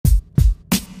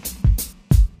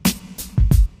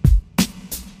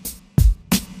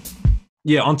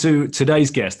Yeah, on to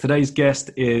today's guest. Today's guest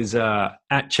is at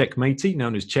Checkmatey,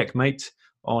 known as Checkmate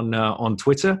on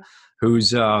Twitter,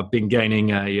 who's been gaining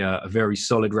a very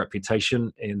solid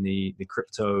reputation in the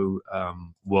crypto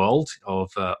world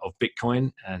of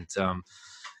Bitcoin, and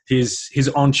his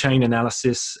on-chain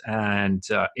analysis and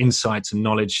insights and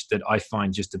knowledge that I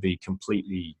find just to be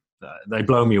completely they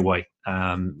blow me away.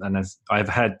 And as I've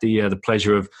had the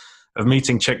pleasure of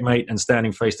meeting Checkmate and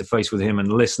standing face to face with him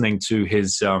and listening to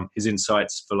his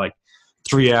insights for like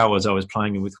 3 hours. I was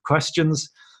playing him with questions.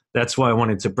 That's why I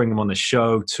wanted to bring him on the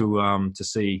show to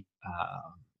see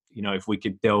if we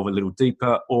could delve a little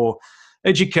deeper or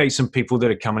educate some people that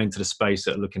are coming into the space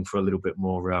that are looking for a little bit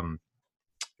more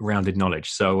rounded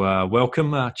knowledge. So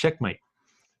welcome, Checkmate.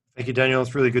 Thank you, Daniel.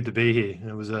 It's really good to be here.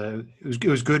 It was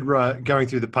good going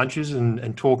through the punches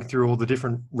and talking through all the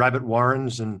different rabbit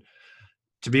warrens. And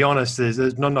to be honest,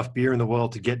 there's not enough beer in the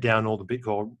world to get down all the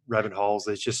Bitcoin rabbit holes.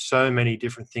 There's just so many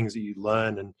different things that you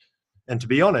learn. And to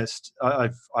be honest,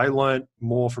 I learned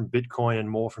more from Bitcoin and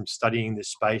more from studying this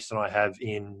space than I have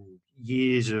in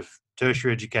years of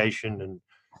tertiary education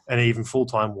and even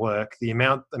full-time work.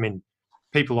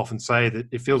 People often say that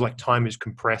it feels like time is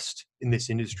compressed in this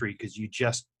industry because you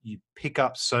pick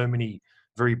up so many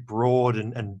very broad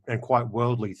and quite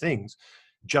worldly things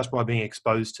just by being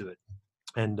exposed to it.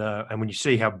 And when you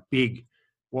see how big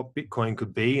what Bitcoin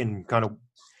could be and kind of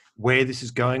where this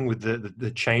is going with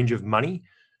the change of money,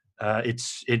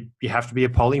 you have to be a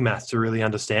polymath to really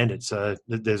understand it. So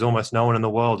there's almost no one in the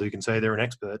world who can say they're an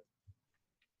expert.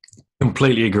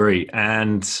 Completely agree.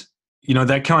 And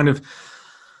that kind of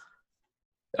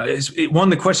one of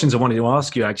the questions I wanted to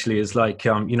ask you actually is like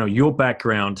your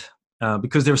background,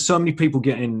 because there are so many people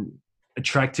getting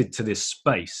attracted to this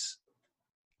space.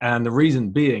 And the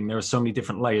reason being, there are so many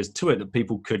different layers to it that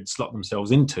people could slot themselves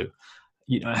into.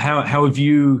 How have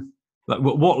you, like,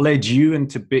 what led you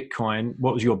into Bitcoin?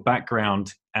 What was your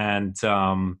background, and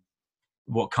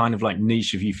what kind of like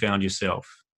niche have you found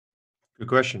yourself? Good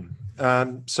question.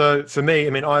 So for me,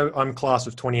 I'm class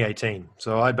of 2018.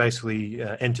 So I basically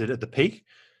entered at the peak.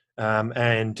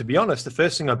 And to be honest, the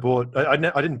first thing I bought, I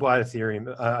didn't buy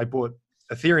Ethereum. I bought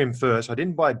Ethereum first. I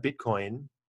didn't buy Bitcoin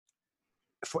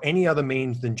for any other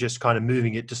means than just kind of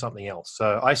moving it to something else.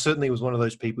 So I certainly was one of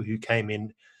those people who came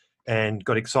in and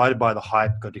got excited by the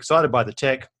hype, got excited by the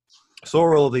tech,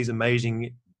 saw all of these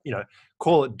amazing,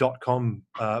 call it .com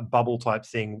bubble type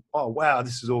thing. Oh, wow,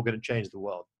 this is all going to change the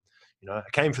world. I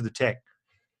came for the tech.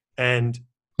 And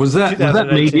was that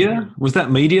media? Was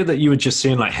that media that you were just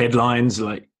seeing like headlines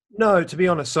like? No, to be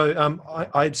honest. So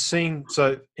I'd seen,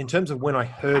 so in terms of when I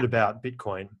heard about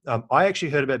Bitcoin, I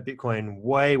actually heard about Bitcoin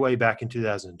way, way back in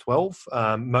 2012,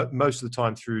 most of the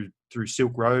time through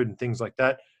Silk Road and things like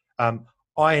that.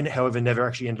 I, however, never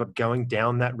actually ended up going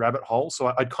down that rabbit hole.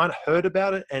 So I'd kind of heard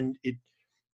about it, and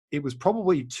it was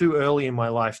probably too early in my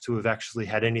life to have actually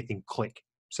had anything click.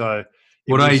 So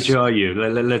what age are you?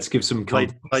 Let's give some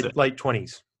context. Late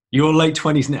 20s. You're late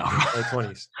 20s now. Late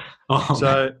 20s.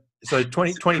 Oh, So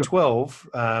 2012,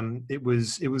 it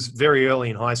was very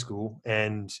early in high school,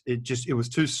 and it was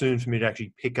too soon for me to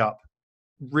actually pick up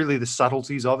really the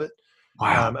subtleties of it.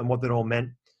 Wow. And what that all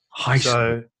meant. High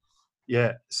school.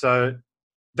 Yeah, so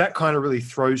that kind of really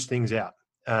throws things out.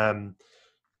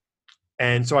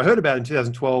 And so I heard about it in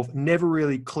 2012, never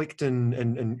really clicked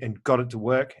and got it to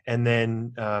work. And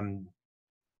then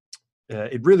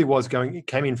it really was it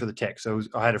came in for the tech. So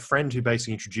I had a friend who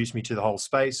basically introduced me to the whole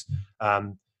space.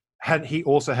 He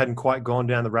also hadn't quite gone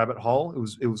down the rabbit hole.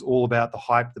 It was all about the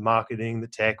hype, the marketing, the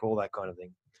tech, all that kind of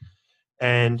thing.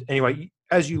 And anyway,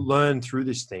 as you learn through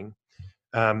this thing,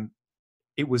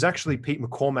 it was actually Pete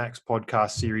McCormack's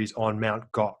podcast series on Mount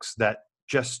Gox that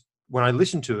just, when I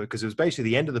listened to it, because it was basically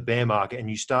the end of the bear market, and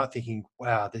you start thinking,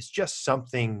 wow, there's just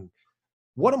something,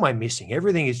 what am I missing?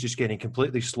 Everything is just getting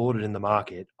completely slaughtered in the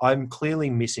market. I'm clearly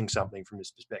missing something from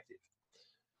this perspective.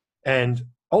 And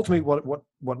ultimately, what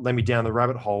led me down the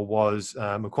rabbit hole was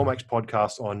McCormack's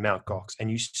podcast on Mount Gox,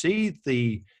 and you see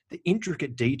the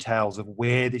intricate details of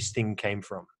where this thing came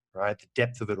from, right? The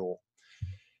depth of it all.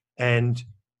 And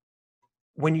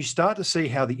when you start to see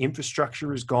how the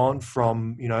infrastructure has gone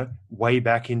from, way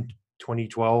back in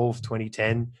 2012,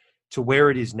 2010 to where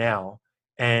it is now,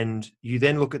 and you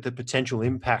then look at the potential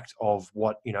impact of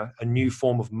what, a new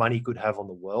form of money could have on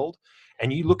the world,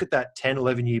 and you look at that 10,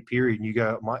 11 year period and you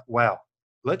go, wow,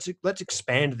 let's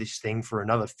expand this thing for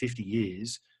another 50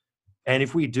 years. And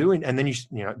if we do, and then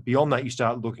beyond that, you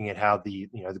start looking at how the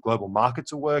global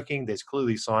markets are working. There's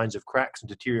clearly signs of cracks and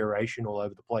deterioration all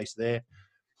over the place there.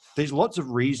 There's lots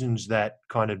of reasons that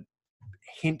kind of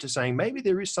hint to saying maybe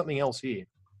there is something else here.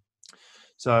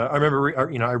 So I remember,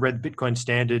 I read Bitcoin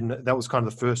Standard, and that was kind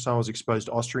of the first time I was exposed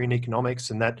to Austrian economics,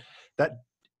 and that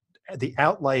the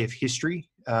outlay of history,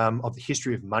 of the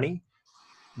history of money.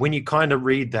 When you kind of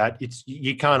read that,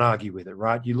 you can't argue with it,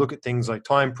 right? You look at things like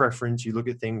time preference, you look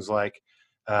at things like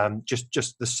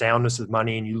just the soundness of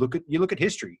money, and you look at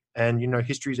history, and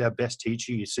history is our best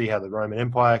teacher. You see how the Roman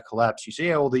Empire collapsed. You see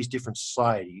how all these different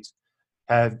societies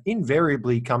have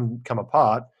invariably come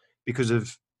apart because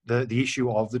of the issue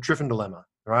of the Triffin dilemma,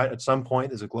 right? At some point,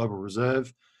 there's a global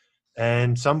reserve,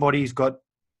 and somebody's got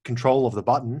control of the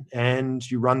button, and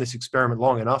you run this experiment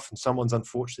long enough, and someone's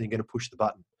unfortunately going to push the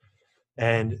button.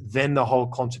 And then the whole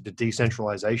concept of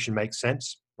decentralization makes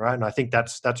sense, right? And I think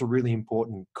that's a really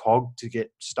important cog to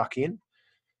get stuck in,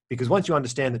 because once you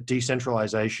understand that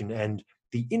decentralization and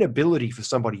the inability for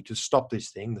somebody to stop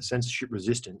this thing, the censorship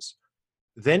resistance,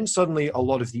 then suddenly a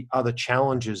lot of the other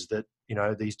challenges that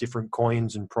these different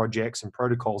coins and projects and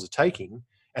protocols are taking,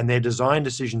 and their design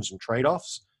decisions and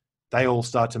trade-offs, they all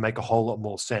start to make a whole lot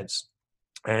more sense.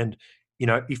 And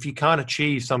if you can't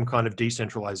achieve some kind of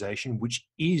decentralization, which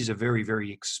is a very,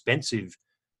 very expensive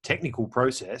technical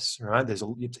process, right?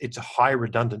 It's a high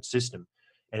redundant system.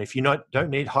 And if you don't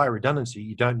need high redundancy,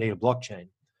 you don't need a blockchain.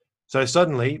 So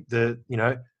suddenly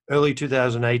early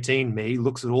 2018 me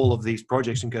looks at all of these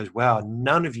projects and goes, wow,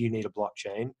 none of you need a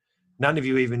blockchain. None of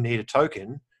you even need a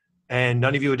token. And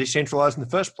none of you are decentralized in the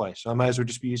first place. So I may as well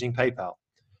just be using PayPal.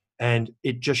 And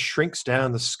it just shrinks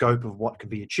down the scope of what can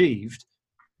be achieved.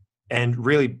 And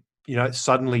really,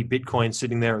 suddenly Bitcoin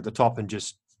sitting there at the top and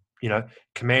just,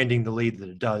 commanding the lead that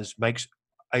it does makes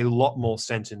a lot more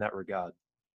sense in that regard.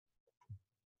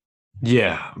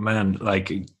 Yeah, man,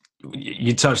 like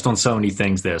you touched on so many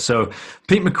things there. So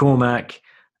Pete McCormack,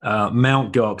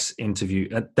 Mt. Gox interview,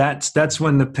 that's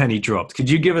when the penny dropped. Could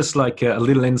you give us like a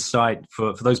little insight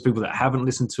for those people that haven't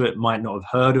listened to it, might not have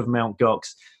heard of Mt.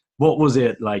 Gox? What was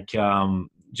it like?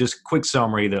 Just quick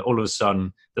summary that all of a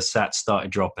sudden the sats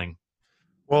started dropping.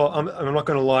 Well, I'm not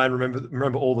going to lie and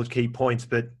remember all the key points,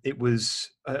 but it was,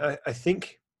 I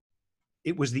think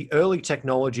it was the early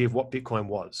technology of what Bitcoin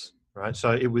was, right?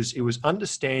 So it was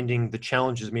understanding the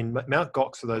challenges. I mean, Mt.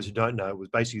 Gox, for those who don't know, was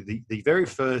basically the very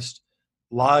first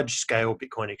large scale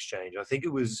Bitcoin exchange. I think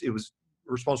it was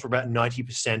responsible for about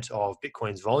 90% of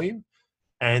Bitcoin's volume.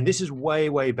 And this is way,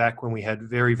 way back when we had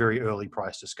very, very early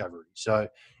price discovery. So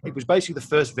it was basically the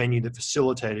first venue that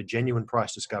facilitated genuine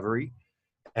price discovery.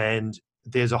 And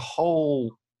there's a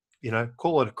whole,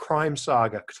 call it a crime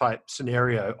saga type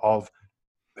scenario of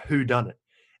who done it.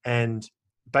 And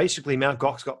basically Mt.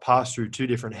 Gox got passed through two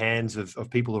different hands of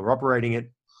people who were operating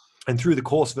it. And through the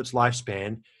course of its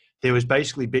lifespan, there was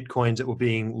basically Bitcoins that were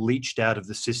being leached out of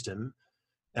the system.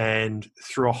 And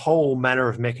through a whole manner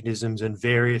of mechanisms and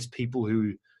various people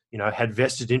who, had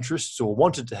vested interests or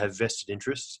wanted to have vested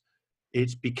interests,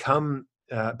 it's become,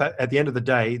 but at the end of the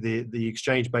day, the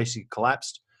exchange basically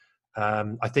collapsed.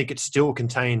 I think it still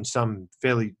contains some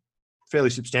fairly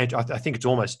substantial, I think it's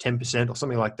almost 10% or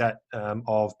something like that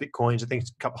of Bitcoins. I think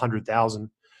it's a couple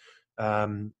 100,000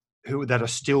 that are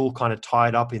still kind of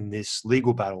tied up in this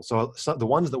legal battle. So the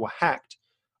ones that were hacked,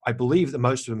 I believe that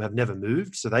most of them have never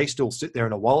moved. So they still sit there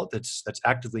in a wallet that's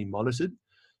actively monitored.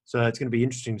 So it's going to be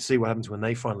interesting to see what happens when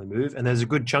they finally move. And there's a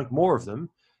good chunk more of them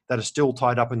that are still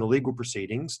tied up in the legal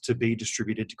proceedings to be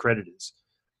distributed to creditors.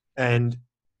 And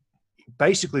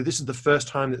basically, this is the first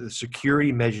time that the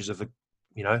security measures of a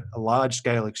large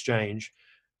scale exchange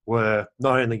were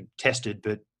not only tested,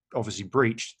 but obviously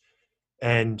breached.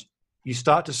 And you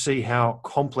start to see how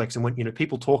complex, and when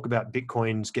people talk about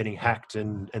Bitcoins getting hacked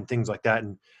and things like that,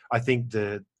 and I think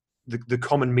the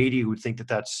common media would think that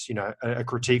that's a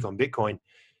critique on Bitcoin.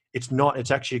 It's not.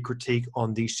 It's actually a critique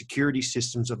on the security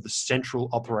systems of the central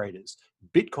operators.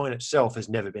 Bitcoin itself has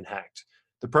never been hacked.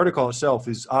 The protocol itself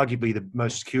is arguably the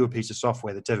most secure piece of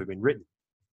software that's ever been written.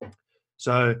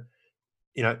 So,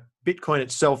 Bitcoin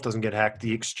itself doesn't get hacked.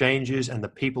 The exchanges and the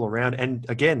people around, and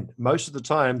again, most of the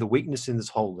time, the weakness in this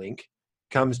whole link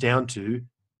comes down to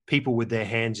people with their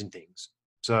hands in things.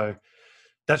 So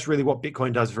that's really what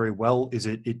Bitcoin does very well. Is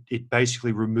it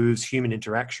basically removes human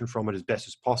interaction from it as best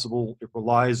as possible. It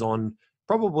relies on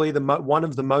probably one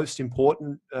of the most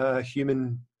important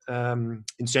human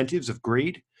incentives of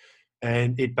greed.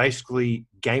 And it basically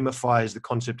gamifies the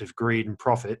concept of greed and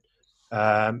profit.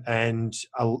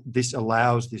 This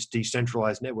allows this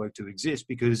decentralized network to exist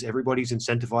because everybody's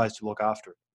incentivized to look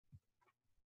after it.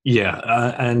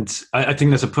 Yeah. And I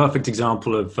think that's a perfect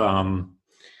example of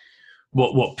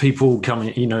what people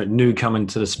new coming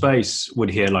to the space would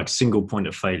hear, like single point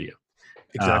of failure.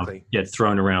 Exactly. Get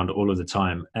thrown around all of the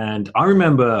time. And I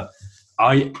remember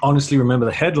I honestly remember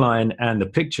the headline and the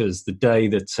pictures the day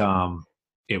that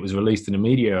it was released in the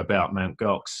media about Mt.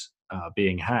 Gox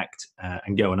being hacked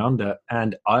and going under.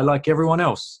 And I, like everyone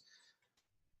else,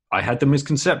 I had the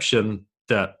misconception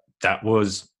that that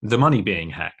was the money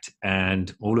being hacked,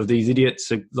 and all of these idiots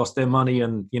had lost their money.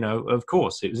 And of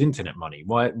course, it was internet money.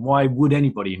 Why would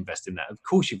anybody invest in that? Of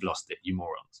course, you've lost it, you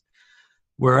morons.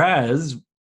 Whereas,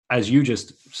 as you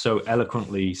just so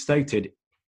eloquently stated,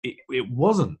 it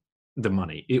wasn't the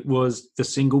money. It was the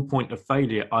single point of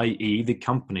failure, i.e., the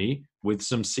company with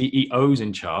some CEOs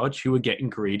in charge who were getting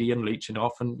greedy and leeching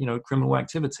off, and criminal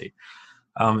activity.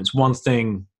 It's one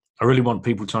thing I really want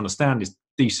people to understand is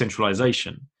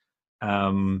decentralization.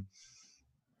 Could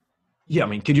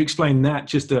you explain that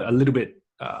just a little bit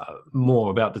more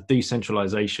about the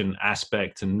decentralization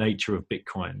aspect and nature of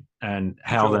Bitcoin and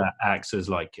how that acts as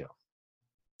like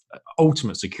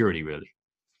ultimate security, really?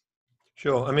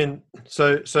 Sure. I mean,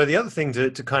 so the other thing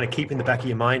to kind of keep in the back of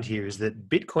your mind here is that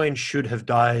Bitcoin should have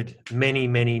died many,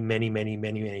 many, many, many,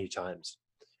 many, many times.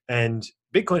 And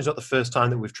Bitcoin's not the first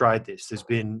time that we've tried this. There's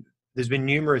been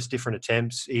numerous different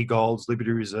attempts, eGolds,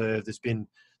 Liberty Reserve.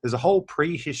 There's a whole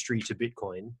prehistory to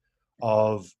Bitcoin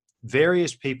of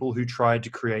various people who tried to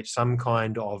create some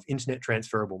kind of internet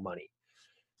transferable money.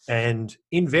 And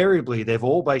invariably, they've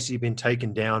all basically been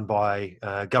taken down by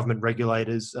government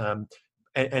regulators.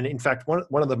 And in fact,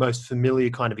 one of the most familiar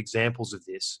kind of examples of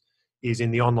this is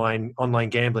in the online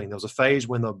gambling. There was a phase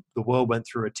when the world went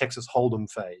through a Texas Hold'em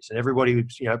phase, and everybody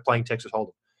was playing Texas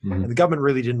Hold'em. Mm-hmm. And the government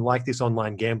really didn't like this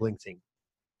online gambling thing.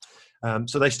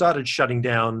 So they started shutting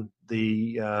down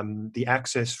the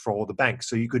access for the banks,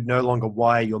 so you could no longer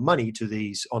wire your money to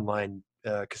these online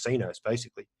casinos,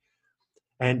 basically.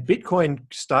 And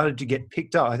Bitcoin started to get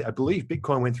picked up. I believe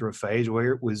Bitcoin went through a phase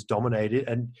where it was dominated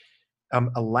and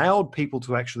allowed people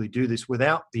to actually do this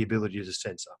without the ability to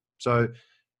censor. So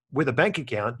with a bank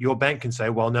account, your bank can say,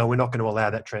 well, no, we're not going to allow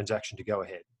that transaction to go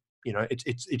ahead.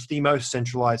 It's the most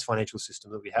centralized financial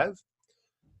system that we have.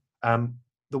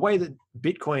 The way that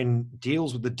Bitcoin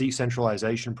deals with the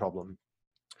decentralization problem,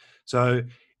 so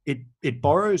it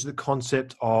borrows the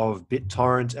concept of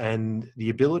BitTorrent and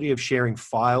the ability of sharing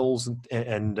files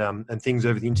and things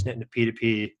over the internet in a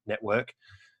peer-to-peer network.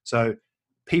 So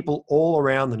people all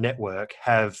around the network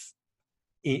have,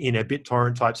 in a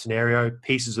BitTorrent type scenario,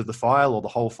 pieces of the file or the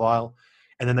whole file,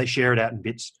 and then they share it out in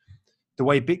bits. The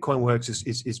way Bitcoin works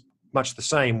is much the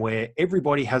same, where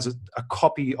everybody has a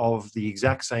copy of the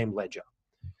exact same ledger.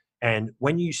 And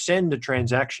when you send a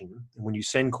transaction, when you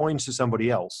send coins to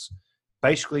somebody else,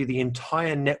 basically the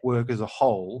entire network as a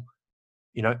whole,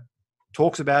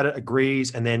 talks about it,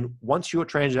 agrees, and then once your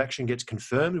transaction gets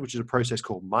confirmed, which is a process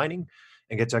called mining,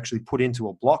 and gets actually put into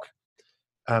a block,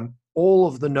 all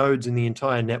of the nodes in the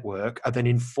entire network are then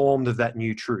informed of that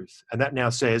new truth. And that now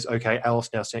says, okay, Alice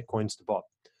now sent coins to Bob.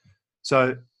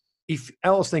 So if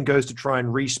Alice then goes to try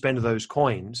and re-spend those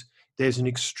coins, there's an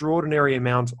extraordinary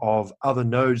amount of other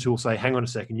nodes who will say, hang on a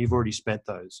second, you've already spent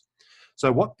those.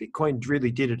 So what Bitcoin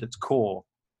really did at its core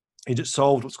is it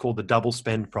solved what's called the double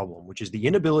spend problem, which is the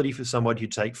inability for somebody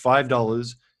to take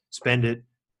 $5, spend it,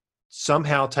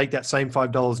 somehow take that same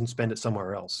 $5 and spend it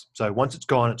somewhere else. So once it's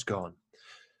gone, it's gone.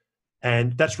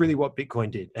 And that's really what Bitcoin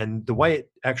did. And the way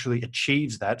it actually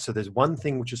achieves that, so there's one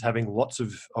thing which is having lots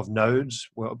of nodes,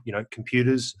 well,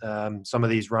 computers. Some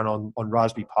of these run on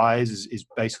Raspberry Pis is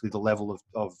basically the level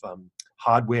of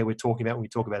hardware we're talking about when we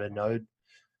talk about a node.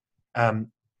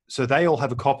 So they all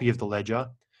have a copy of the ledger,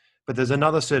 but there's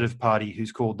another set of party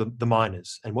who's called the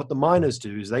miners. And what the miners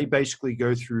do is they basically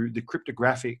go through the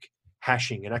cryptographic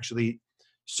hashing and actually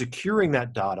securing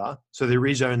that data, so there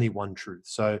is only one truth.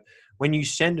 So when you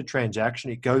send a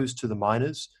transaction, it goes to the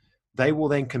miners. They will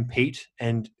then compete,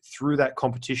 and through that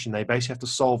competition, they basically have to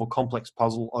solve a complex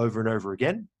puzzle over and over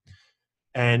again.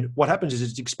 And what happens is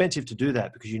it's expensive to do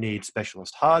that because you need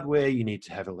specialist hardware, you need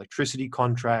to have electricity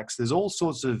contracts. There's all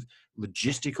sorts of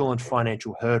logistical and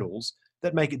financial hurdles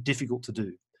that make it difficult to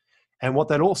do. And what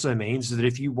that also means is that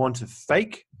if you want to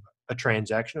fake a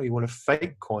transaction or you want to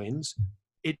fake coins,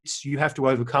 you have to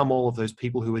overcome all of those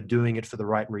people who are doing it for the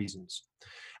right reasons.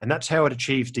 And that's how it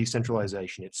achieves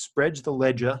decentralization. It spreads the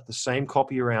ledger, the same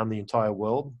copy around the entire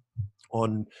world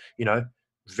on,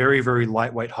 very, very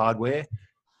lightweight hardware.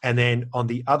 And then on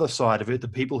the other side of it, the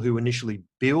people who initially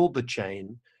build the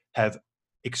chain have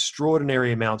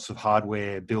extraordinary amounts of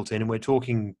hardware built in. And we're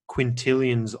talking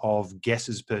quintillions of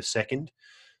guesses per second.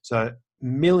 So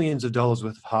millions of dollars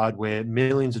worth of hardware,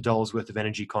 millions of dollars worth of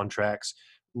energy contracts,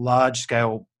 large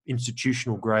scale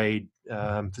institutional grade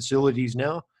facilities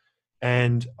now.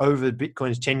 And over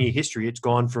Bitcoin's 10-year history, it's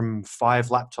gone from 5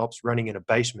 laptops running in a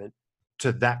basement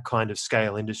to that kind of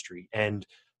scale industry. And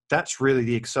that's really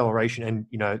the acceleration. And,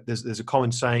 you know, there's a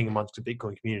common saying amongst the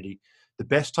Bitcoin community: the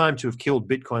best time to have killed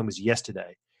Bitcoin was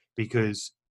yesterday,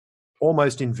 because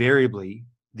almost invariably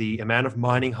the amount of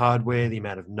mining hardware, the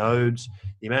amount of nodes,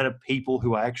 the amount of people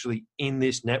who are actually in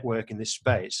this network, in this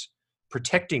space,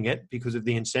 protecting it because of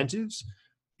the incentives,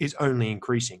 is only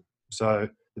increasing. So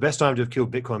the best time to have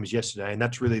killed Bitcoin was yesterday, and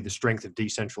that's really the strength of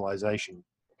decentralization.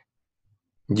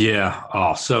 Yeah.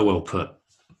 Oh, so well put.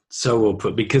 So well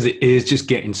put, because it is just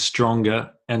getting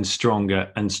stronger and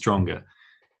stronger and stronger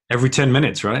every 10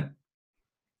 minutes, right?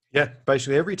 Yeah,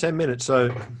 basically every 10 minutes.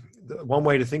 So one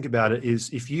way to think about it is,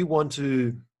 if you want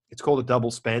to, it's called a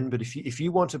double spend, but if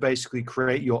you want to basically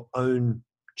create your own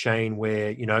chain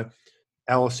where, you know,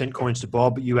 Alice sent coins to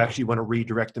Bob, but you actually want to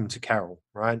redirect them to Carol,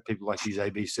 right? People like to use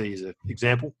ABC as an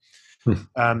example.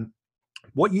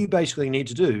 What you basically need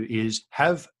to do is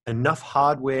have enough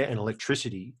hardware and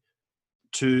electricity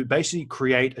to basically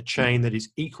create a chain that is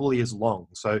equally as long.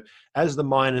 So as the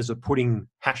miners are putting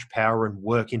hash power and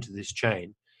work into this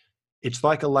chain, it's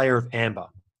like a layer of amber.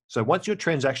 So once your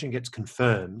transaction gets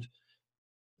confirmed,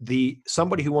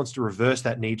 somebody who wants to reverse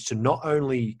that needs to not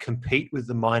only compete with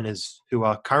the miners who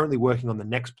are currently working on the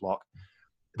next block,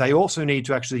 they also need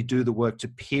to actually do the work to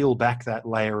peel back that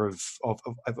layer of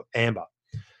amber.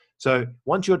 So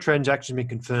once your transaction has been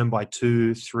confirmed by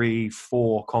 2, 3,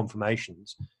 4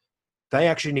 confirmations, they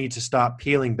actually need to start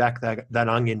peeling back that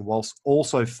onion whilst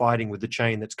also fighting with the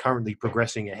chain that's currently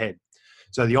progressing ahead.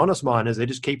 So the honest miners, they're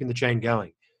just keeping the chain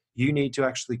going. You need to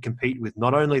actually compete with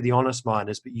not only the honest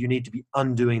miners, but you need to be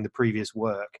undoing the previous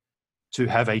work to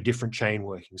have a different chain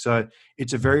working. So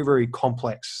it's a very, very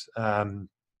complex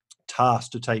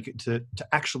task to take to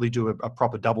actually do a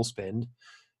proper double spend.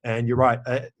 And you're right,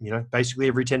 you know, basically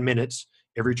every 10 minutes,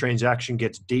 every transaction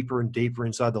gets deeper and deeper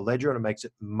inside the ledger, and it makes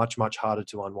it much, much harder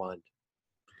to unwind.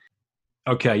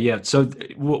 Okay, yeah. So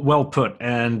well put.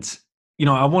 And you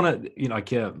know, I want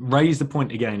to raise the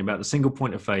point again about the single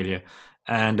point of failure,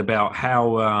 and about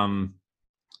how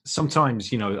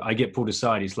sometimes, you know, I get pulled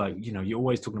aside. It's like, you know, you're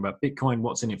always talking about Bitcoin.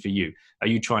 What's in it for you? Are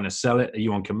you trying to sell it? Are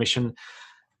you on commission?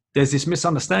 There's this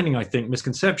misunderstanding, I think,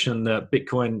 misconception that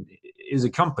Bitcoin is a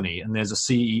company and there's a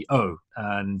CEO,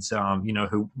 and you know,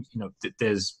 who, you know,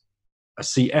 there's a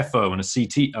CFO and a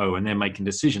CTO, and they're making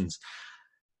decisions.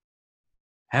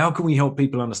 How can we help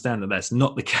people understand that that's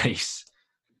not the case?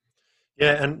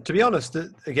 Yeah, and to be honest,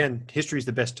 again, history is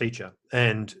the best teacher.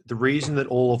 And the reason that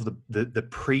all of the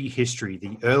prehistory,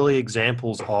 the early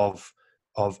examples of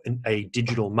a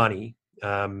digital money,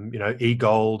 you know,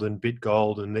 e-gold and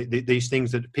BitGold, and these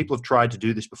things that people have tried to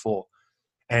do this before,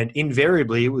 and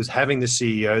invariably it was having the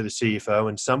CEO, the CFO,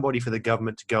 and somebody for the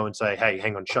government to go and say, "Hey,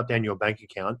 hang on, shut down your bank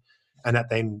account," and that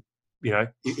then, you know,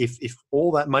 if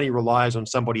all that money relies on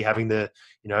somebody having the,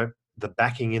 you know, the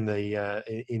backing in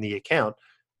the account,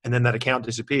 and then that account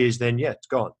disappears, then yeah, it's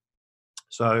gone.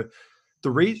 So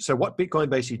so what Bitcoin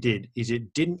basically did is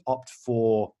it didn't opt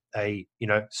for a, you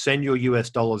know, send your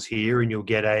US dollars here and you'll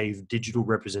get a digital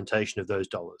representation of those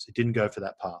dollars. It didn't go for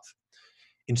that path.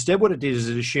 Instead, what it did is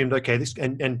it assumed, okay, this,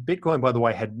 and Bitcoin, by the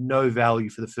way, had no value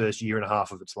for the first year and a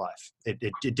half of its life.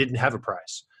 It didn't have a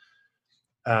price.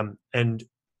 And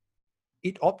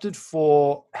it opted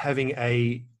for having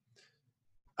a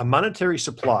monetary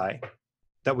supply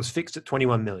that was fixed at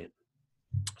 21 million.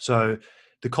 So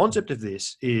the concept of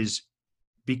this is,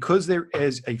 because there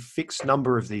is a fixed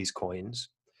number of these coins,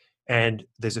 and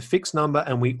there's a fixed number,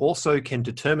 and we also can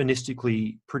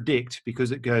deterministically predict,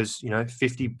 because it goes, you know,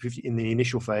 50 in the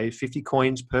initial phase, 50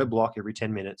 coins per block every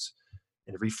 10 minutes.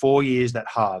 And every 4 years that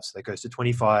halves, that goes to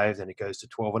 25, then it goes to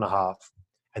 12 and a half.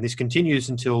 And this continues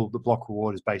until the block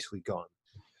reward is basically gone.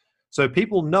 So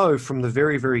people know from the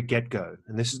very, very get-go,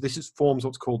 and this forms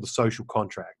what's called the social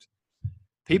contract.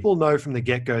 People know from the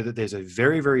get-go that there's a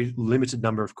very, very limited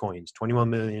number of coins, 21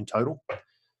 million total,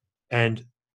 and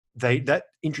that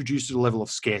introduces a level of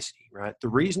scarcity, right? The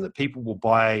reason that people will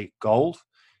buy gold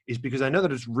is because they know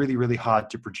that it's really, really hard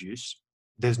to produce.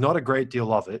 There's not a great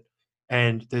deal of it,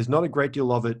 and there's not a great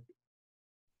deal of it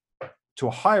to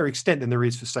a higher extent than there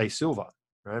is for, say, silver,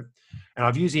 right? And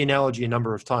I've used the analogy a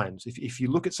number of times. If you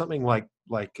look at something like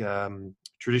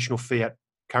traditional fiat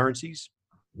currencies,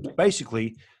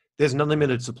 basically there's an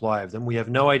unlimited supply of them. We have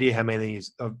no idea how many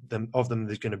of them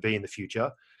there's going to be in the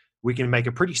future. We can make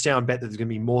a pretty sound bet that there's going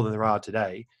to be more than there are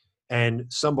today. And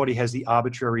somebody has the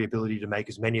arbitrary ability to make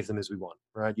as many of them as we want,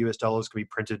 right? US dollars can be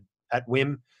printed at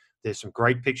whim. There's some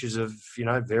great pictures of, you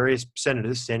know, various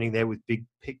senators standing there with big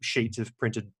sheets of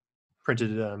printed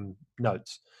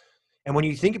notes. And when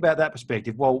you think about that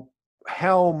perspective, well,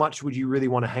 how much would you really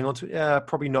want to hang on to?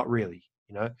 Probably not really.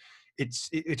 You know,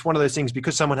 it's one of those things,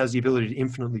 because someone has the ability to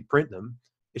infinitely print them,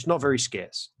 it's not very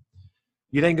scarce.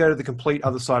 You then go to the complete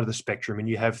other side of the spectrum and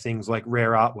you have things like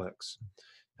rare artworks.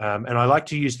 And I like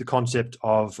to use the concept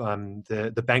of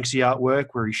the Banksy artwork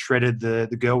where he shredded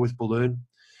the girl with balloon.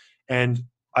 And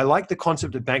I like the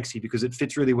concept of Banksy because it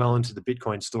fits really well into the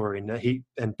Bitcoin story,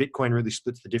 and Bitcoin really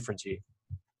splits the difference here.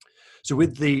 So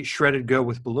with the shredded girl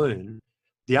with balloon,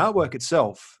 the artwork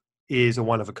itself is a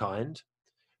one of a kind,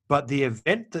 but the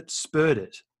event that spurred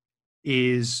it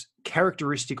is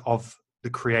characteristic of the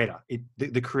creator.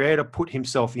 The creator put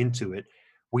himself into it.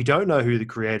 We don't know who the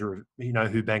creator of,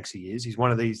 who Banksy is. He's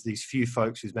one of these few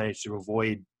folks who's managed to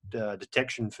avoid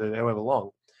detection for however long.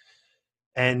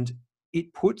 And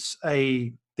it puts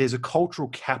there's a cultural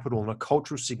capital and a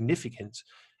cultural significance.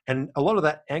 And a lot of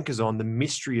that anchors on the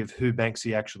mystery of who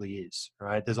Banksy actually is,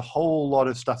 right? There's a whole lot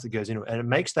of stuff that goes into it. And it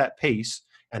makes that piece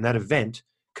and that event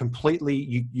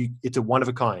completely, it's a one of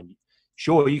a kind.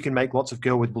 Sure, you can make lots of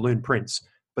girl with balloon prints,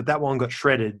 but that one got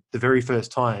shredded the very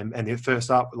first time, and the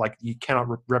first art, like, you cannot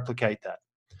replicate that.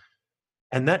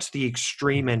 And that's the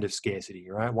extreme end of scarcity,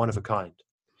 right? One of a kind.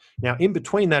 Now, in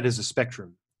between that is a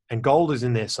spectrum, and gold is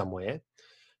in there somewhere.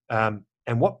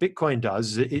 And what Bitcoin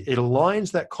does is it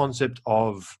aligns that concept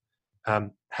of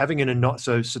having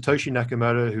so Satoshi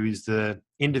Nakamoto, who is the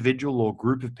individual or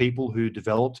group of people who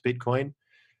developed Bitcoin,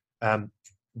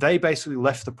 they basically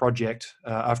left the project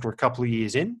after a couple of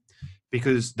years in,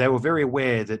 because they were very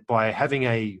aware that by having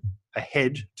a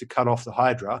head to cut off the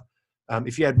Hydra,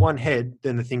 if you had one head,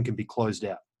 then the thing can be closed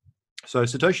out. So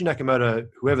Satoshi Nakamoto,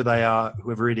 whoever they are,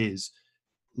 whoever it is,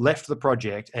 left the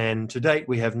project, and to date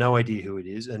we have no idea who it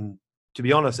is. And to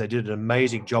be honest, they did an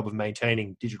amazing job of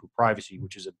maintaining digital privacy,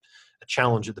 which is a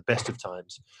challenge at the best of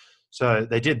times. So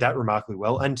they did that remarkably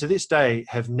well, and to this day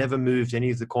have never moved any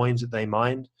of the coins that they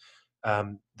mined.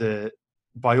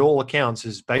 By all accounts,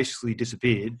 has basically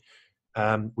disappeared.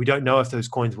 We don't know if those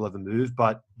coins will ever move,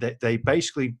 but they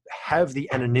basically have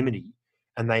the anonymity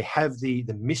and they have the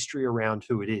mystery around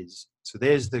who it is. So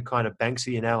there's the kind of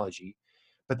Banksy analogy,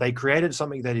 but they created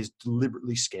something that is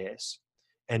deliberately scarce.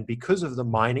 And because of the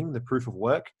mining, the proof of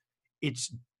work,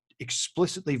 it's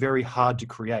explicitly very hard to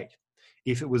create.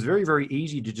 If it was very, very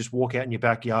easy to just walk out in your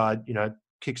backyard,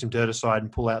 kick some dirt aside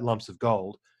and pull out lumps of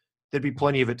gold, there'd be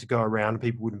plenty of it to go around and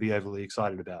people wouldn't be overly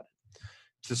excited about it.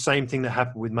 It's the same thing that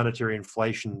happened with monetary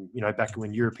inflation, back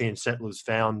when European settlers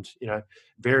found,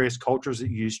 various cultures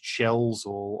that used shells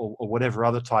or whatever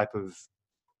other type of,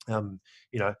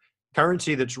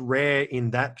 currency that's rare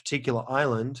in that particular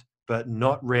island, but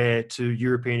not rare to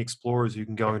European explorers who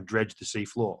can go and dredge the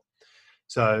seafloor.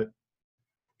 So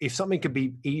if something could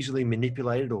be easily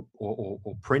manipulated or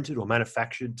printed or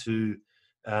manufactured to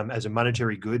as a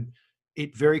monetary good,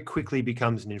 it very quickly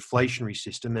becomes an inflationary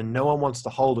system, and no one wants to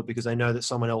hold it because they know that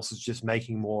someone else is just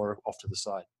making more off to the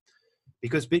side.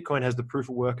 Because Bitcoin has the proof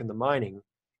of work and the mining,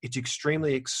 it's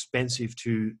extremely expensive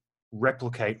to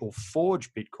replicate or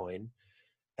forge Bitcoin.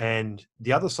 And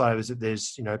the other side is that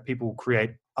there's, people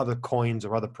create other coins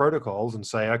or other protocols and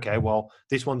say, okay, well,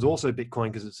 this one's also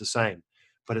Bitcoin because it's the same.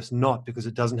 But it's not, because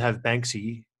it doesn't have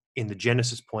Banksy in the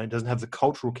genesis point, it doesn't have the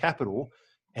cultural capital.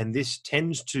 And this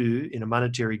tends to, in a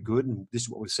monetary good, and this is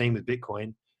what we're seeing with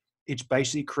Bitcoin, it's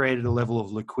basically created a level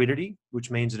of liquidity,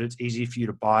 which means that it's easy for you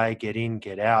to buy, get in,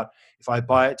 get out. If I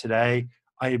buy it today,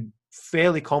 I'm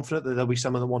fairly confident that there'll be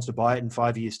someone that wants to buy it in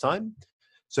 5 years' time.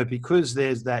 So because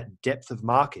there's that depth of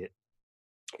market,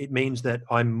 it means that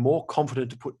I'm more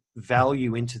confident to put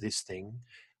value into this thing.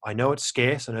 I know it's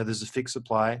scarce. I know there's a fixed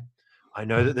supply. I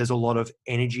know that there's a lot of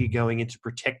energy going into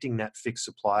protecting that fixed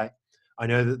supply. I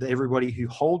know that everybody who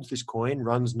holds this coin,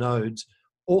 runs nodes,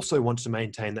 also wants to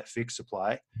maintain that fixed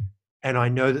supply. And I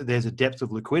know that there's a depth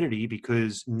of liquidity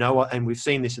because and we've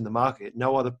seen this in the market,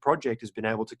 no other project has been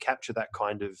able to capture that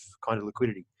kind of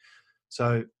liquidity.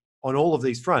 So on all of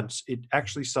these fronts, it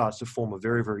actually starts to form a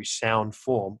very, very sound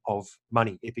form of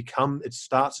money. It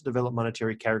starts to develop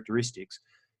monetary characteristics.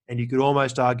 And you could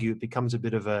almost argue it becomes a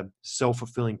bit of a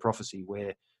self-fulfilling prophecy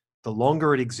where the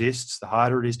longer it exists, the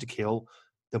harder it is to kill,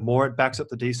 the more it backs up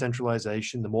the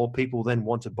decentralization, the more people then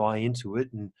want to buy into it.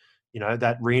 And,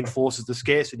 that reinforces the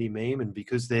scarcity meme. And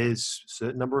because there's a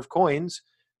certain number of coins,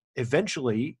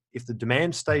 eventually, if the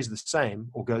demand stays the same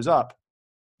or goes up,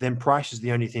 then price is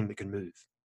the only thing that can move.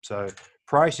 So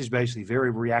price is basically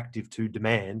very reactive to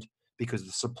demand because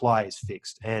the supply is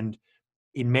fixed. And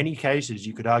in many cases,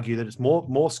 you could argue that it's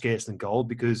more scarce than gold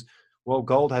because, well,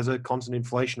 gold has a constant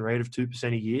inflation rate of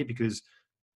 2% a year because,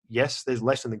 yes, there's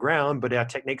less in the ground, but our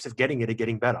techniques of getting it are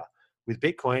getting better. With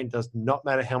Bitcoin, it does not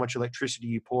matter how much electricity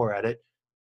you pour at it.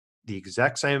 The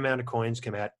exact same amount of coins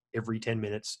come out every 10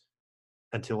 minutes.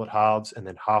 until it halves, and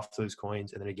then half those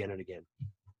coins, and then again and again.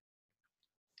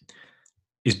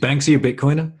 Is Banksy a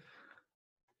Bitcoiner?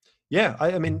 Yeah,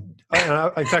 I mean,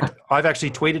 in fact, I've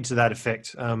actually tweeted to that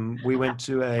effect. We went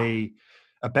to a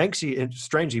Banksy, and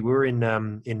strangely, we were in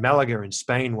Malaga in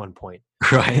Spain one point,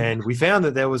 Right. and we found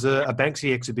that there was a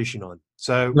Banksy exhibition on.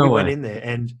 So No we went way. in there,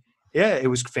 and yeah, it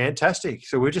was fantastic.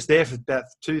 So we were just there for about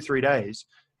 2-3 days,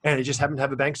 and it just happened to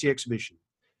have a Banksy exhibition.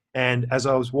 And as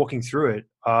I was walking through it,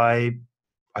 I'm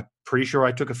pretty sure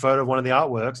I took a photo of one of the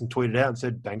artworks and tweeted out and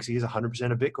said, "Banksy is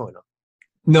 100% a Bitcoiner."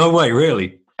 No way,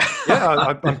 really?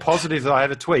 Yeah, I'm positive that I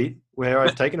have a tweet where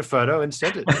I've taken a photo and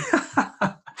sent it.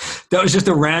 That was just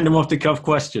a random off the cuff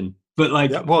question, but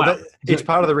like, Yeah, well, wow. it's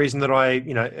part of the reason that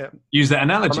I, Use that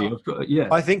analogy. Yeah.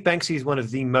 I think Banksy is one of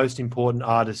the most important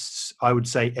artists, I would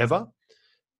say, ever,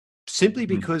 simply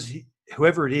because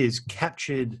whoever it is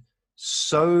captured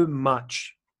so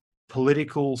much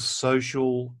political,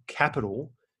 social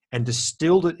capital and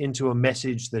distilled it into a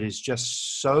message that is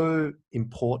just so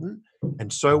important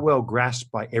and so well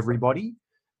grasped by everybody.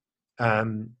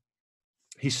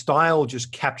 His style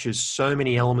just captures so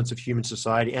many elements of human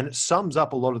society, and it sums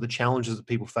up a lot of the challenges that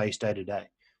people face day to day.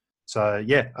 So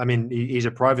yeah, I mean, he's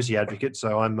a privacy advocate,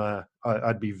 so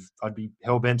I'd be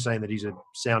hell bent saying that he's a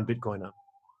sound Bitcoiner.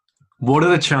 What are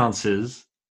the chances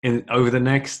over the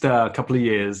next couple of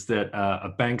years that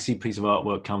a Banksy piece of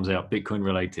artwork comes out Bitcoin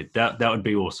related? That would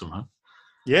be awesome, huh?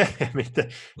 Yeah, I mean, to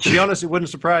be honest, it wouldn't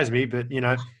surprise me. But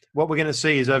what we're going to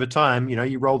see is over time,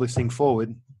 you roll this thing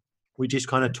forward. We just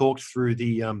kind of talked through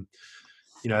the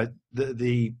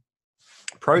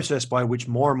process by which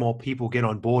more and more people get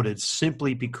onboarded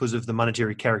simply because of the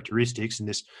monetary characteristics and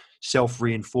this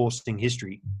self-reinforcing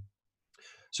history.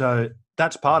 So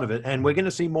that's part of it. And we're going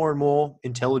to see more and more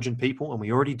intelligent people, and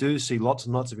we already do see lots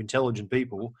and lots of intelligent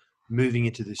people moving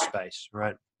into this space,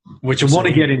 right? Which I want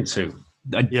to get into.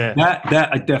 Yeah. That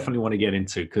I definitely want to get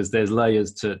into because there's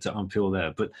layers to unpeel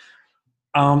there. But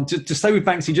to stay with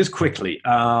Banksy just quickly,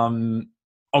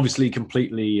 obviously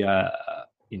completely,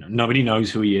 nobody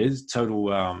knows who he is.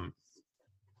 Total,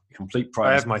 complete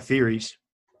private. I have my theories.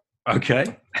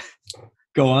 Okay,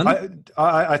 go on.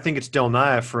 I think it's Del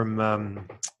Naya from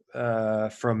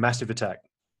Massive Attack.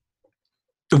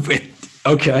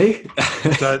 Okay.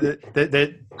 So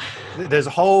there's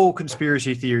a whole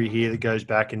conspiracy theory here that goes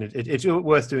back, and it's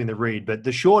worth doing the read. But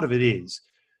the short of it is,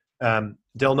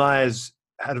 Del Naya's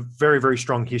had a very, very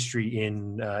strong history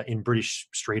in British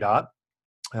street art.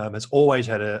 Has always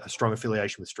had a strong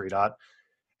affiliation with street art.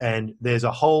 And there's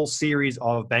a whole series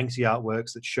of Banksy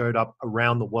artworks that showed up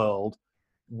around the world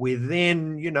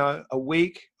within, a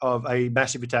week of a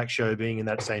Massive Attack show being in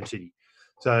that same city.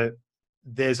 So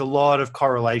there's a lot of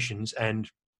correlations. And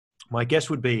my guess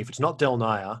would be, if it's not Del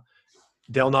Naya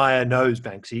knows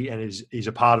Banksy and is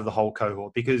a part of the whole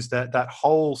cohort, because that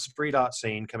whole street art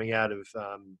scene coming out of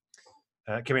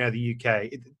the UK,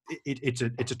 it's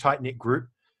a tight knit group,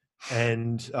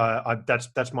 and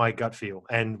that's my gut feel.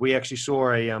 And we actually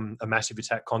saw a Massive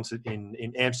Attack concert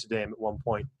in Amsterdam at one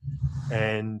point,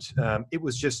 and it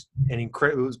was just an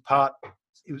incredible.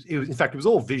 It was in fact it was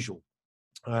all visual.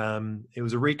 It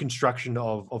was a reconstruction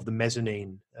of the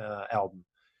Mezzanine album,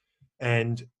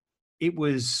 and it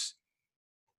was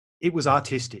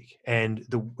artistic, and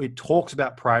it talks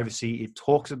about privacy. It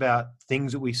talks about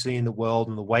things that we see in the world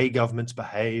and the way governments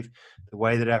behave, the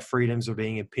way that our freedoms are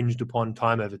being impinged upon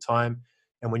time over time.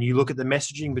 And when you look at the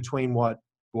messaging between what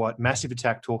Massive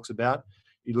Attack talks about,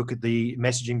 you look at the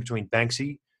messaging between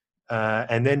Banksy,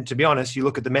 and then, to be honest, you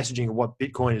look at the messaging of what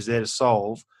Bitcoin is there to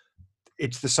solve.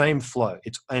 It's the same flow.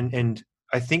 And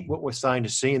I think what we're starting to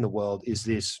see in the world is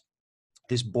this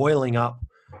boiling up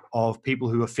of people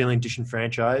who are feeling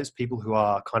disenfranchised, people who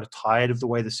are kind of tired of the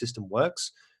way the system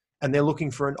works, and they're looking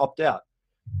for an opt-out.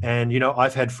 And,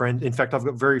 I've had friends, in fact, I've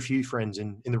got very few friends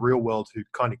in the real world who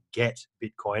kind of get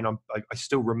Bitcoin. I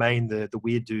still remain the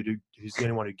weird dude who's the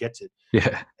only one who gets it.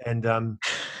 Yeah. And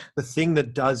the thing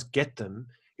that does get them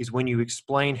is when you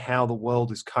explain how the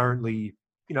world is currently,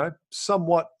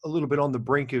 somewhat a little bit on the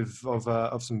brink of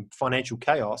some financial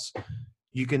chaos,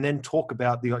 you can then talk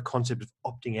about the concept of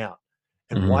opting out.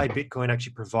 And why Bitcoin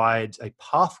actually provides a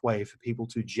pathway for people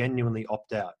to genuinely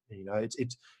opt out.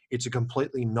 It's a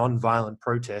completely non-violent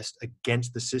protest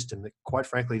against the system that, quite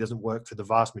frankly, doesn't work for the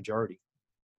vast majority.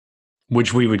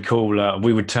 Which we would call,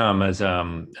 we would term as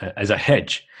a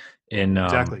hedge in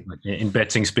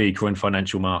betting speak or in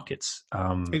financial markets.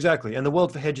 Exactly, and the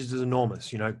world for hedges is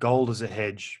enormous. Gold is a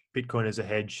hedge, Bitcoin is a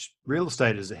hedge, real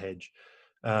estate is a hedge.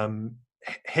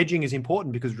 Hedging is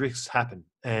important because risks happen,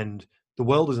 and the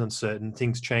world is uncertain.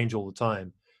 Things change all the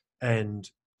time. And,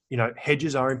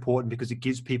 hedges are important because it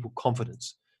gives people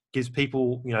confidence. Gives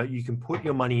people, you can put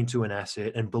your money into an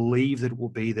asset and believe that it will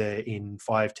be there in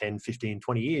 5, 10, 15,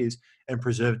 20 years and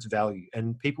preserve its value.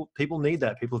 And people need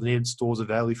that. People have needed stores of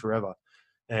value forever.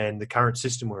 And the current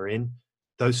system we're in,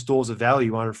 those stores of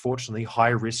value are unfortunately high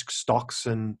risk stocks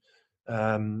and,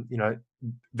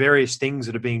 various things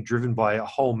that are being driven by a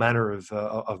whole manner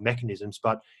of mechanisms.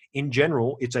 But in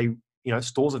general, it's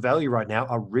stores of value right now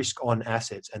are risk on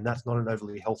assets, and that's not an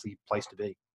overly healthy place to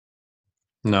be.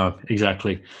 No,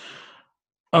 exactly.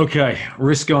 Okay,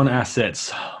 risk on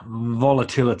assets,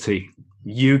 volatility.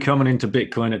 You coming into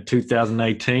Bitcoin at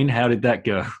 2018, how did that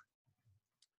go?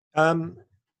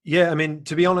 Yeah, I mean,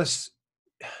 to be honest,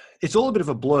 it's all a bit of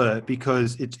a blur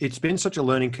because it's been such a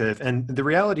learning curve. And the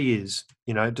reality is,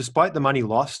 despite the money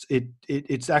lost,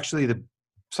 it's actually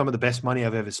some of the best money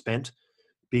I've ever spent,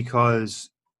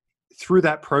 because through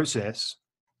that process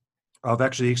of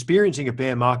actually experiencing a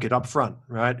bear market up front,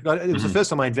 right? It was the first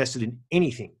time I invested in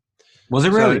anything. Was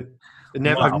it really?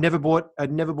 Wow.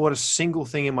 I'd never bought a single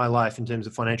thing in my life in terms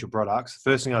of financial products.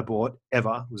 The first thing I bought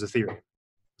ever was Ethereum,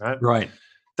 right? Right.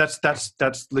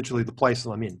 That's literally the place that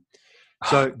I'm in.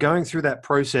 So going through that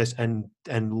process and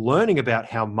learning about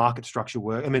how market structure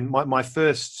works. I mean, my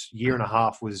first year and a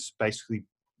half was basically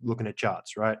looking at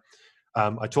charts, right?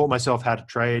 I taught myself how to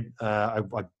trade.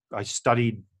 I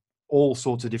studied all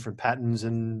sorts of different patterns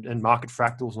and market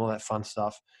fractals and all that fun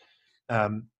stuff.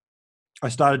 I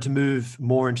started to move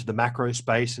more into the macro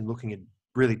space and looking at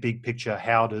really big picture.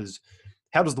 How does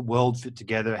the world fit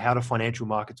together? How do financial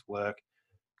markets work?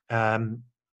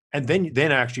 And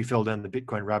then I actually fell down the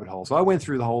Bitcoin rabbit hole. So I went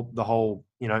through the whole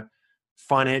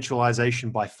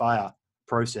financialization by fire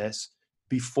process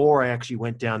before I actually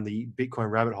went down the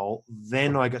Bitcoin rabbit hole.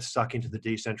 Then I got stuck into the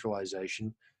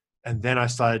decentralization, and then I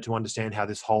started to understand how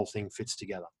this whole thing fits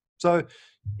together. So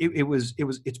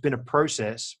it's been a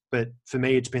process, but for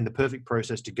me, it's been the perfect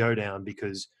process to go down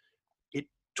because it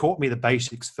taught me the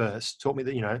basics first. Taught me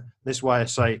that this is why I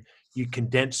say you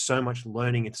condense so much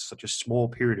learning into such a small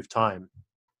period of time,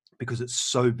 because it's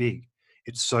so big,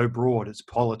 it's so broad. It's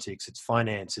politics, it's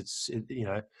finance, it's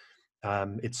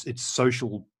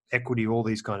social equity, all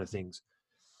these kind of things.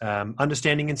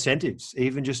 Understanding incentives,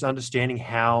 even just understanding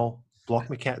how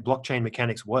blockchain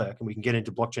mechanics work, and we can get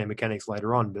into blockchain mechanics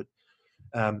later on, but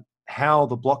how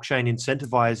the blockchain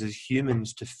incentivizes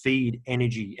humans to feed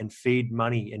energy and feed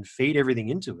money and feed everything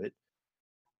into it.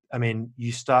 I mean,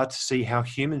 you start to see how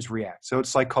humans react. So it's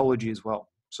psychology as well.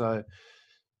 So,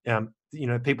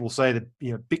 people say that,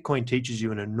 Bitcoin teaches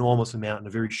you an enormous amount in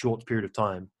a very short period of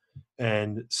time.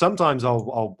 And sometimes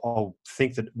I'll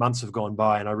think that months have gone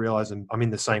by and I realize I'm in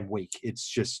the same week. It's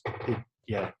just,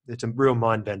 it's a real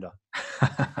mind bender.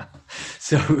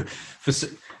 So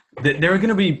there are going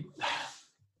to be,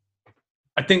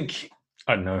 I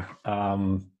don't know.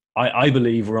 I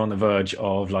believe we're on the verge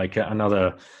of like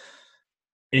another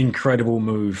incredible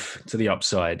move to the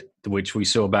upside, which we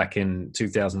saw back in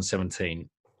 2017.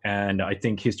 And I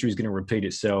think history is going to repeat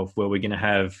itself, where we're going to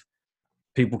have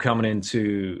people coming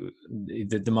into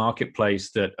the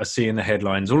marketplace that are seeing the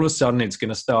headlines. All of a sudden, it's going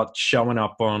to start showing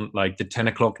up on like the 10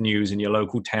 o'clock news in your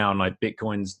local town, like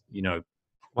Bitcoin's,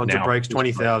 once it breaks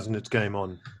 20,000, it's game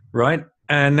on. Right.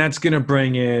 And that's going to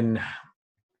bring in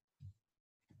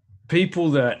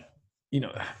people that,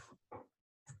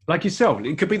 like yourself,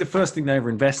 it could be the first thing they ever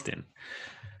invest in.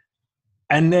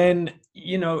 And then,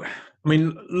 I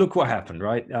mean, look what happened,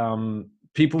 right?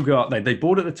 People they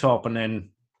bought at the top and then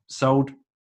sold,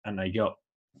 and they got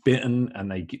bitten, and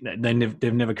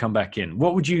they've never come back in.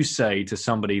 What would you say to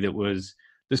somebody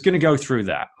that's going to go through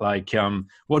that? Like, what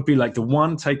would be like the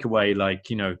one takeaway? Like,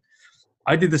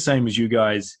 I did the same as you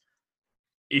guys.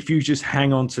 If you just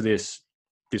hang on to this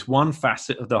one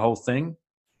facet of the whole thing,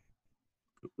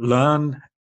 learn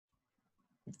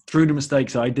through the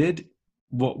mistakes I did,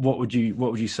 what would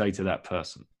you say to that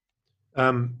person?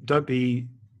 Don't be.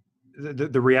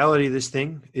 The reality of this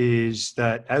thing is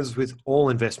that, as with all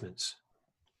investments,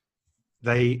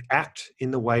 they act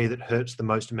in the way that hurts the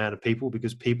most amount of people,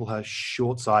 because people are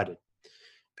short-sighted.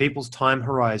 People's time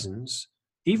horizons,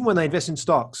 even when they invest in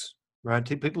stocks, right?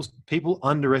 People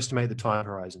underestimate the time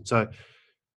horizon. So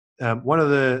one of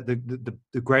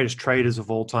the greatest traders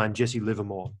of all time, Jesse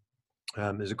Livermore,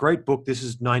 there's a great book. This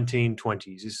is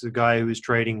 1920s. This is a guy who was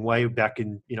trading way back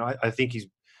in, I think he's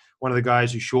one of the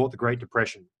guys who short the Great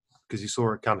Depression because he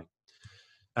saw it coming.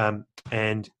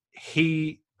 And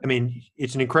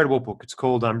it's an incredible book. It's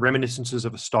called Reminiscences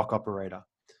of a Stock Operator.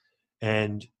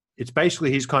 And it's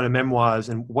basically his kind of memoirs.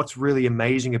 And what's really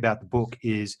amazing about the book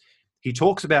is he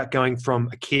talks about going from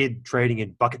a kid trading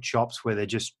in bucket shops where they're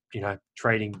just,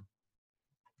 trading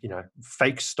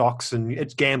fake stocks, and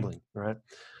it's gambling, right?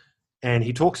 And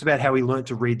he talks about how he learned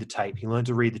to read the tape. He learned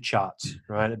to read the charts,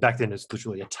 right? Back then, it's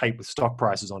literally a tape with stock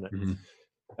prices on it.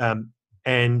 Mm-hmm.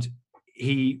 And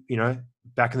he,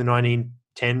 back in the 1910s,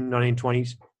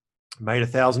 1920s, made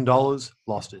 $1,000,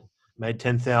 lost it. Made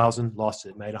 10,000, lost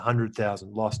it. Made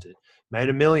 100,000, lost it. Made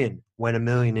 $1 million, went $1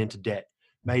 million into debt.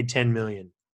 Made 10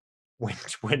 million,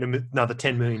 went another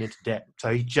 10 million into debt.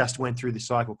 So he just went through this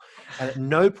cycle. And at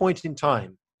no point in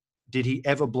time did he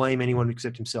ever blame anyone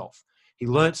except himself. He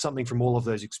learned something from all of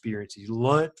those experiences. He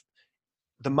learned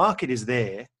the market is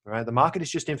there, right? The market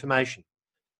is just information.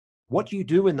 What you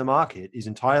do in the market is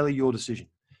entirely your decision.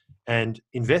 And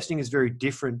investing is very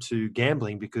different to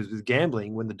gambling, because with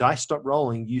gambling, when the dice stop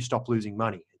rolling, you stop losing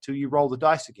money. Until you roll the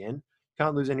dice again, you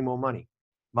can't lose any more money.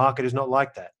 Market is not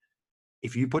like that.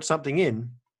 If you put something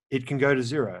in, it can go to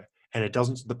zero, and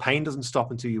the pain doesn't stop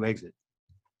until you exit.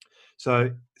 So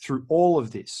through all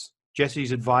of this,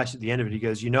 Jesse's advice at the end of it, he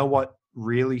goes, you know what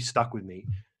really stuck with me?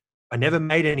 I never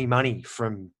made any money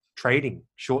from trading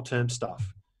short-term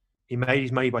stuff. He made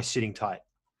his money by sitting tight.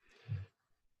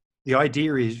 The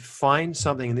idea is find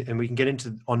something, and we can get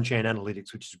into on-chain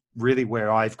analytics, which is really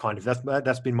where I've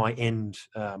that's been my end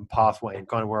pathway, and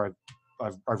kind of where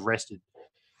I've rested.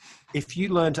 If you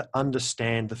learn to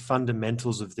understand the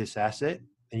fundamentals of this asset,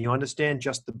 and you understand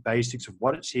just the basics of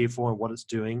what it's here for and what it's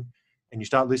doing, and you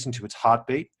start listening to its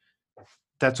heartbeat,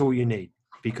 that's all you need.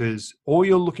 Because all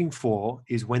you're looking for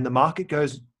is when the market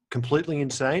goes completely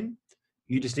insane,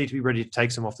 you just need to be ready to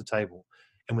take some off the table.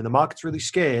 And when the market's really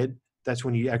scared, that's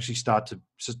when you actually start to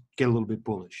just get a little bit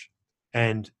bullish.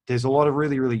 And there's a lot of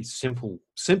really, really simple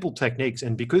techniques.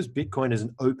 And because Bitcoin is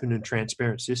an open and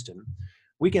transparent system,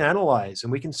 we can analyze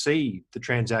and we can see the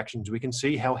transactions. We can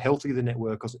see how healthy the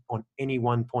network is on any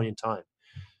one point in time,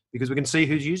 because we can see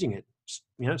who's using it.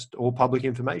 It's all public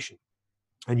information.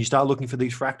 And you start looking for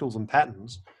these fractals and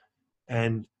patterns.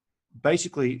 And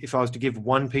basically, if I was to give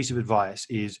one piece of advice,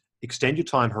 is extend your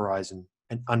time horizon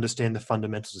and understand the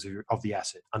fundamentals of the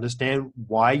asset. Understand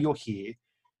why you're here,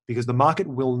 because the market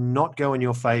will not go in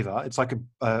your favor. It's like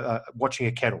watching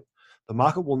a kettle. The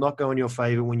market will not go in your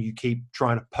favor when you keep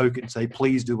trying to poke it and say,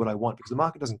 please do what I want, because the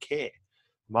market doesn't care.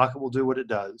 The market will do what it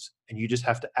does, and you just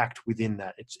have to act within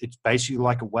that. It's basically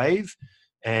like a wave,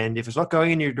 and if it's not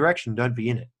going in your direction, don't be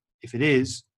in it. If it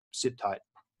is, sit tight.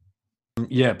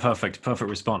 Yeah, perfect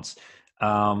response.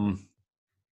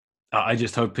 I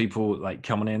just hope people like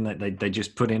coming in that they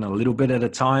just put in a little bit at a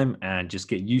time and just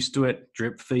get used to it,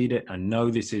 drip feed it, and know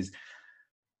this is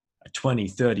a 20,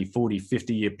 30, 40,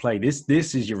 50 year play. This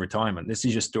is your retirement. This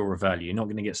is your store of value. You're not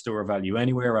going to get store of value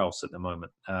anywhere else at the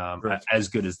moment Right. as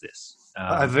good as this.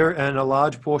 And a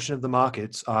large portion of the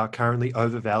markets are currently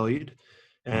overvalued.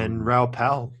 And Raoul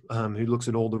Pal, who looks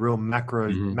at all the real macro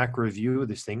view of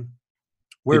this thing.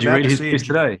 Did you read his piece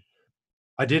today?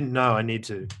 I didn't know. I need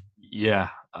to. Yeah.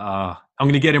 I'm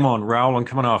going to get him on. Raoul, I'm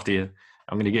coming after you.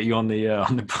 I'm going to get you on the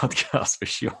podcast for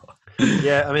sure.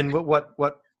 Yeah. I mean,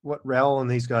 what Raoul and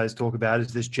these guys talk about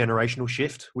is this generational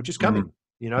shift, which is coming.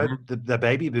 The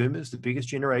baby boomers, the biggest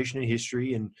generation in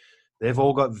history, and they've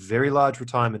all got very large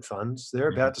retirement funds. They're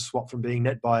about to swap from being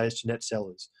net buyers to net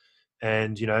sellers.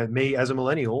 And, me as a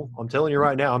millennial, I'm telling you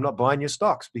right now, I'm not buying your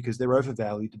stocks because they're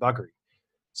overvalued to buggery.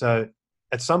 So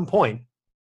at some point,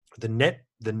 the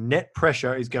net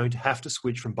pressure is going to have to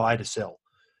switch from buy to sell.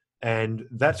 And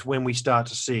that's when we start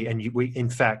to see, in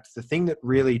fact, the thing that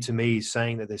really to me is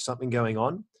saying that there's something going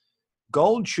on,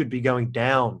 gold should be going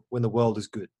down when the world is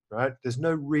good, right? There's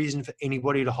no reason for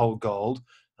anybody to hold gold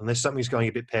unless something's going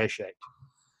a bit pear-shaped.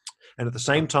 And at the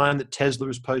same time that Tesla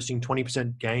is posting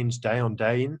 20% gains day on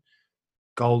day in,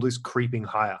 gold is creeping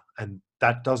higher. And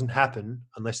that doesn't happen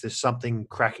unless there's something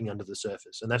cracking under the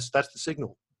surface. And that's the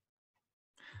signal.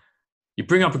 You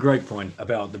bring up a great point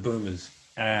about the boomers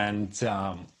and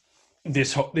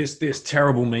this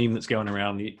terrible meme that's going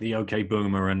around, the OK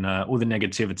Boomer, and all the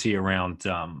negativity around.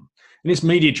 And it's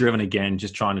media driven again,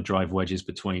 just trying to drive wedges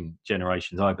between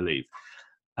generations, I believe.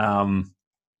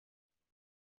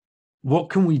 What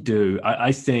can we do?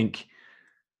 I think,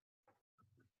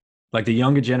 like the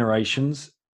younger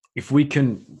generations, if we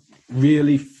can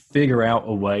really figure out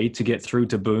a way to get through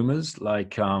to boomers,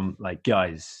 like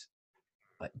guys,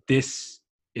 like this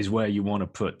is where you want to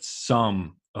put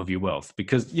some of your wealth,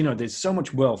 because there's so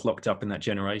much wealth locked up in that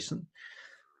generation.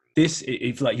 This,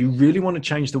 if like you really want to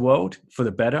change the world for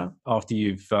the better after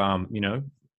you've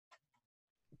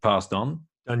passed on,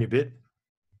 done your bit.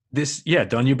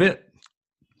 Done your bit,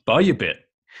 buy your bit.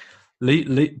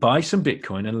 buy some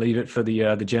Bitcoin and leave it for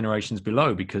the generations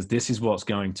below, because this is what's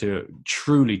going to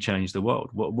truly change the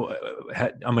world.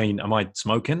 I mean, am I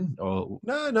smoking or?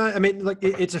 No. I mean, like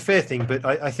it's a fair thing, but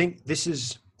I think this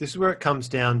is where it comes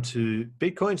down to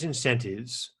Bitcoin's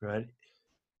incentives, right?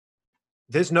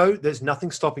 There's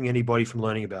nothing stopping anybody from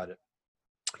learning about it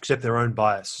except their own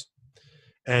bias.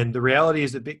 And the reality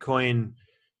is that Bitcoin,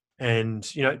 and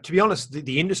to be honest,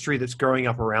 the industry that's growing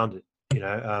up around it,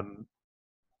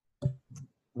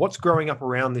 what's growing up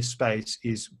around this space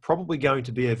is probably going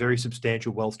to be a very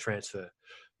substantial wealth transfer.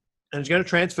 And it's going to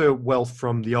transfer wealth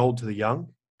from the old to the young,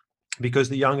 because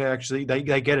the young are actually, they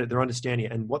get it, they're understanding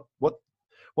it. And what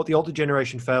the older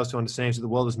generation fails to understand is that the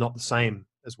world is not the same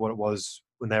as what it was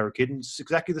when they were a kid. And it's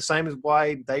exactly the same as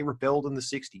why they rebelled in the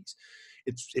 60s.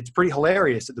 It's pretty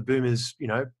hilarious that the boomers,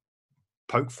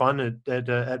 poke fun at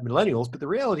millennials, but the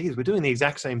reality is we're doing the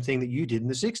exact same thing that you did in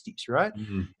the 60s, right?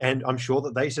 Mm-hmm. And I'm sure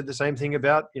that they said the same thing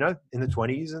about, in the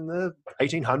 20s and the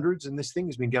 1800s, and this thing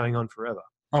has been going on forever.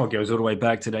 Oh, it goes all the way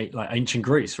back to ancient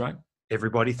Greece, right?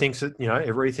 Everybody thinks that,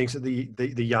 everybody thinks that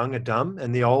the young are dumb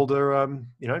and the old are,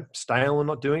 stale and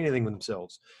not doing anything with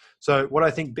themselves. So what I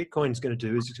think Bitcoin is going to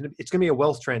do is it's going to be a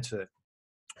wealth transfer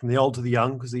from the old to the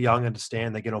young, because the young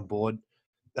understand, they get on board.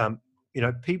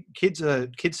 Kids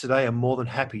today are more than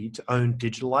happy to own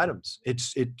digital items.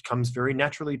 It comes very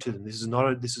naturally to them. This is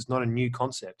not a new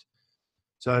concept.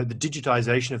 So the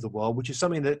digitization of the world, which is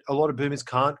something that a lot of boomers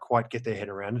can't quite get their head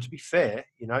around. And to be fair,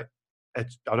 I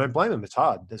don't blame them. It's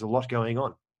hard. There's a lot going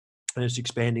on, and it's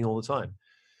expanding all the time.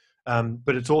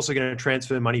 But it's also going to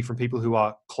transfer money from people who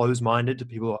are closed-minded to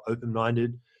people who are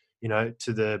open-minded,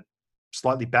 to the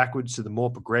slightly backwards to the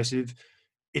more progressive.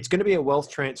 It's going to be a wealth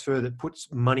transfer that puts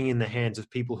money in the hands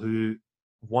of people who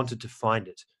wanted to find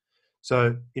it.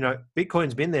 So,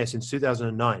 Bitcoin's been there since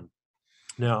 2009.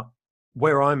 Now,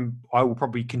 I will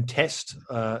probably contest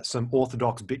some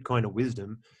orthodox Bitcoiner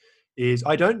wisdom is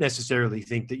I don't necessarily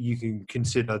think that you can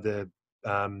consider the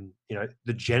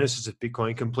genesis of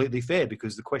Bitcoin completely fair,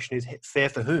 because the question is fair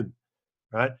for whom,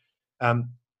 right?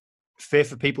 Fair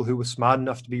for people who were smart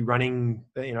enough to be running,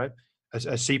 a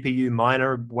CPU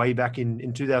miner way back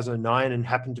in 2009 and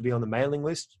happened to be on the mailing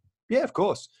list? Yeah, of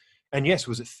course. And yes,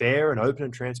 was it fair and open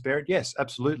and transparent? Yes,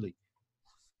 absolutely.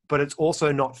 But it's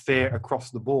also not fair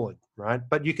across the board, right?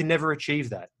 But you can never achieve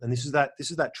that. And this is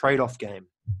that trade-off game.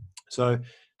 So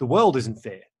the world isn't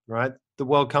fair, right? The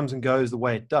world comes and goes the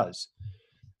way it does.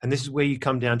 And this is where you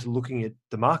come down to looking at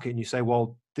the market and you say,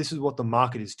 well, this is what the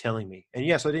market is telling me. And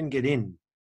yes, I didn't get in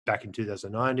back in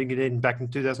 2009, I didn't get in back in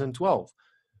 2012.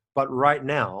 But right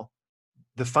now,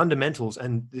 the fundamentals,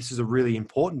 and this is a really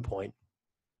important point,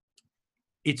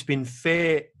 it's been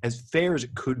fair as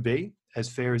it could be, as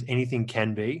fair as anything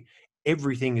can be.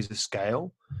 Everything is a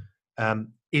scale.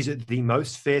 Is it the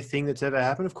most fair thing that's ever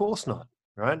happened? Of course not,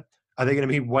 right? Are there going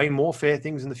to be way more fair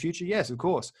things in the future? Yes, of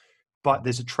course. But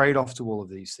there's a trade-off to all of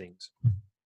these things.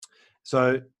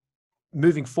 So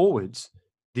moving forwards,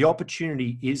 the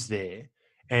opportunity is there.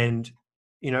 And,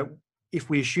 if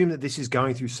we assume that this is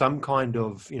going through some kind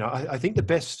of, I think the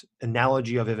best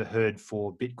analogy I've ever heard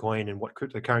for Bitcoin and what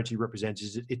cryptocurrency represents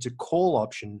is it's a call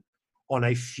option on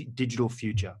a digital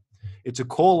future. It's a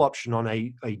call option on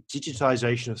a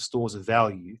digitization of stores of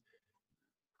value,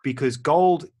 because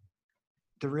gold,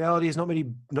 the reality is not many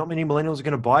millennials are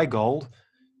going to buy gold,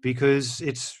 because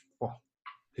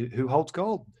who holds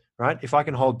gold, right? If I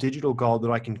can hold digital gold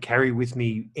that I can carry with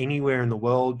me anywhere in the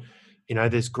world,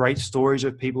 there's great stories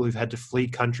of people who've had to flee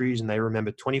countries and they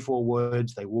remember 24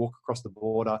 words. They walk across the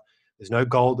border. There's no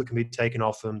gold that can be taken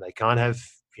off them. They can't have,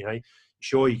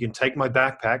 sure, you can take my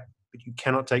backpack, but you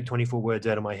cannot take 24 words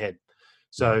out of my head.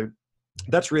 So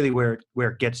that's really where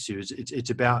it gets to. It's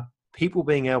about people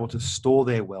being able to store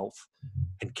their wealth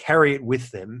and carry it with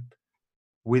them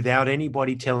without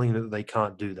anybody telling them that they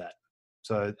can't do that.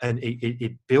 So, and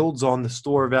it builds on the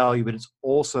store of value, but it's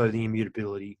also the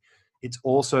immutability. It's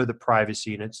also the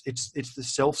privacy, and it's the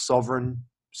self-sovereign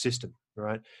system,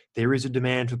 right? There is a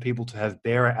demand for people to have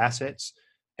bearer assets,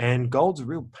 and gold's a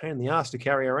real pain in the ass to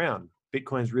carry around.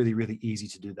 Bitcoin's really, really easy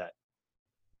to do that.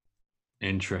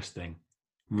 Interesting.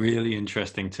 Really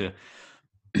interesting to,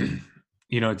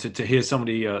 to hear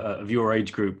somebody of your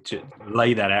age group to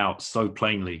lay that out so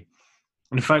plainly.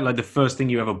 And in fact, like the first thing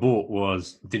you ever bought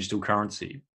was digital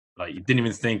currency. Like you didn't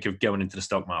even think of going into the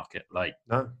stock market. Like,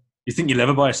 no. You think you'll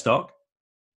ever buy a stock?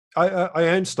 I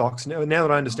own stocks now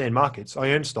that I understand markets. I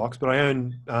own stocks, but I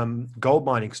own gold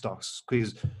mining stocks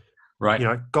because, right,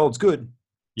 gold's good.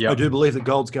 Yeah, I do believe that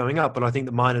gold's going up, but I think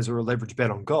the miners are a leverage bet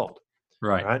on gold.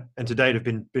 Right. And to date have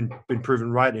been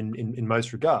proven right in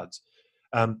most regards.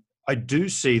 I do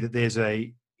see that there's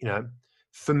a you know,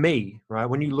 for me, right,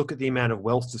 when you look at the amount of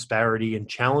wealth disparity and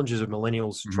challenges of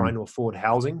millennials trying to afford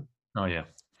housing, Oh yeah.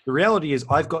 the reality is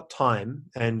I've got time,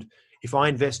 and if I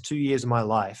invest 2 years of my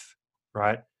life,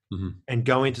 right, and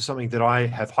go into something that I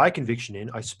have high conviction in,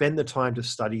 I spend the time to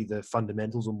study the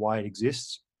fundamentals and why it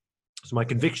exists. So my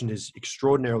conviction is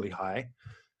extraordinarily high.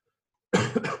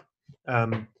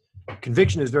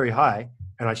 Conviction is very high,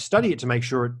 and I study it to make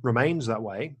sure it remains that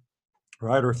way,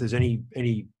 right? Or if there's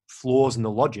any flaws in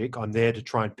the logic, I'm there to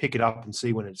try and pick it up and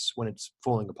see when it's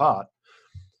falling apart.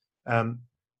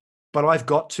 But I've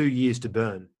got 2 years to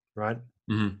burn, right?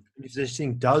 If this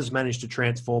thing does manage to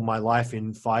transform my life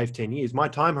in 5-10 years, my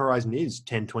time horizon is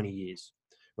 10-20 years,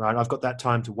 right? I've got that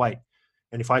time to wait.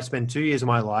 And if I spend 2 years of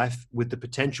my life with the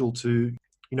potential to,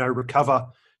 recover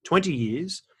 20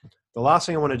 years, the last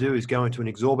thing I want to do is go into an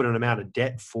exorbitant amount of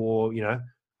debt for,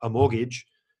 a mortgage.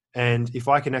 And if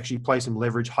I can actually play some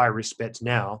leverage high risk bets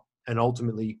now and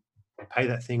ultimately pay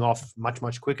that thing off much,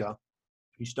 much quicker,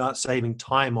 you start saving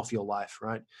time off your life,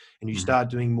 right? And you start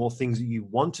doing more things that you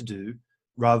want to do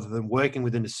rather than working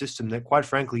within a system that, quite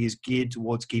frankly, is geared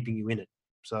towards keeping you in it.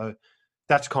 So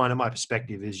that's kind of my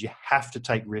perspective, is you have to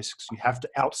take risks. You have to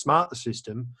outsmart the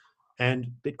system.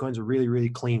 And Bitcoin's a really, really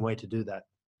clean way to do that.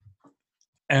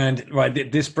 And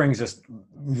right, this brings us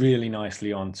really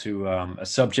nicely on to a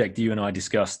subject you and I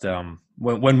discussed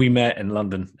when we met in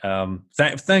London.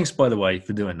 Thanks, by the way,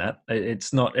 for doing that.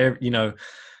 It's not,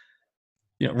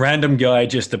 random guy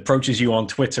just approaches you on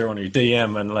Twitter on your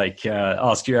DM and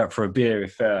asks you out for a beer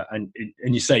and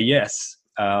you say yes.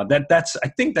 That's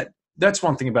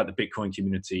one thing about the Bitcoin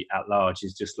community at large,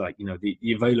 is just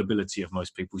the availability of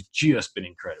most people has just been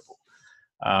incredible.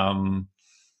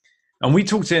 And we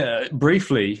talked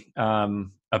briefly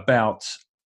about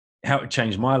how it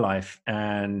changed my life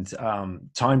and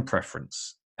time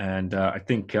preference. And I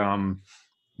think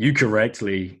you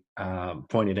correctly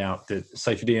pointed out that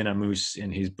Saifedean Ammous,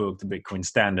 in his book, The Bitcoin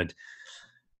Standard,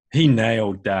 he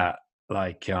nailed that,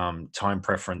 time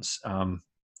preference.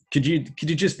 Could you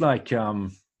just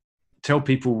tell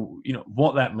people,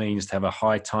 what that means to have a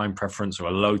high time preference or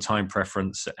a low time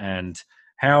preference, and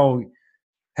how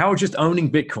just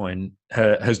owning Bitcoin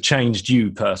has changed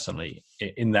you personally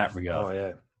in that regard? Oh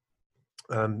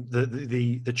yeah.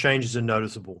 The changes are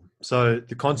noticeable. So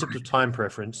the concept of time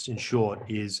preference, in short,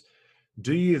 is,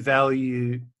 do you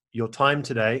value your time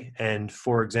today? And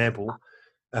for example,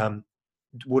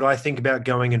 would I think about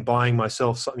going and buying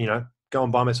myself something, go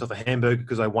and buy myself a hamburger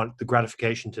because I want the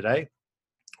gratification today?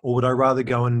 Or would I rather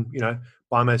go and,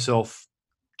 buy myself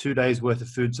 2 days worth of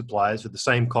food supplies at the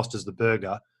same cost as the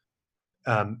burger,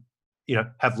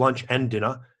 have lunch and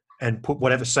dinner and put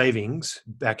whatever savings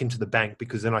back into the bank,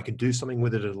 because then I can do something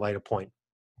with it at a later point?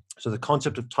 So the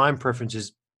concept of time preference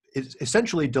is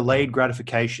essentially delayed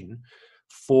gratification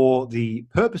for the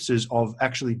purposes of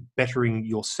actually bettering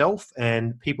yourself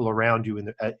and people around you in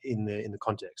the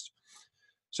context.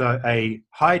 So a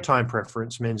high time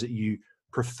preference means that you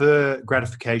prefer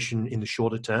gratification in the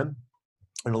shorter term,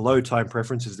 and a low time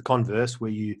preference is the converse,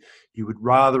 where you would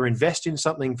rather invest in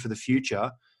something for the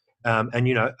future.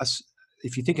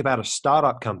 If you think about a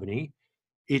startup company,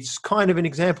 it's kind of an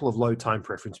example of low time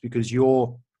preference, because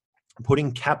you're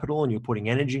putting capital and you're putting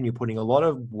energy and you're putting a lot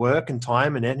of work and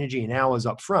time and energy and hours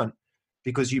up front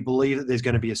because you believe that there's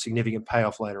going to be a significant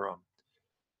payoff later on.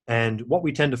 And what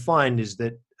we tend to find is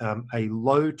that a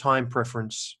low time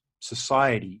preference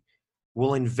society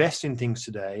will invest in things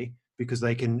today because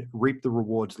they can reap the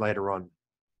rewards later on.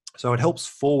 So it helps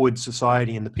forward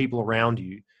society and the people around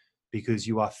you, because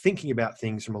you are thinking about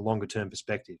things from a longer term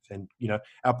perspective. And,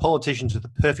 our politicians are the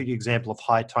perfect example of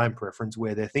high time preference,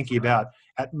 where they're thinking about,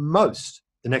 at most,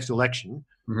 the next election,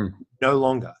 no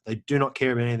longer. They do not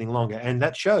care about anything longer. And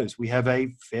that shows we have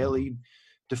a fairly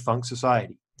defunct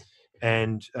society.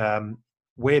 And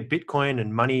where Bitcoin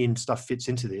and money and stuff fits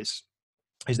into this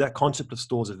is that concept of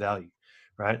stores of value,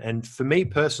 right? And for me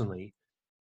personally,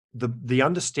 the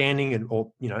understanding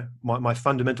my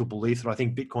fundamental belief that I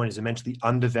think Bitcoin is immensely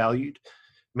undervalued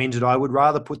means that I would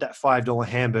rather put that $5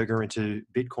 hamburger into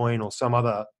Bitcoin or some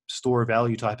other store of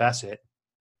value type asset,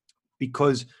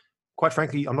 because, quite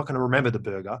frankly, I'm not going to remember the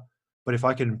burger. But if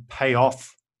I can pay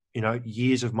off,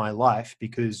 years of my life,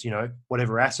 because,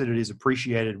 whatever asset it is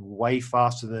appreciated way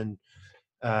faster than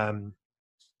I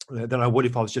would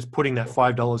if I was just putting that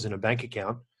 $5 in a bank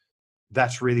account,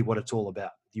 that's really what it's all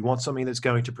about. You want something that's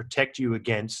going to protect you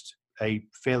against a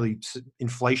fairly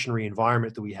inflationary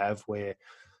environment that we have, where,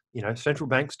 central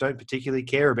banks don't particularly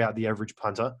care about the average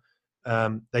punter.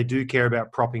 They do care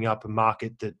about propping up a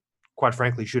market that, quite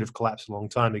frankly, should have collapsed a long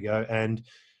time ago. And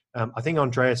I think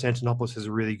Andreas Antonopoulos has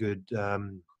a really good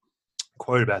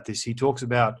quote about this. He talks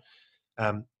about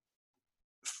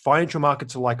financial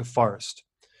markets are like a forest.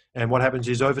 And what happens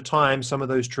is over time, some of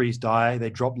those trees die, they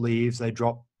drop leaves, they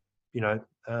drop,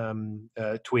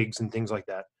 twigs and things like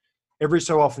that. Every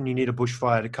so often you need a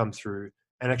bushfire to come through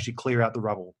and actually clear out the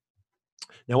rubble.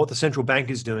 Now, what the central bank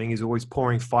is doing is always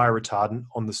pouring fire retardant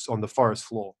on the forest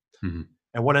floor. Mm-hmm.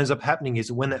 And what ends up happening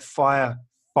is when that fire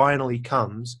finally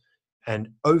comes and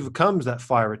overcomes that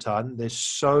fire retardant, there's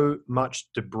so much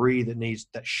debris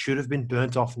that should have been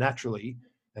burnt off naturally.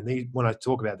 And when I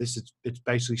talk about this, it's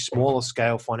basically smaller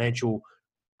scale financial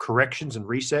corrections and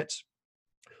resets.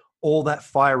 All that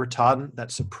fire retardant,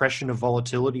 that suppression of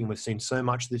volatility, and we've seen so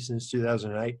much of this since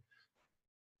 2008,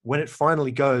 when it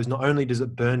finally goes, not only does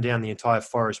it burn down the entire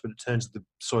forest, but it turns the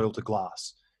soil to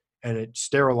glass and it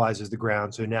sterilizes the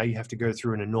ground. So now you have to go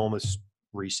through an enormous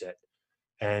reset.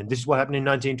 And this is what happened in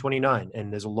 1929.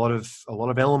 And there's a lot of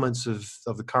elements of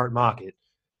the current market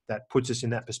that puts us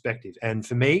in that perspective. And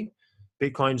for me,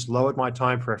 Bitcoin's lowered my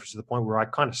time preference to the point where I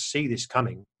kind of see this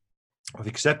coming. I've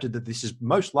accepted that this is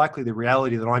most likely the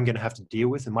reality that I'm going to have to deal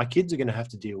with and my kids are going to have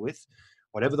to deal with,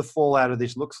 whatever the fallout of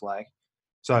this looks like.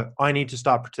 So I need to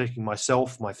start protecting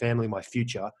myself, my family, my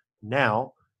future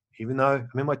now. Even though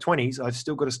I'm in my 20s, I've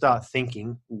still got to start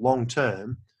thinking long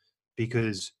term,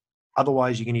 because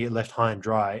otherwise you're going to get left high and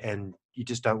dry and you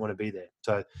just don't want to be there.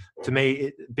 So to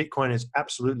me, Bitcoin has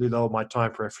absolutely lowered my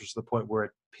time preference to the point where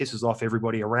it pisses off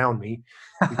everybody around me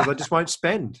because I just won't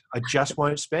spend. I just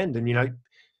won't spend. And,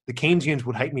 the Keynesians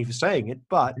would hate me for saying it,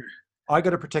 but I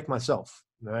got to protect myself.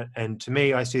 Right? And to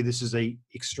me, I see this as a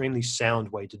extremely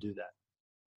sound way to do that.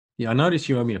 Yeah, I noticed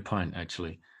you owe me a pint,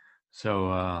 actually.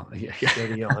 So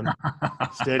Steady on.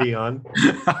 Steady on.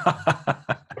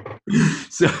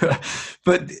 So,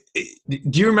 but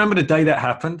do you remember the day that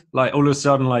happened? Like all of a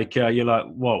sudden, like you're like,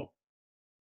 whoa,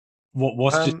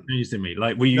 what's just changed in me?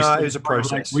 Like, were you? No, it was a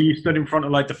process. Were you stood in front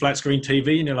of like the flat screen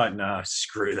TV and you're like, no,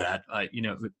 screw that. Like,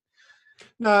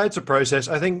 No, it's a process.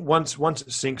 I think once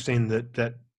it sinks in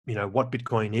that what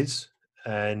Bitcoin is,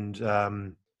 and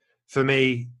for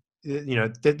me,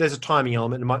 there's a timing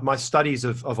element. My studies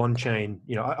of on-chain,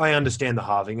 I understand the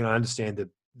halving and I understand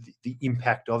the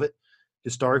impact of it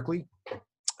historically.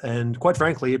 And quite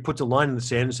frankly, it puts a line in the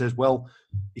sand and says, well,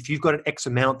 if you've got an X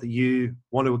amount that you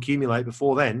want to accumulate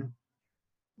before then,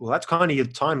 well, that's kind of your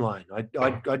timeline.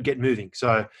 I'd get moving.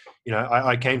 So,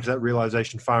 I came to that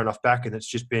realization far enough back, and it's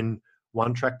just been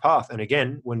one track path. And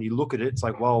again, when you look at it, it's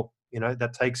like, well,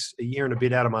 that takes a year and a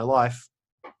bit out of my life.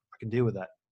 I can deal with that.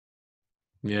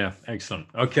 Yeah, excellent.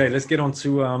 Okay, let's get on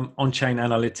to on-chain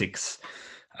analytics.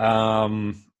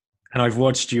 And I've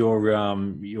watched your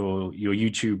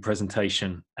YouTube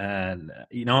presentation, and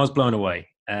I was blown away.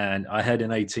 And I had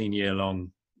an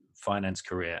 18-year-long finance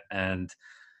career, and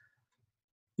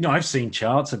I've seen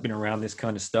charts. I've been around this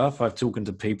kind of stuff. I've talked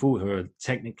to people who are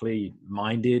technically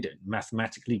minded,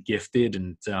 mathematically gifted,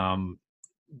 and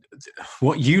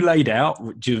what you laid out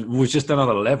was just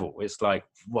another level. It's like,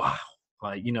 wow,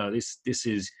 like this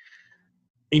is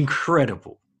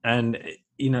incredible, and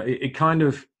it kind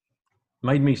of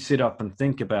made me sit up and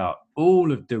think about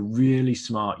all of the really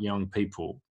smart young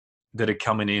people that are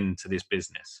coming into this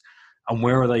business and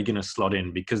where are they going to slot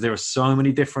in, because there are so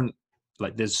many different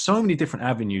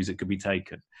avenues that could be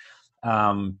taken.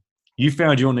 You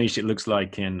found your niche, it looks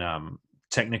like, in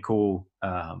technical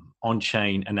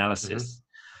on-chain analysis.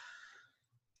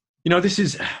 Mm-hmm. This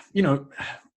is,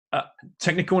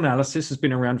 technical analysis has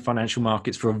been around financial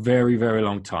markets for a very, very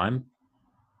long time.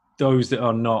 Those that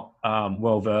are not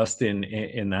well-versed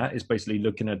in that is basically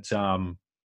looking at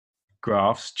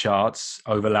graphs, charts,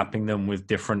 overlapping them with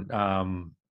different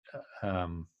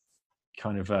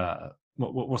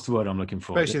what's the word I'm looking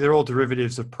for? Basically, they're all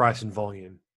derivatives of price and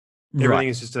volume. Everything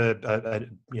is just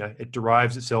it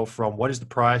derives itself from what is the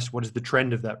price, what is the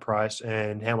trend of that price,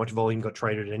 and how much volume got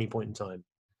traded at any point in time.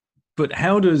 But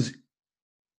how does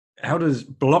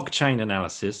blockchain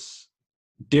analysis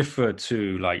differ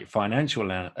to like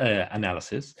financial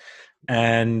analysis?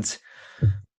 And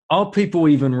are people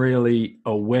even really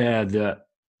aware that,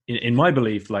 in my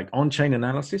belief, like on-chain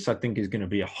analysis, I think is going to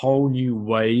be a whole new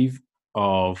wave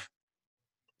of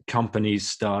companies,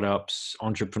 startups,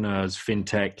 entrepreneurs,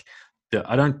 fintech, that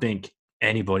I don't think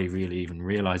anybody really even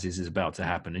realizes is about to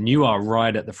happen. And you are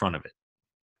right at the front of it.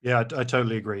 Yeah, I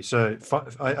totally agree. So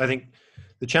I think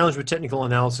the challenge with technical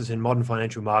analysis in modern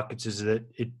financial markets is that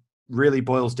it really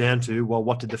boils down to, well,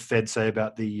 what did the Fed say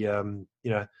about the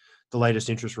latest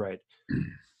interest rate?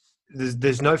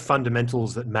 There's no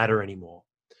fundamentals that matter anymore.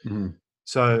 Mm-hmm.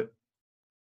 So,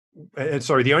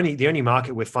 sorry, the only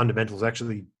market where fundamentals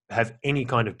actually have any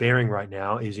kind of bearing right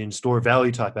now is in store of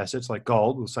value type assets like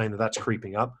gold. We're saying that that's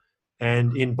creeping up,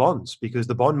 and in bonds, because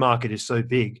the bond market is so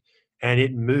big and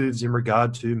it moves in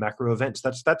regard to macro events.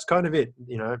 That's kind of it,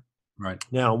 you know. Right.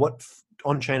 Now, what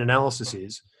on-chain analysis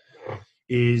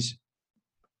is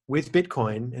with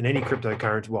Bitcoin and any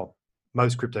cryptocurrency, well,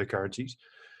 most cryptocurrencies,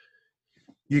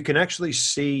 you can actually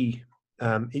see,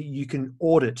 you can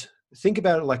audit. Think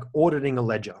about it like auditing a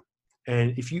ledger.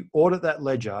 And if you audit that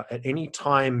ledger at any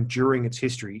time during its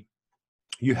history,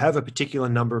 you have a particular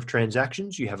number of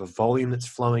transactions, you have a volume that's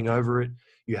flowing over it,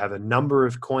 you have a number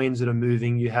of coins that are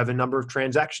moving, you have a number of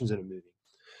transactions that are moving.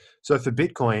 So for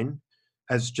Bitcoin,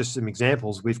 as just some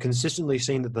examples, we've consistently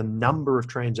seen that the number of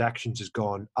transactions has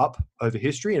gone up over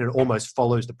history, and it almost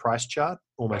follows the price chart,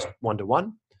 almost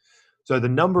one-to-one. So the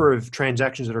number of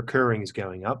transactions that are occurring is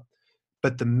going up,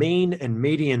 but the mean and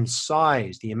median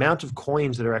size, the amount of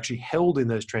coins that are actually held in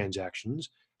those transactions,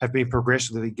 have been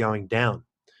progressively going down.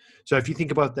 So if you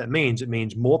think about what that means, it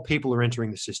means more people are entering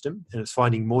the system and it's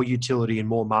finding more utility and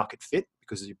more market fit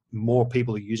because more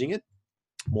people are using it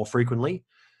more frequently.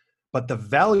 But the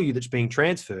value that's being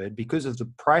transferred because of the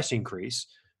price increase,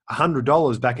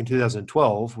 $100 back in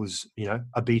 2012 was, you know,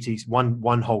 a BTC,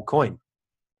 one whole coin.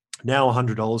 Now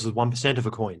 $100 is 1% of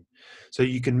a coin. So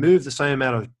you can move the same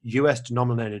amount of US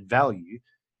denominated value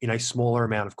in a smaller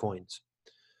amount of coins.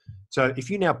 So if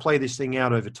you now play this thing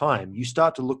out over time, you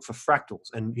start to look for fractals,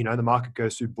 and you know the market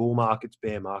goes through bull markets,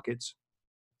 bear markets.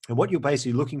 And what you're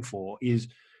basically looking for is,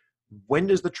 when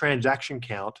does the transaction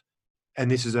count, and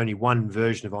this is only one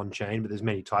version of on-chain, but there's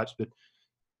many types, but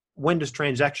when does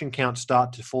transaction count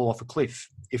start to fall off a cliff?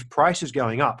 If price is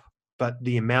going up, but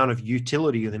the amount of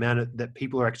utility or the amount that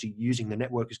people are actually using the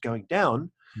network is going down,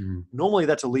 normally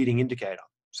that's a leading indicator.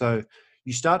 So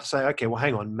you start to say, okay, well,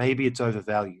 hang on, maybe it's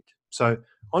overvalued. So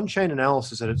on-chain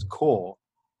analysis at its core,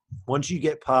 once you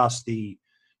get past the,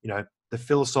 you know, the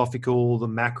philosophical, the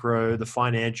macro, the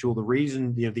financial, the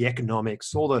reason, you know, the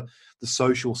economics, all the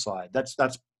social side, that's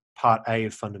part A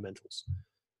of fundamentals.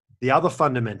 The other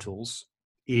fundamentals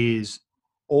is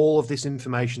all of this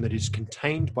information that is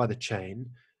contained by the chain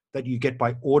that you get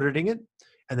by auditing it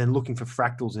and then looking for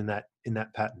fractals in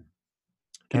that pattern.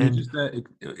 Can you just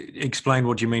explain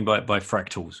what you mean by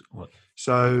fractals?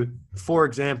 So, for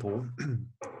example,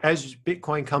 as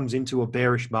Bitcoin comes into a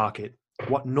bearish market,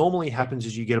 what normally happens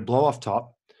is you get a blow off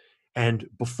top, and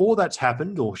before that's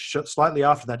happened or slightly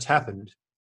after that's happened,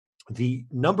 the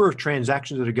number of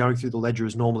transactions that are going through the ledger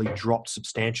is normally dropped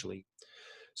substantially.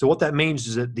 So what that means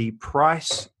is that the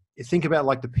price, think about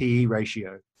like the PE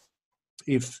ratio.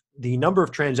 If the number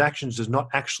of transactions does not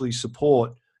actually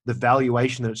support the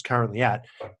valuation that it's currently at,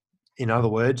 in other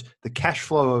words, the cash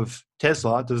flow of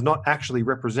Tesla does not actually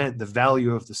represent the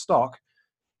value of the stock,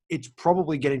 it's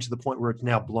probably getting to the point where it's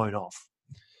now blown off.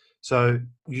 So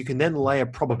you can then layer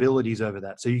probabilities over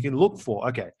that. So you can look for,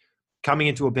 okay, coming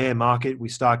into a bear market, we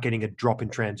start getting a drop in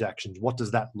transactions. What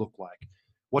does that look like?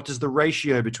 What does the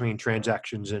ratio between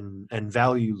transactions and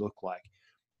value look like?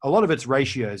 A lot of it's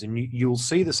ratios, and you'll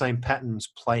see the same patterns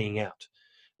playing out.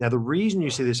 Now, the reason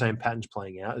you see the same patterns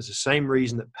playing out is the same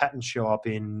reason that patterns show up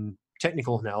in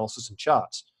technical analysis and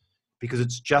charts, because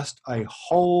it's just a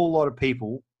whole lot of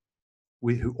people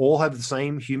who all have the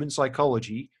same human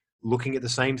psychology, looking at the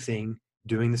same thing,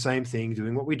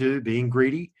 doing what we do, being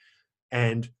greedy,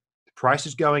 and the price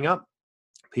is going up.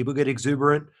 People get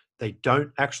exuberant. They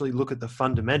don't actually look at the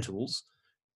fundamentals,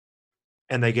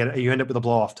 and you end up with a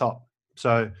blow off top.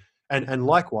 So, and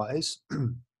likewise,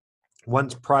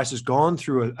 once price has gone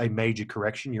through a major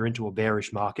correction, you're into a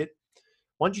bearish market.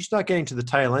 Once you start getting to the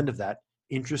tail end of that,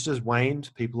 interest has waned,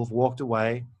 people have walked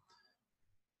away,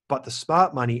 but the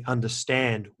smart money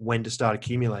understand when to start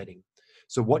accumulating.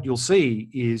 So what you'll see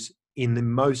is in the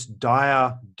most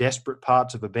dire, desperate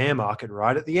parts of a bear market,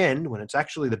 right at the end, when it's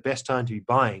actually the best time to be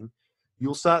buying,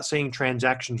 you'll start seeing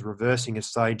transactions reversing as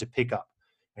starting to pick up,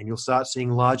 and you'll start seeing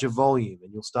larger volume,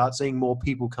 and you'll start seeing more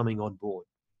people coming on board.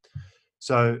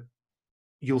 So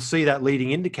you'll see that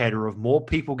leading indicator of more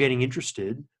people getting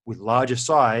interested with larger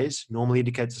size normally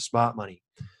indicates the smart money.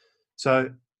 So,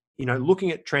 you know,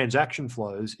 looking at transaction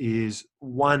flows is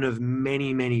one of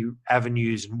many, many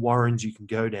avenues and warrens you can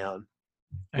go down.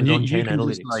 And you can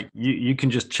just you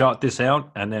can just chart this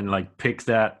out and then like pick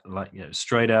that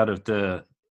straight out of the.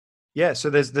 Yeah, so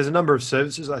there's a number of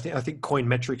services. I think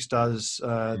Coinmetrics does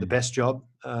the best job.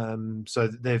 So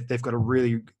they've got a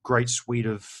really great suite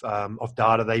of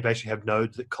data. They basically have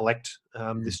nodes that collect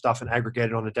this stuff and aggregate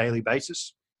it on a daily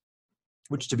basis,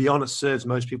 which, to be honest, serves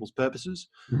most people's purposes.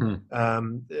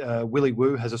 Willy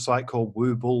Woo has a site called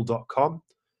woobull.com,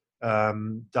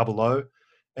 double O.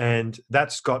 And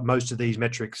that's got most of these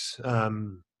metrics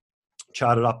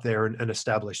charted up there and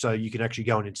established. So you can actually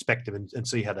go and inspect them and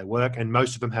see how they work. And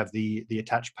most of them have the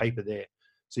attached paper there.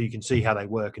 So you can see how they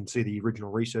work and see the original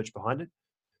research behind it.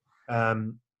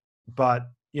 But,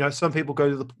 some people go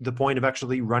to the point of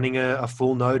actually running a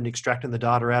full node and extracting the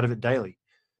data out of it daily.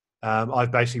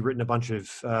 I've basically written a bunch of,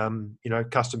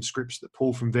 custom scripts that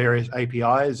pull from various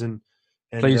APIs and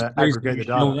Please aggregate the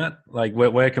data. that. Like,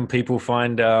 where can people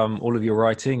find all of your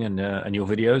writing and your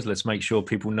videos? Let's make sure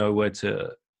people know where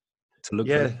to look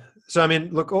for it. So,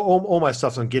 look, all my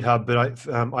stuff's on GitHub, but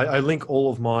I link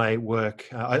all of my work.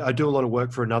 I do a lot of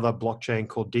work for another blockchain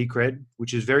called Decred,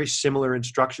 which is very similar in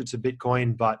structure to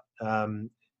Bitcoin, but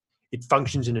it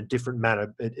functions in a different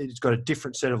manner. It's got a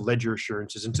different set of ledger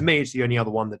assurances. And to me, it's the only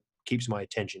other one that keeps my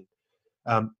attention,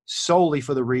 solely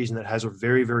for the reason that it has a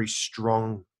very, very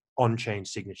strong on-chain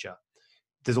signature.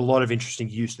 There's a lot of interesting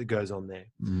use that goes on there.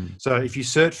 So if you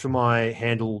search for my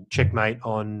handle Checkmate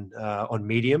on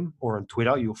Medium or on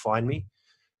Twitter, you'll find me.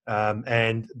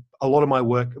 And a lot of my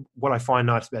work, what I find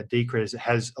nice about Decred is it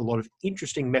has a lot of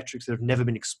interesting metrics that have never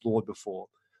been explored before.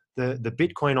 The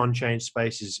Bitcoin on-chain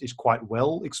space is quite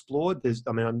well explored.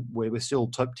 We're still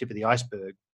tip of the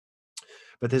iceberg,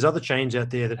 but there's other chains out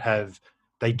there that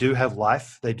they do have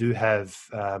life. They do have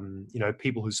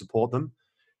people who support them.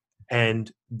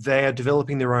 And they are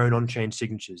developing their own on-chain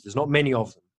signatures. There's not many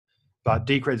of them, but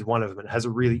Decred is one of them. It has a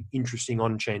really interesting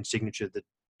on-chain signature that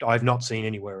I've not seen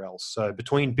anywhere else. So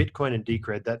between Bitcoin and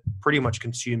Decred, that pretty much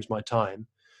consumes my time.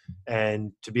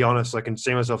 And to be honest, I can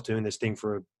see myself doing this thing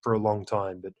for a long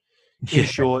time. But in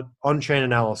short, on-chain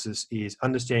analysis is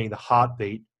understanding the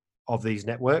heartbeat of these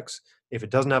networks. If it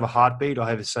doesn't have a heartbeat, I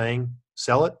have a saying,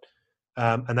 sell it.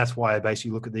 And that's why I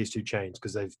basically look at these two chains,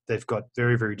 because they've got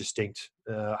very, very distinct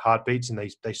heartbeats, and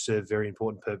they serve very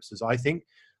important purposes. I think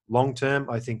long term,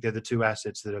 I think they're the two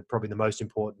assets that are probably the most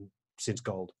important since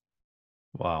gold.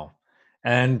 Wow.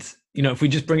 And, if we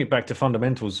just bring it back to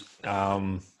fundamentals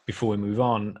before we move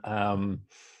on,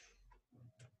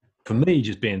 for me,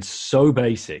 just being so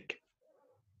basic,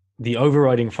 the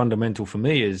overriding fundamental for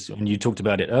me is, and you talked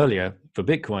about it earlier, for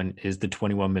Bitcoin, is the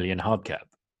 21 million hard cap.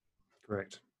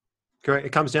 Correct.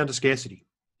 It comes down to scarcity,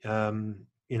 and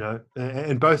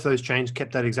both those chains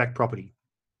kept that exact property.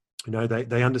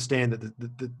 They understand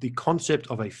that the concept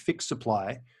of a fixed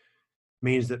supply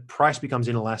means that price becomes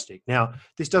inelastic. Now,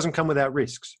 this doesn't come without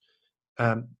risks.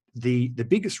 The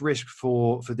biggest risk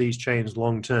for these chains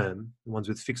long term, the ones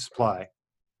with fixed supply,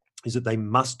 is that they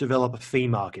must develop a fee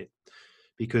market,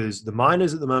 because the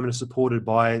miners at the moment are supported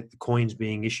by the coins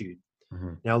being issued.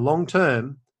 Mm-hmm. Now, long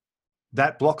term,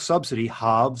 that block subsidy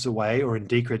halves away, or in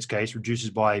Decred's case, reduces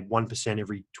by 1%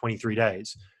 every 23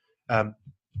 days.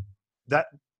 That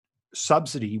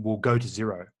subsidy will go to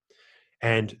zero.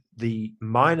 And the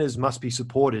miners must be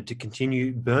supported to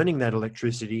continue burning that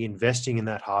electricity, investing in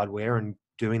that hardware, and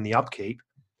doing the upkeep.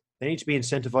 They need to be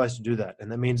incentivized to do that.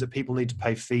 And that means that people need to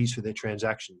pay fees for their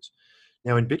transactions.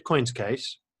 Now, in Bitcoin's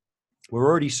case, we're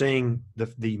already seeing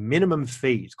the minimum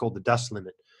fee, it's called the dust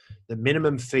limit. The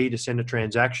minimum fee to send a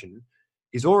transaction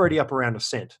is already up around a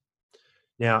cent.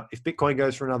 Now, if Bitcoin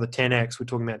goes for another 10x, we're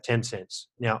talking about 10 cents.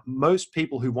 Now, most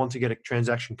people who want to get a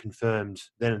transaction confirmed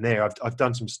then and there, I've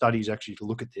done some studies actually to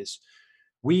look at this.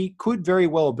 We could very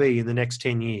well be in the next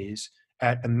 10 years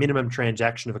at a minimum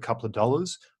transaction of a couple of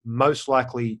dollars. Most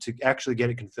likely to actually get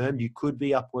it confirmed, you could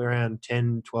be up around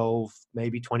 10, 12,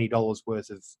 maybe $20 worth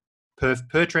of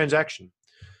per transaction.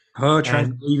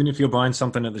 Even if you're buying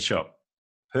something at the shop?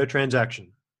 Per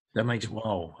transaction. That makes,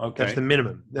 wow, okay. That's the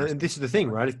minimum. And this is the thing,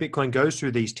 right? If Bitcoin goes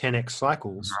through these 10x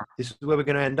cycles, this is where we're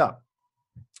going to end up.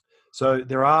 So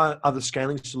there are other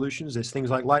scaling solutions. There's things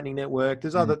like Lightning Network.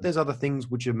 There's other things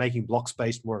which are making block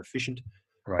space more efficient.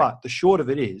 Right. But the short of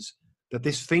it is that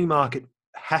this fee market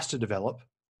has to develop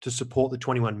to support the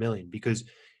 21 million, because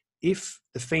if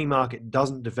the fee market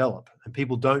doesn't develop and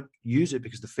people don't use it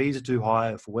because the fees are too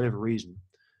high or for whatever reason,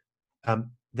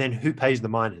 then who pays the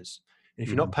miners? And if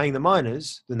you're not paying the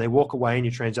miners, then they walk away and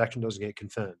your transaction doesn't get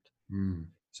confirmed.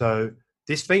 So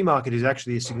this fee market is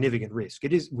actually a significant risk.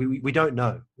 It is. We don't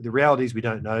know. The reality is we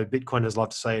don't know. Bitcoiners love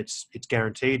to say it's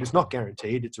guaranteed. It's not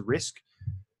guaranteed. It's a risk.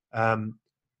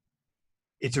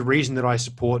 It's a reason that I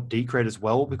support Decred as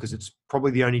well, because it's probably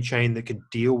the only chain that can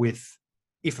deal with,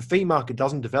 if a fee market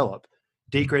doesn't develop,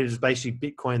 Decred is basically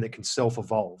Bitcoin that can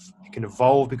self-evolve. It can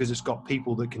evolve because it's got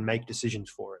people that can make decisions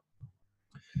for it.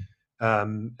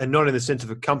 And not in the sense of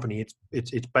a company.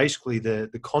 It's basically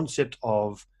the concept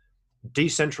of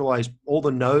decentralized, all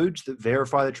the nodes that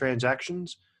verify the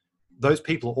transactions, those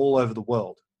people are all over the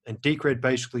world. And Decred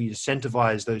basically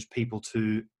incentivizes those people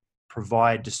to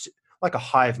provide like a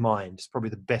hive mind. It's probably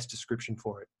the best description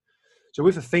for it. So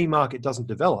if a fee market doesn't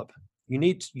develop, you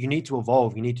need to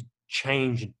evolve. You need to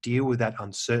change and deal with that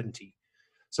uncertainty.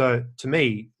 So to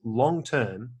me, long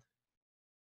term,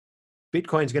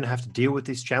 Bitcoin's going to have to deal with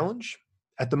this challenge.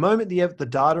 At the moment, the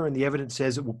data and the evidence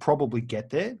says it will probably get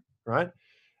there, right?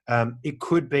 It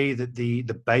could be that the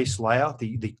base layer,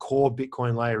 the core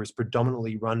Bitcoin layer, is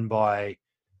predominantly run by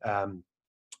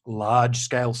large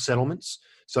scale settlements.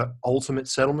 So ultimate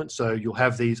settlement. So you'll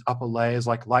have these upper layers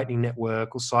like Lightning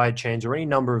Network or side chains or any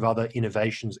number of other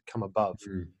innovations that come above,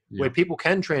 where people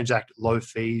can transact at low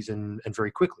fees and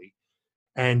very quickly.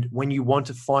 And when you want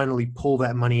to finally pull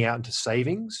that money out into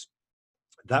savings,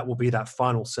 that will be that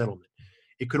final settlement.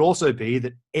 It could also be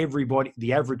that everybody,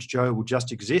 the average Joe, will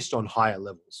just exist on higher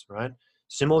levels, right?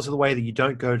 Similar to the way that you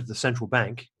don't go to the central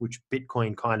bank, which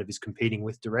Bitcoin kind of is competing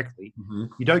with directly.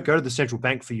 You don't go to the central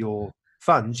bank for your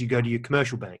funds, you go to your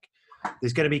commercial bank.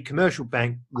 There's going to be commercial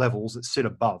bank levels that sit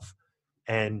above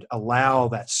and allow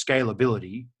that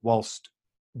scalability whilst,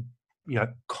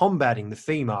 combating the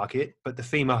fee market, but the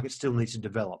fee market still needs to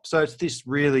develop. So it's this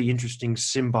really interesting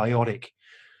symbiotic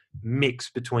mix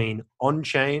between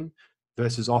on-chain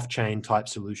versus off-chain type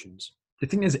solutions. Do you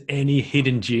think there's any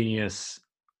hidden genius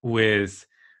with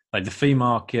like the fee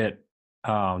market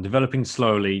developing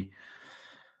slowly,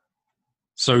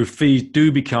 so fees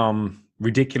do become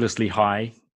ridiculously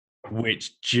high,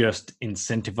 which just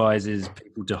incentivizes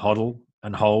people to hodl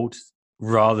and hold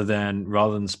rather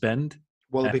than spend?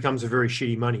 Well, it becomes a very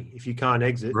shitty money if you can't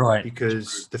exit, right?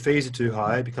 Because the fees are too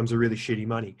high. It becomes a really shitty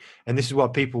money, and this is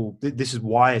what people. This is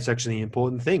why it's actually an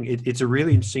important thing. It's a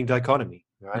really interesting dichotomy,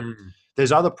 right?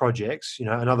 There's other projects,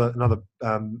 another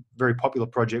very popular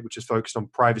project which is focused on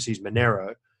privacy is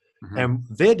Monero, and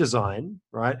their design,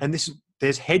 right? And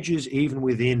there's hedges even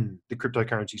within the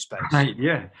cryptocurrency space, right?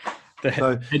 Yeah.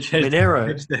 Monero,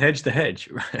 hedge the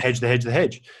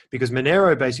hedge, because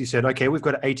Monero basically said, okay, we've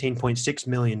got 18.6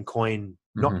 million coin,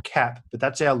 not cap, but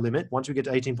that's our limit. Once we get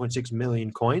to 18.6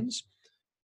 million coins,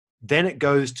 then it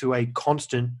goes to a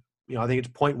constant, I think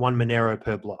it's 0.1 Monero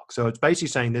per block. So it's basically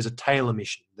saying there's a tail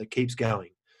emission that keeps going.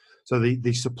 So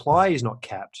the supply is not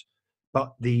capped,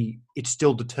 but it's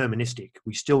still deterministic.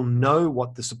 We still know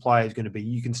what the supply is going to be.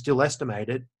 You can still estimate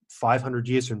it 500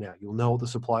 years from now. You'll know what the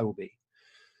supply will be.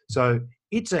 So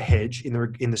it's a hedge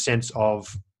in the sense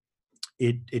of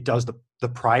it does the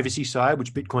privacy side,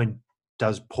 which Bitcoin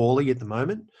does poorly at the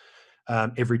moment.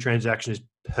 Every transaction is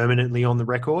permanently on the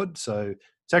record, so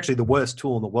it's actually the worst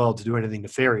tool in the world to do anything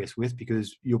nefarious with,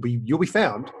 because you'll be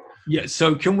found. Yeah.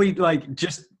 So can we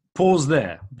just pause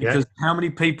there, because how many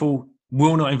people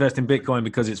will not invest in Bitcoin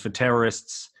because it's for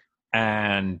terrorists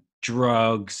and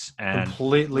drugs and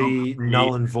completely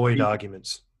null and void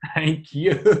arguments? Thank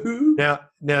you. Now,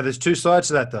 there's two sides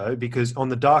to that, though, because on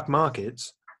the dark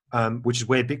markets, which is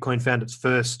where Bitcoin found its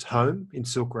first home in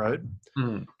Silk Road,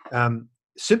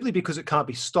 simply because it can't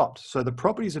be stopped. So the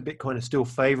properties of Bitcoin are still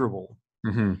favorable.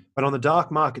 But on the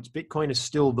dark markets, Bitcoin is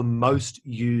still the most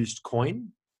used coin,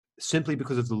 simply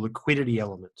because of the liquidity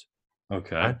element.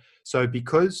 Okay. Right? So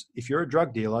because if you're a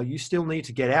drug dealer, you still need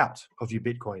to get out of your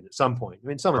Bitcoin at some point. I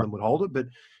mean, some of them would hold it, but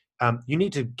you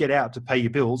need to get out to pay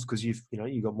your bills because you've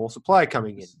got more supply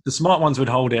coming in. The smart ones would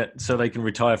hold it so they can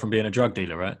retire from being a drug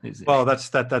dealer, right? Well, that's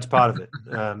part of it.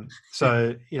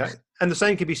 So and the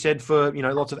same can be said for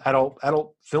lots of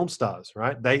adult film stars,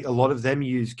 right? A lot of them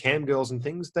use cam girls and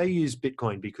things. They use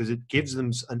Bitcoin because it gives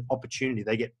them an opportunity.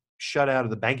 They get shut out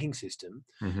of the banking system.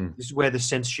 This is where the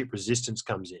censorship resistance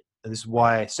comes in, and this is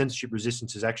why censorship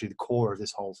resistance is actually the core of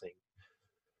this whole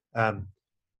thing.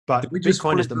 But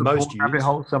Bitcoin is the most used. Rabbit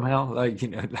hole somehow,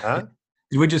 did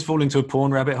we just fall into a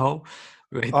porn rabbit hole?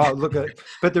 Oh, look at!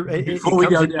 But before we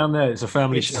go down there, it's a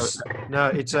family show. No,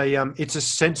 it's a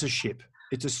censorship.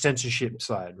 It's a censorship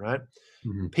side, right?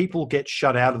 People get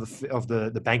shut out of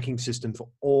the banking system for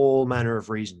all manner of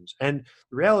reasons, and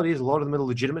the reality is a lot of them are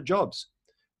legitimate jobs,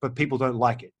 but people don't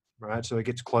like it, right? So it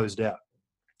gets closed out,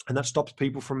 and that stops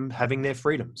people from having their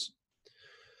freedoms.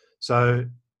 So.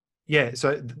 Yeah,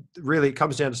 so really it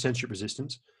comes down to censorship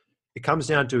resistance. It comes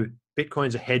down to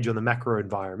Bitcoin's a hedge on the macro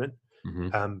environment.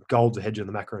 Gold's a hedge on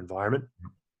the macro environment.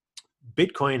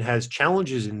 Bitcoin has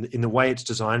challenges in the way it's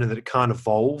designed, and that it can't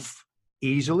evolve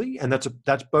easily. And that's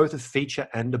both a feature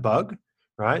and a bug,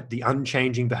 right? The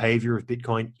unchanging behavior of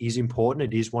Bitcoin is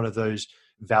important. It is one of those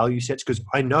value sets, because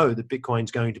I know that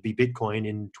Bitcoin's going to be Bitcoin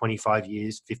in 25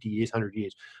 years, 50 years, 100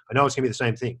 years. I know it's going to be the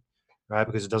same thing, right?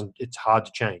 Because it's hard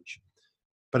to change.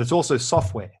 But it's also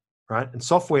software, right? And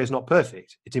software is not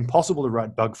perfect. It's impossible to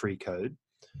write bug-free code.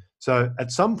 So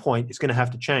at some point, it's going to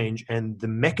have to change. And the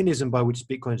mechanism by which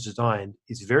Bitcoin is designed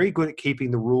is very good at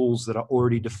keeping the rules that are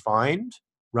already defined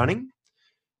running.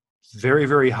 It's very,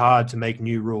 very hard to make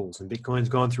new rules. And Bitcoin's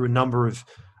gone through a number of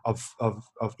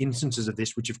instances of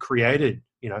this, which have created,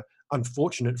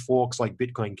 unfortunate forks like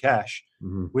Bitcoin Cash,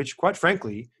 which, quite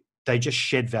frankly, they just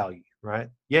shed value, right?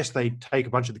 Yes, they take a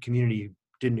bunch of the community who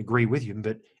didn't agree with you,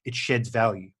 but it sheds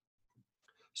value.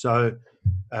 So,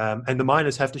 and the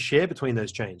miners have to share between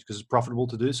those chains because it's profitable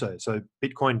to do so. So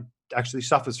Bitcoin actually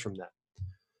suffers from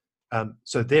that.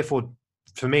 So therefore,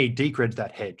 for me, Decred's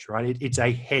that hedge, right? It's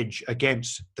a hedge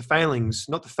against the failings,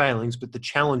 not the failings, but the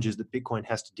challenges that Bitcoin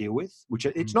has to deal with, which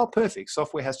it's not perfect.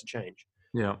 Software has to change.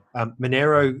 Yeah.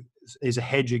 Monero is a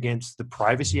hedge against the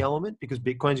privacy element because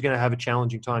Bitcoin's going to have a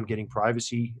challenging time getting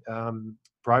privacy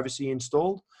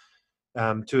installed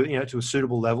to a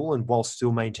suitable level, and while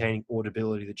still maintaining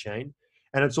auditability of the chain.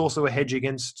 And it's also a hedge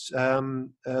against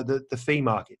the fee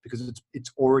market because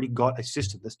it's already got a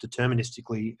system that's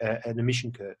deterministically an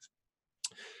emission curve.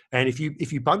 And if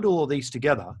you bundle all these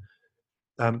together,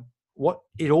 what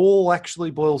it all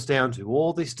actually boils down to,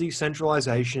 all this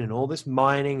decentralization and all this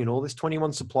mining and all this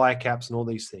 21 supplier caps and all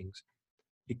these things,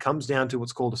 it comes down to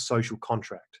what's called a social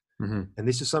contract. And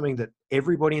this is something that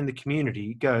everybody in the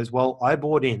community goes, well, I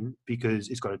bought in because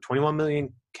it's got a 21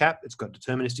 million cap, it's got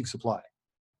deterministic supply.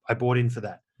 I bought in for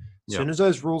that. As soon as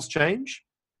those rules change,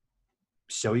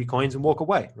 sell your coins and walk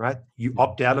away, right? You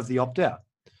opt out of the opt-out.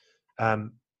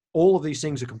 All of these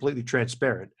things are completely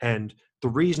transparent. And the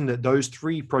reason that those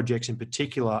three projects in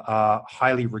particular are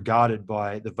highly regarded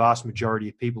by the vast majority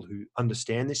of people who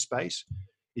understand this space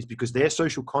is because their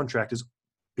social contract has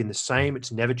been the same.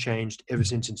 It's never changed ever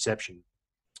since inception.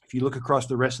 If you look across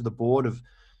the rest of the board of,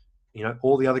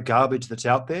 all the other garbage that's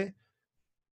out there,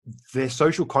 their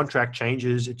social contract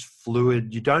changes. It's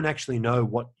fluid. You don't actually know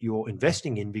what you're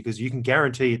investing in because you can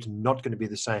guarantee it's not going to be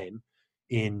the same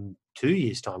in 2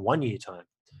 years' time, 1 year time.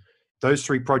 Those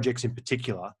three projects in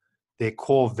particular, their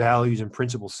core values and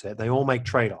principles set, they all make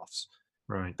trade-offs.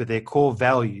 Right. But their core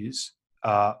values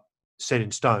are set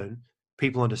in stone.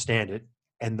 People understand it.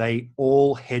 And they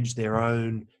all hedge their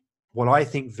own, what I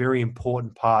think, very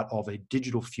important part of a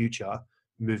digital future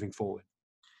moving forward.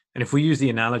 And if we use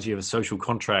the analogy of a social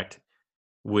contract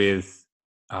with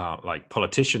like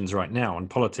politicians right now and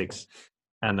politics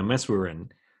and the mess we're in,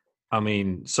 I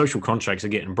mean, social contracts are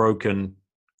getting broken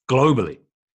globally.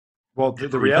 Well,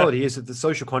 the reality is that the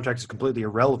social contract is completely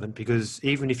irrelevant because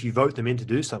even if you vote them in to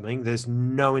do something, there's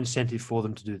no incentive for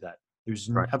them to do that. There's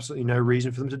absolutely no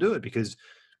reason for them to do it because...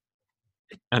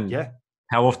 And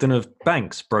how often have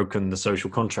banks broken the social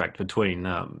contract between,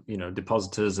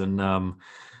 depositors and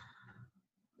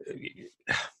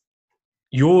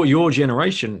your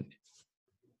generation?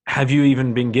 Have you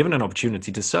even been given an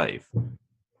opportunity to save?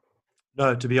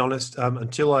 No, to be honest,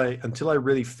 until I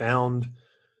really found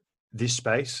this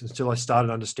space, until I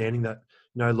started understanding that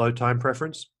low time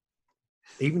preference,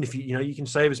 even if you can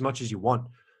save as much as you want.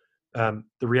 The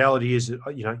reality is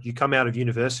that, you come out of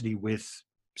university with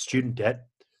student debt.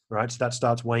 Right, so that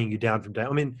starts weighing you down from day.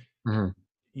 I mean,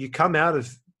 you come out of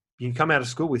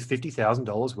school with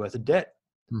 $50,000 worth of debt,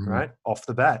 right, off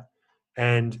the bat,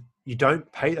 and you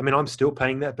don't pay. I mean, I'm still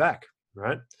paying that back,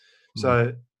 right?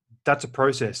 So that's a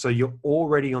process. So you're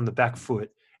already on the back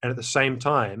foot, and at the same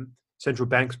time, central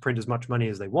banks print as much money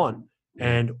as they want,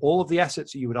 and all of the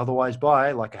assets that you would otherwise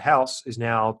buy, like a house, is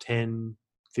now 10,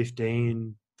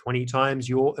 15, 20 times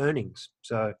your earnings.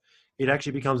 So it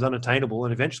actually becomes unattainable.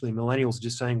 And eventually millennials are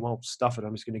just saying, well, stuff it.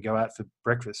 I'm just going to go out for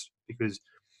breakfast because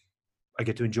I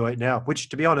get to enjoy it now, which,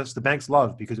 to be honest, the banks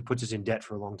love because it puts us in debt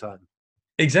for a long time.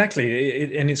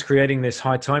 Exactly. And it's creating this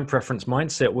high time preference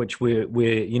mindset, which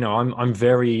I'm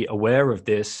very aware of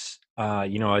this.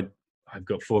 I've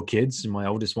got 4 kids and my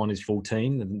oldest one is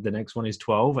 14 and the next one is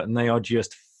 12. And they are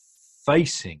just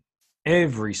facing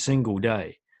every single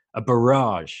day a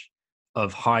barrage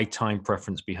of high time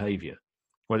preference behavior.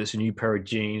 Whether it's a new pair of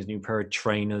jeans, new pair of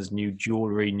trainers, new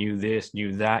jewelry, new this,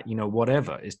 new that,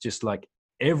 whatever. It's just like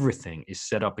everything is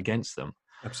set up against them.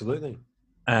 Absolutely.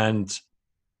 And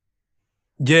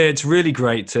yeah, it's really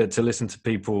great to listen to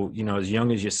people, as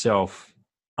young as yourself,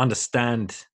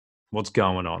 understand what's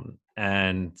going on.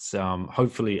 And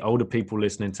hopefully older people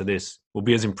listening to this will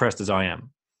be as impressed as I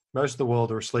am. Most of the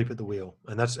world are asleep at the wheel.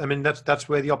 And that's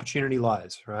where the opportunity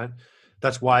lies, right?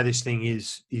 That's why this thing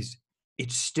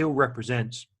it still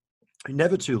represents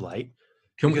never too late.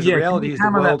 Because the reality is the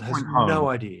world has no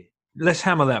idea. Let's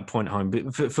hammer that point home.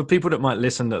 But for people that might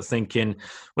listen that are thinking,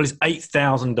 well, it's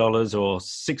 $8,000 or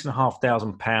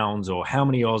 £6,500 or how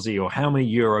many Aussie or how many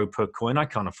euro per coin? I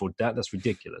can't afford that. That's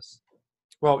ridiculous.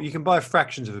 Well, you can buy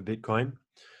fractions of a Bitcoin,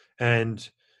 and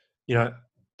you know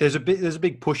there's a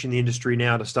big push in the industry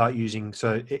now to start using.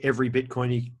 So every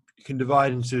Bitcoin you can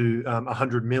divide into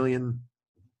 100 million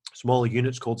smaller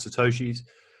units called satoshis.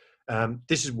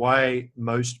 This is why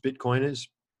most Bitcoiners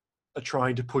are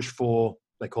trying to push for,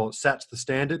 they call it Sats, the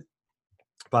standard.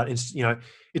 But it's,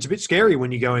 it's a bit scary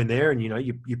when you go in there and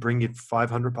you bring your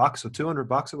 $500 or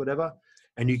 $200 or whatever,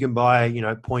 and you can buy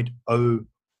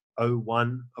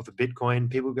 0.001 of a Bitcoin.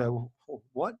 People go, well,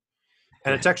 what?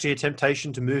 And it's actually a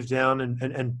temptation to move down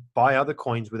and buy other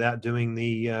coins without doing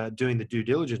the due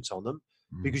diligence on them,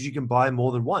 because you can buy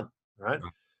more than one, right?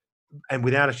 And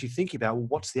without actually thinking about, well,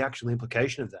 what's the actual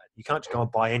implication of that? You can't just go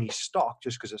and buy any stock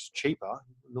just because it's cheaper.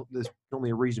 There's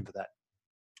normally a reason for that.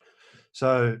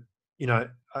 So,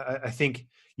 I think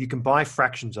you can buy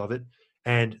fractions of it.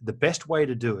 And the best way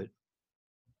to do it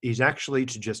is actually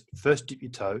to just first dip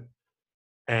your toe.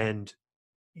 And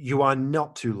you are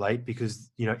not too late, because,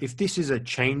 if this is a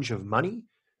change of money,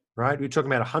 right? We're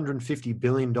talking about $150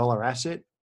 billion asset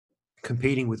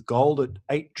competing with gold at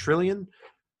 8 trillion.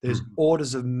 There's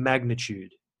orders of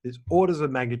magnitude. There's orders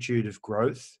of magnitude of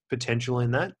growth potential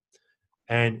in that.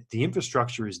 And the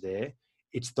infrastructure is there.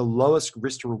 It's the lowest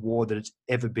risk to reward that it's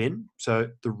ever been. So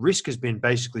the risk has been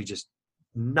basically just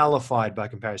nullified by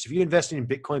comparison. If you invested in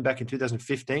Bitcoin back in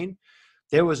 2015,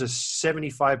 there was a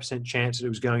 75% chance that it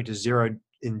was going to zero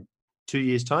in 2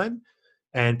 years' time,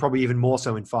 and probably even more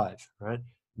so in 5, right?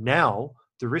 Now,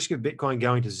 the risk of Bitcoin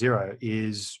going to zero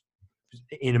is,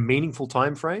 in a meaningful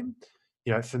time frame,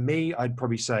 for me, I'd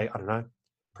probably say, I don't know,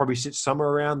 probably sit somewhere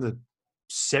around the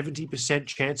 70%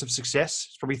 chance of success.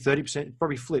 It's probably 30%,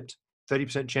 probably flipped,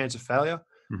 30% chance of failure.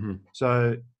 Mm-hmm.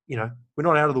 So, we're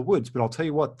not out of the woods, but I'll tell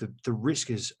you what, the risk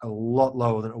is a lot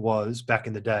lower than it was back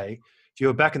in the day. If you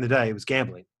were back in the day, it was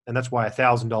gambling. And that's why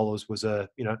 $1,000 was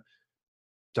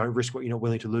don't risk what you're not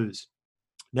willing to lose.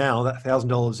 Now that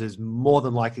 $1,000 is more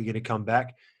than likely going to come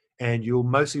back, and you'll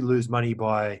mostly lose money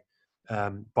by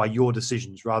your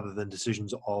decisions rather than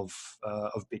decisions of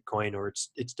Bitcoin or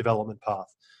its development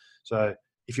path. So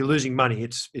if you're losing money,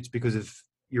 it's because of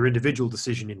your individual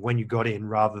decision in when you got in,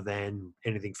 rather than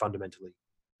anything fundamentally.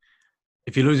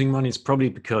 If you're losing money, it's probably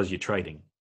because you're trading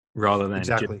rather than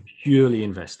exactly just purely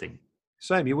investing.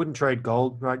 Same. You wouldn't trade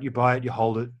gold, right? You buy it, you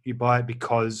hold it. You buy it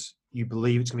because you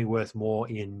believe it's going to be worth more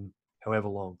in however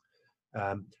long.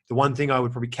 The one thing I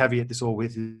would probably caveat this all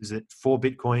with is that for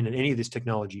Bitcoin and any of this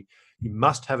technology, you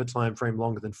must have a time frame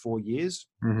longer than 4 years.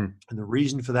 Mm-hmm. And the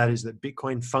reason for that is that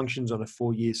Bitcoin functions on a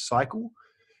 4-year cycle.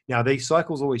 Now, these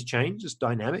cycles always change. It's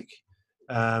dynamic.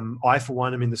 I, for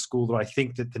one, am in the school that I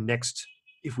think that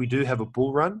if we do have a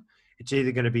bull run, it's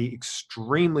either going to be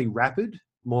extremely rapid,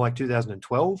 more like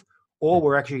 2012, or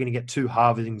we're actually going to get 2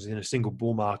 halvings in a single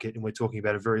bull market, and we're talking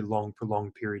about a very long,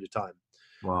 prolonged period of time.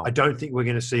 Wow. I don't think we're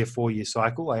going to see a 4-year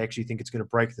cycle. I actually think it's going to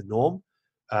break the norm.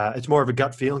 It's more of a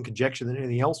gut feel and conjecture than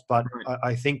anything else, but Right.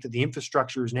 I think that the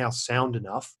infrastructure is now sound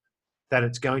enough that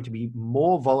it's going to be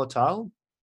more volatile.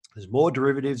 There's more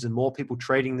derivatives and more people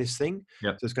trading this thing.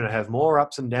 Yep. So it's going to have more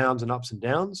ups and downs and ups and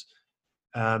downs.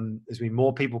 There's going to be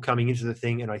more people coming into the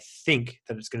thing, and I think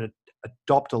that it's going to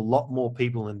adopt a lot more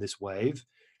people in this wave,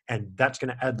 and that's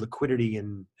going to add liquidity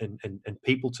and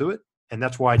people to it. And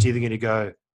that's why it's either going to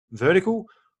go vertical,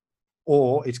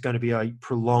 or it's going to be a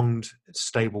prolonged,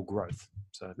 stable growth.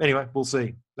 So anyway, we'll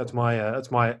see. That's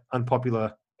my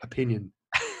unpopular opinion.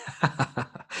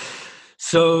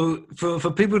 So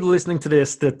for people listening to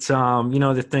this that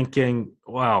they're thinking,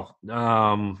 wow,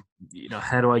 how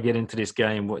do I get into this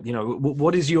game?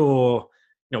 What is your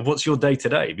what's your day to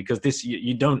day? Because this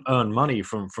you don't earn money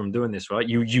from doing this, right?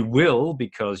 You will,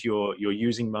 because you're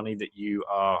using money that you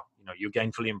are you're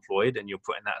gainfully employed, and you're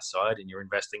putting that aside and you're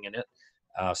investing in it.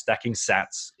 Stacking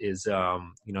sats is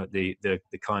the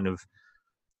kind of,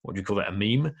 what do you call that, a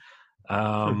meme?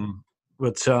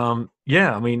 But I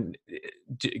mean,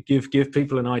 give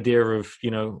people an idea of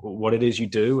what it is you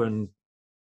do and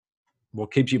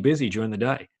what keeps you busy during the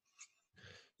day.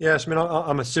 Yes, I mean,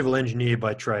 I'm a civil engineer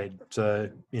by trade, so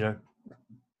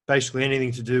basically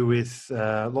anything to do with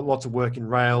lots of work in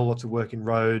rail, lots of work in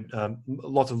road,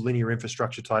 lots of linear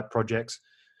infrastructure type projects.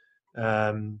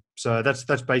 So that's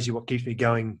basically what keeps me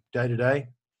going day to day.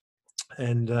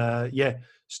 And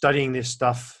studying this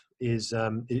stuff is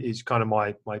kind of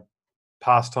my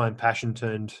pastime, passion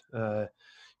turned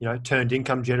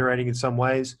income generating in some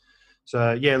ways.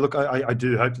 So yeah, look, I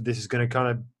do hope that this is going to kind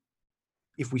of,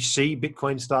 if we see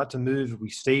Bitcoin start to move, if we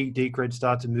see Decred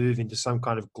start to move into some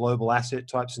kind of global asset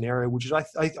type scenario, which is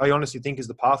I honestly think is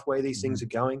the pathway these things are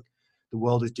going. The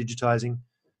world is digitizing.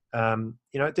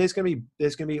 there's going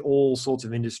to be all sorts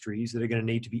of industries that are going to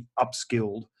need to be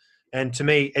upskilled. And to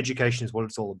me, education is what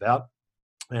it's all about.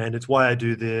 And it's why I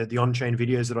do the on-chain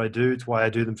videos that I do. It's why I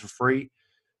do them for free,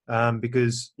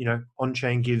 because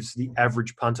on-chain gives the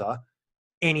average punter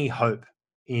any hope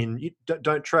in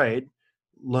don't trade.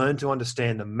 Learn to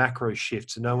understand the macro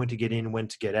shifts and know when to get in, when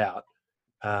to get out,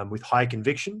 with high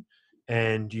conviction,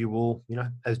 and you will,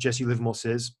 as Jesse Livermore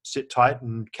says, sit tight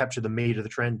and capture the meat of the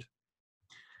trend.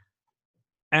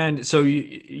 And so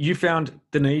you found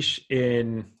the niche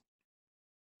in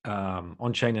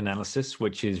on-chain analysis,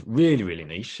 which is really, really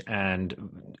niche,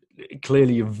 and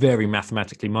clearly you're very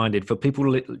mathematically minded. For people,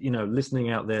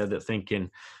 listening out there that thinking,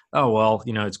 oh, well,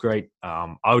 it's great.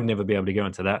 I would never be able to go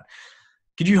into that.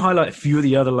 Could you highlight a few of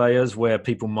the other layers where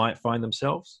people might find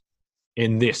themselves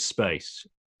in this space?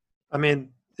 I mean,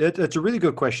 it's a really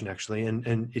good question, actually,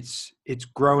 and it's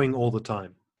growing all the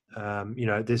time.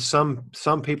 There's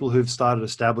some people who've started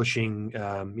establishing,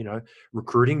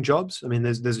 recruiting jobs. I mean,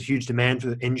 there's a huge demand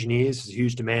for engineers. There's a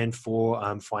huge demand for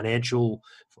financial,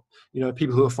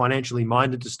 people who are financially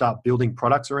minded to start building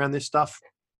products around this stuff.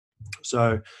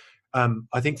 So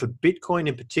I think for Bitcoin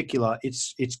in particular,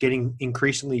 it's getting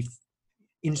increasingly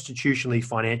institutionally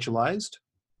financialized.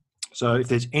 So if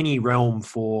there's any realm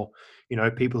for,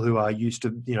 people who are used to,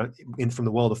 from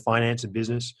the world of finance and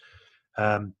business,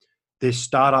 there's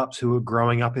startups who are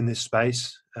growing up in this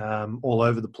space all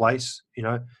over the place.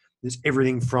 There's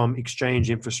everything from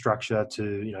exchange infrastructure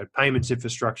to, payments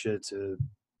infrastructure to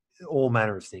all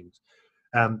manner of things.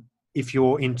 If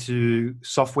you're into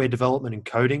software development and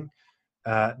coding,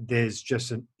 there's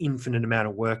just an infinite amount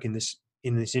of work in this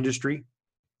industry,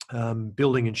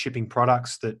 building and shipping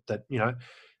products that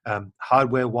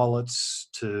hardware wallets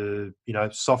to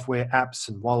software apps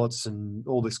and wallets and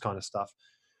all this kind of stuff,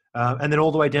 and then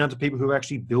all the way down to people who are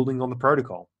actually building on the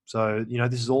protocol. So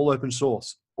this is all open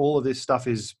source. All of this stuff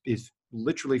is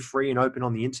literally free and open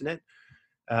on the internet,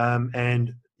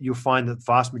 and you'll find that the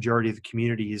vast majority of the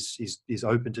community is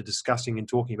open to discussing and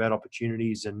talking about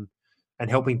opportunities and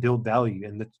helping build value.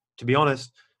 And to be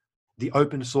honest, the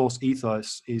open source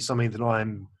ethos is something that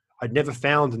I'd never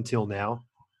found until now,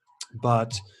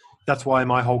 but that's why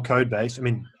my whole code base, I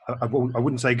mean, I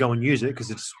wouldn't say go and use it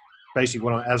because it's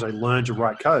basically as I learn to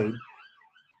write code,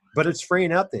 but it's free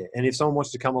and out there. And if someone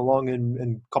wants to come along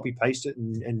and copy paste it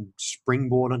and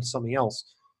springboard onto something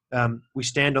else, we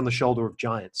stand on the shoulder of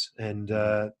giants, and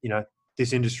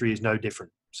this industry is no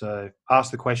different. So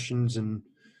ask the questions, and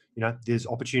there's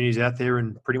opportunities out there,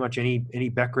 and pretty much any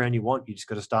background you want, you just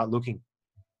got to start looking.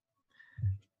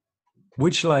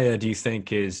 Which layer do you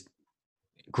think is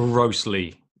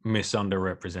grossly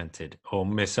misunderrepresented or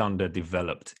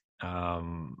misunderdeveloped?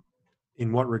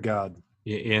 In what regard?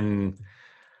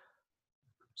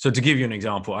 So to give you an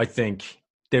example, I think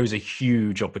there is a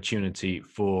huge opportunity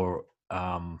for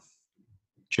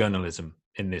journalism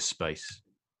in this space,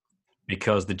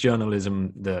 because the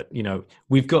journalism that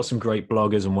we've got some great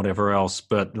bloggers and whatever else,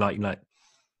 but like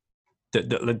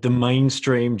the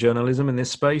mainstream journalism in this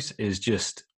space is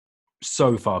just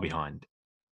so far behind.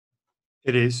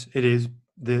 It is.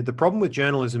 The problem with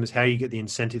journalism is how you get the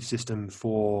incentive system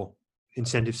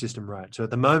right. So at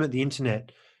the moment, the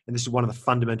internet, and this is one of the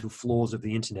fundamental flaws of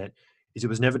the internet, is it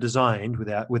was never designed with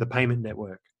a payment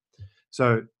network.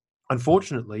 So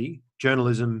unfortunately,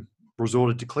 journalism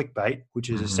resorted to clickbait, which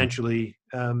is essentially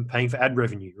paying for ad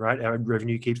revenue, right? Ad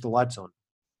revenue keeps the lights on.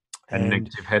 And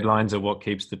negative headlines are what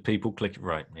keeps the people clicking.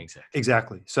 Right,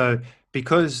 exactly. So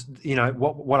because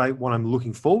what I'm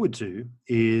looking forward to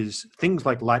is things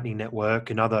like Lightning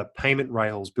Network and other payment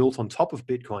rails built on top of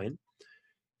Bitcoin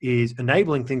is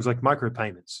enabling things like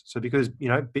micropayments. So because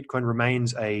Bitcoin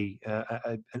remains a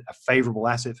favorable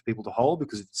asset for people to hold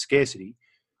because of its scarcity,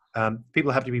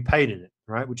 people have to be paid in it,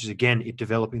 right? Which is again it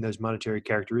developing those monetary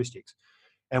characteristics.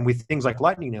 And with things like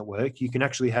Lightning Network, you can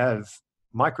actually have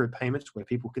micropayments where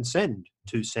people can send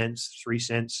 2 cents, 3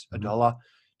 cents, $1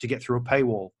 to get through a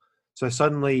paywall. So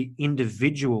suddenly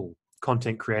individual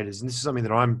content creators, and this is something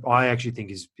that I actually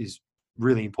think is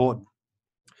really important.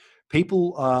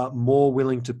 People are more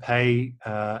willing to pay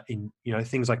in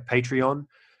things like Patreon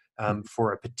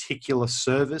for a particular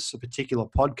service, a particular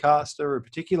podcaster, a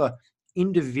particular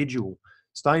individual,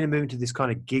 starting to move into this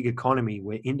kind of gig economy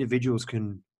where individuals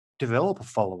can develop a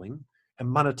following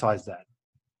and monetize that.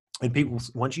 And people,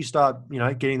 once you start,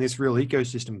 getting this real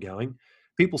ecosystem going,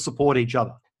 people support each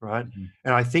other, right? Mm-hmm.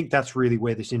 And I think that's really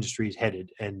where this industry is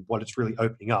headed, and what it's really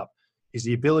opening up is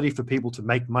the ability for people to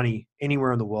make money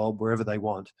anywhere in the world, wherever they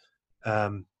want,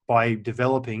 by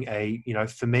developing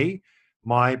for me,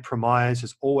 my premise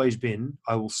has always been,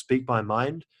 I will speak my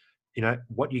mind,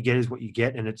 what you get is what you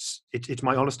get, and it's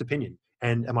my honest opinion.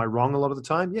 And am I wrong a lot of the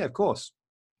time? Yeah, of course.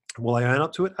 Will I own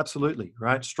up to it? Absolutely,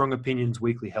 right? Strong opinions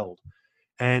weakly held.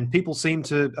 And people seem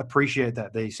to appreciate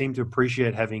that. They seem to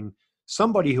appreciate having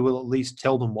somebody who will at least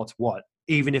tell them what's what,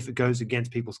 even if it goes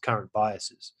against people's current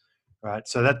biases, right?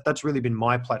 So that's really been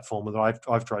my platform that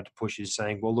I've tried to push, is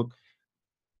saying, well, look,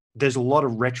 there's a lot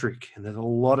of rhetoric and there's a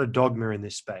lot of dogma in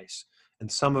this space.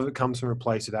 And some of it comes from a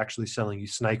place of actually selling you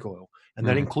snake oil. And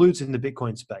that includes in the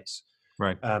Bitcoin space.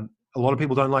 Right. A lot of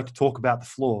people don't like to talk about the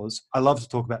flaws. I love to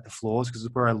talk about the flaws because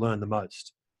it's where I learn the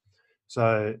most.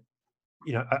 So,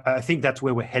 I think that's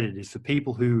where we're headed, is for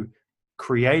people who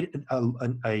create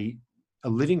a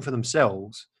living for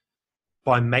themselves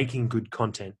by making good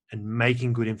content and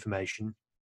making good information.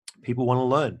 People want to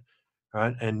learn,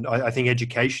 right? And I think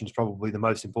education is probably the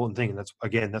most important thing.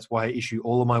 And that's why I issue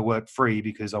all of my work free,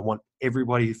 because I want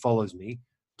everybody who follows me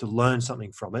to learn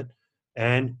something from it.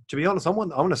 And to be honest, I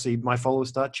want to see my followers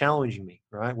start challenging me,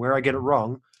 right? Where I get it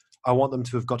wrong, I want them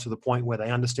to have got to the point where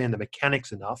they understand the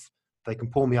mechanics enough, they can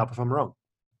pull me up if I'm wrong.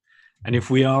 And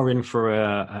if we are in for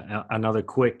another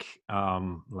quick,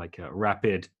 like a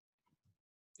rapid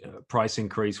price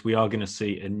increase, we are going to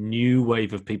see a new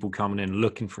wave of people coming in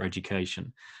looking for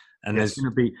education. And Yes. there's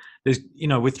going to be,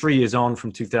 we're 3 years on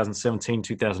from 2017,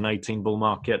 2018 bull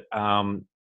market.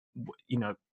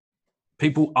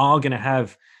 People are going to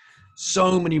have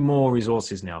so many more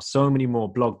resources now, so many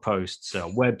more blog posts,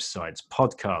 websites,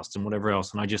 podcasts, and whatever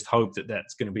else. And I just hope that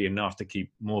that's going to be enough to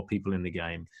keep more people in the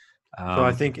game. So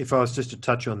I think if I was just to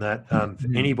touch on that, for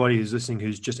anybody who's listening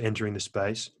who's just entering the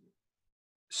space,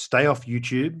 stay off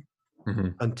YouTube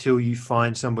until you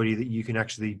find somebody that you can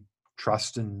actually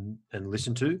trust and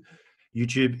listen to.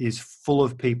 YouTube is full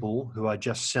of people who are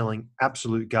just selling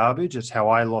absolute garbage. That's how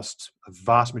I lost a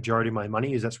vast majority of my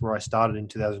money, is that's where I started in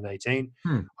 2018.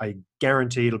 I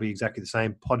guarantee it'll be exactly the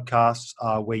same. Podcasts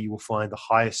are where you will find the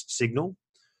highest signal.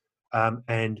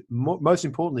 And most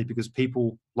importantly, because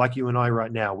people like you and I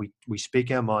right now, we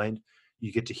speak our mind.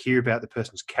 You get to hear about the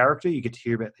person's character. You get to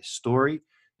hear about their story.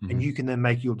 And you can then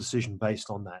make your decision based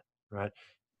on that, right?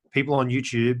 People on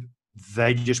YouTube,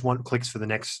 they just want clicks for the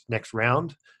next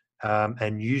round.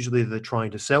 And usually they're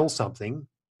trying to sell something.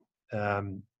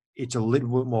 It's a little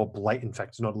bit more blatant. In fact,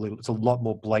 it's not a little, it's a lot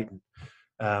more blatant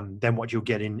than what you'll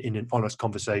get in an honest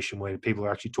conversation where people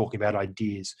are actually talking about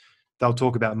ideas. They'll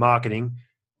talk about marketing.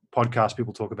 Podcast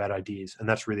people talk about ideas, and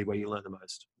that's really where you learn the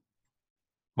most.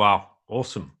 Wow.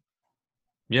 Awesome.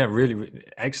 Yeah, really, really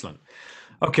excellent.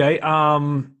 Okay.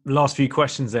 Last few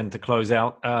questions then to close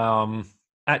out.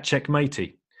 At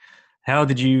Checkmatey, how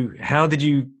did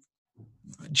you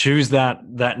choose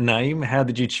that name? How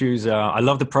did you choose? I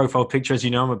love the profile picture. As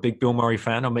you know, I'm a big Bill Murray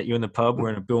fan. I met you in the pub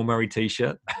wearing a Bill Murray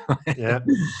t-shirt. Yeah.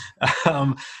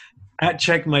 At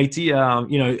Checkmatey,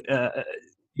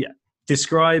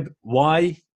 describe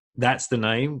why that's the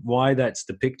name, why that's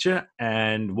the picture,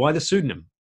 and why the pseudonym.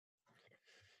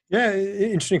 Yeah,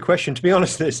 interesting question. To be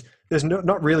honest, there's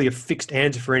not really a fixed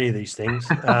answer for any of these things.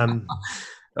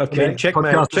 Okay. I mean,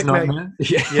 Checkmate.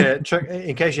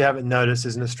 In case you haven't noticed,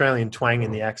 there's an Australian twang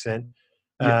in the accent.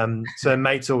 So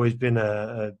mate's always been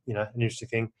an interesting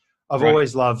thing. I've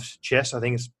always loved chess. I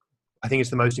think it's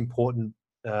the most important,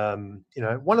 one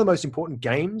of the most important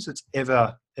games that's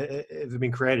ever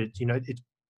been created. It's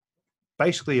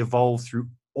basically evolved through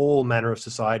all manner of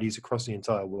societies across the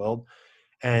entire world,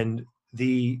 and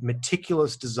the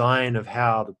meticulous design of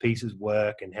how the pieces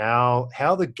work and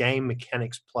how the game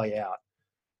mechanics play out.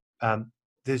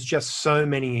 There's just so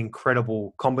many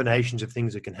incredible combinations of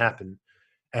things that can happen,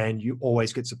 and you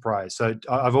always get surprised. So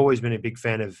I've always been a big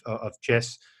fan of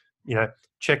chess.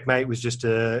 Checkmate was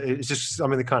it's just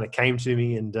something that kind of came to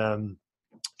me, and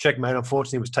Checkmate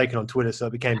unfortunately was taken on Twitter, so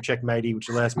it became Checkmatey, which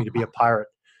allows me to be a pirate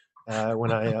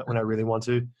when I really want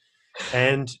to.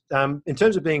 And in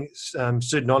terms of being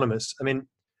pseudonymous, I mean,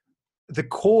 the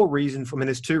core reason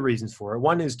there's two reasons for it.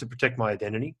 One is to protect my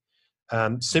identity,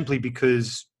 simply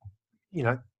because,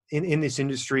 in this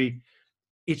industry,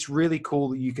 it's really cool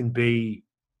that you can be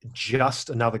just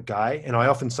another guy. And I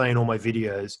often say in all my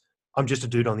videos, I'm just a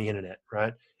dude on the internet,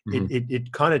 right?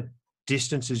 It kind of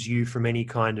distances you from any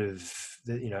kind of,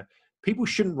 people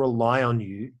shouldn't rely on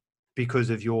you because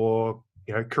of your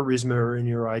charisma and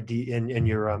your idea and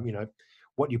your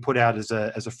what you put out as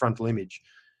a frontal image.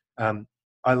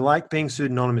 I like being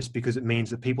pseudonymous because it means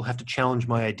that people have to challenge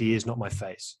my ideas, not my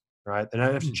face, right? They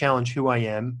don't have to challenge who I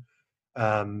am.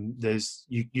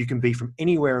 You can be from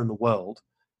anywhere in the world,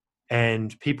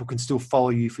 and people can still follow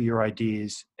you for your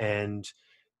ideas. And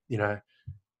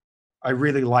I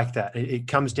really like that. It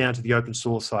comes down to the open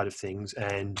source side of things,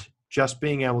 and just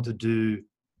being able to do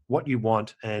what you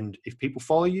want, and if people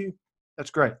follow you, that's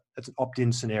great. That's an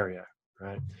opt-in scenario,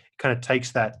 right? It kind of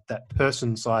takes that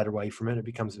person side away from it. It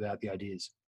becomes about the ideas.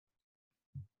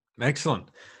 Excellent.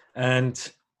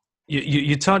 And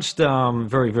you touched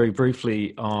very, very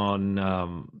briefly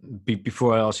on,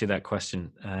 before I ask you that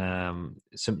question,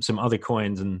 some other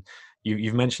coins, and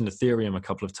you've mentioned Ethereum a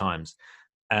couple of times.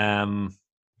 And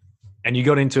you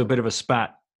got into a bit of a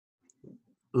spat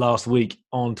last week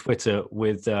on Twitter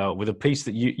with a piece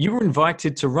that you were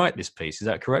invited to write this piece. Is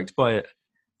that correct?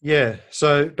 Yeah.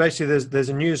 So basically, there's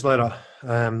a newsletter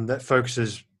that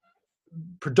focuses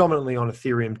predominantly on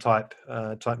Ethereum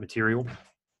type material,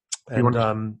 and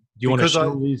do you want to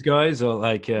show these guys, or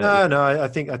like? No. I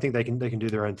think they can do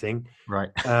their own thing. Right.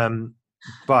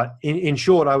 But in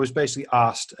short, I was basically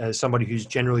asked, as somebody who's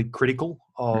generally critical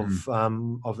of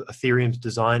Ethereum's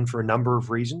design for a number of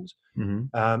reasons.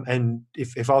 Mm-hmm. And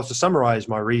if I was to summarize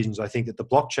my reasons, I think that the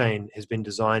blockchain has been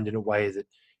designed in a way that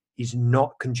is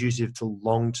not conducive to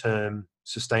long-term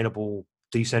sustainable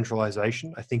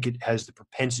decentralization. I think it has the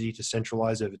propensity to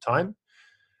centralize over time.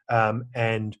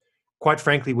 And quite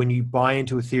frankly, when you buy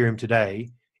into Ethereum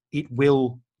today, it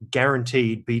will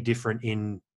guaranteed be different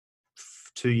in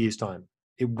 2 years' time.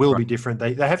 It will be different.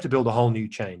 They have to build a whole new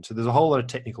chain. So there's a whole lot of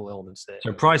technical elements there.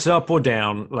 So price up or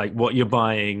down, like what you're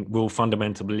buying will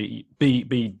fundamentally be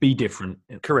different.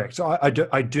 Correct. So I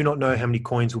do not know how many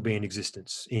coins will be in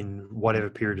existence in whatever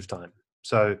period of time.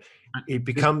 So it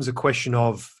becomes a question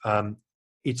of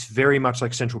it's very much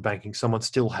like central banking. Someone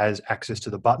still has access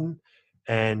to the button,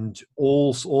 and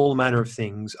all manner of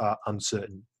things are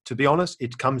uncertain. To be honest,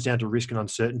 it comes down to risk and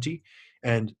uncertainty.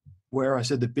 And where I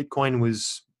said that Bitcoin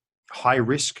was high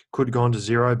risk, could have gone to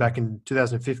zero back in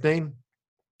 2015,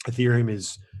 Ethereum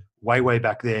is way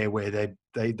back there, where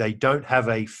they don't have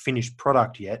a finished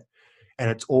product yet, and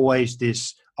it's always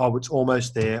this, oh, it's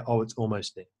almost there, oh, it's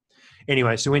almost there.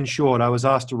 Anyway, so in short, I was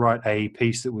asked to write a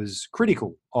piece that was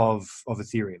critical of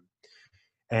Ethereum.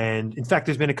 And in fact,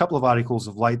 there's been a couple of articles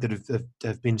of late that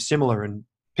have been similar, and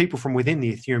people from within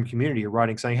the Ethereum community are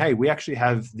writing saying, hey, we actually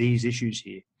have these issues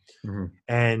here. Mm-hmm.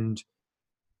 And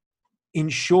in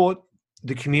short,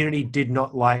 the community did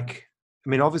not like,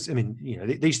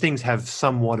 these things have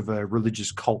somewhat of a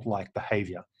religious cult-like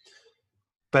behavior,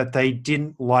 but they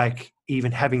didn't like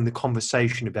even having the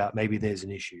conversation about maybe there's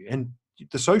an issue. And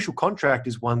the social contract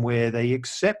is one where they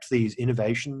accept these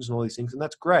innovations and all these things, and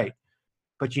that's great,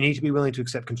 but you need to be willing to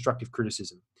accept constructive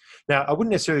criticism. Now, I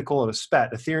wouldn't necessarily call it a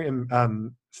spat.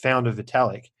 Ethereum founder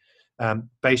Vitalik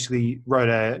basically wrote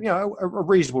a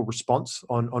reasonable response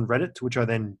on Reddit, to which I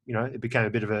then, it became a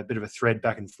bit of a thread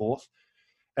back and forth.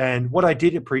 And what I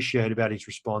did appreciate about his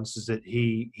response is that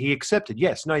he accepted,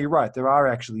 yes, no, you're right, there are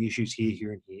actually issues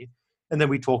here, and here. And then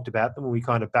we talked about them, and we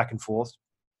kind of back and forth.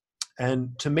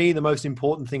 And to me, the most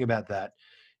important thing about that,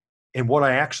 and what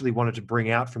I actually wanted to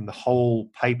bring out from the whole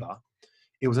paper,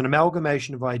 it was an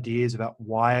amalgamation of ideas about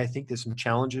why I think there's some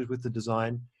challenges with the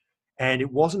design. And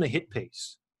it wasn't a hit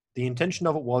piece. The intention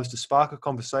of it was to spark a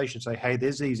conversation, say, hey,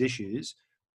 there's these issues.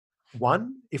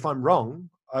 One, if I'm wrong,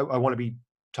 I want to be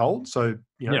told. So,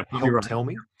 help tell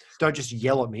me. Don't just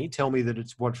yell at me. Tell me that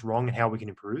it's what's wrong and how we can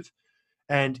improve.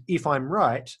 And if I'm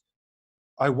right,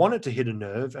 I want it to hit a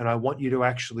nerve, and I want you to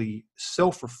actually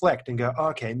self-reflect and go,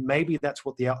 okay, maybe that's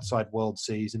what the outside world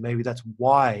sees, and maybe that's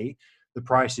why the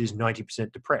price is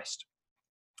 90% depressed.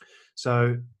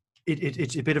 So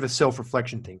it's a bit of a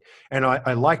self-reflection thing. And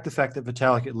I like the fact that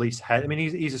Vitalik at least had,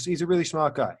 he's a really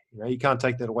smart guy. You can't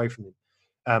take that away from him.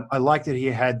 I like that he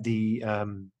had he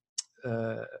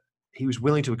was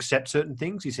willing to accept certain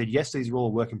things. He said, yes, these are all a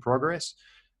work in progress.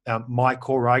 My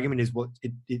core argument is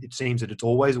it seems that it's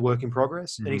always a work in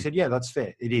progress. Mm-hmm. And he said, yeah, that's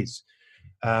fair. It is.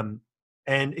 And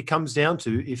it comes down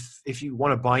to, if you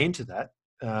want to buy into that,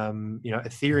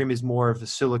 Ethereum is more of a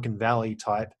Silicon Valley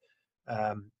type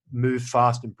move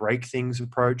fast and break things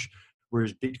approach,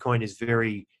 whereas Bitcoin is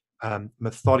very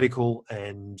methodical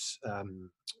and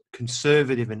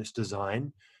conservative in its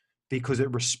design, because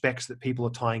it respects that people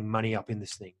are tying money up in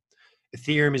this thing.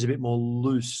 Ethereum is a bit more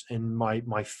loose, and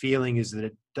my feeling is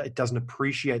that it doesn't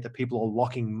appreciate that people are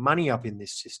locking money up in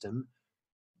this system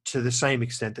to the same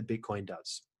extent that Bitcoin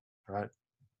does, right?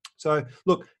 So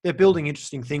look, they're building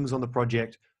interesting things on the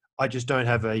project. I just don't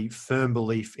have a firm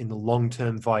belief in the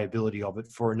long-term viability of it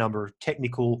for a number of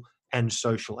technical and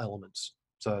social elements.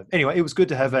 So anyway, it was good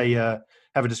to have a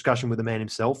discussion with the man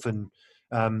himself, and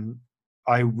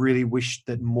I really wish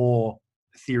that more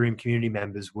Ethereum community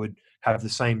members would have the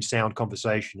same sound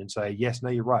conversation and say, yes, no,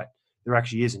 you're right, there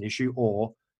actually is an issue,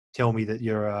 or tell me that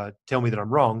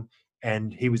I'm wrong.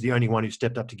 And he was the only one who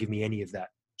stepped up to give me any of that.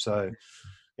 So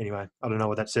anyway, I don't know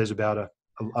what that says about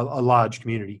a large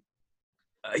community.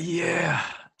 Yeah.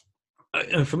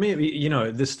 And for me,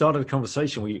 at the start of the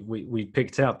conversation, we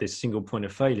picked out this single point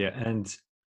of failure, and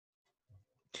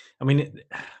I mean,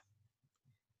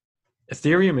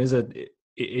 Ethereum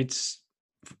it's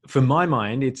for my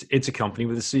mind, it's a company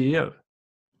with a CEO.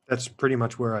 That's pretty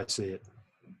much where I see it.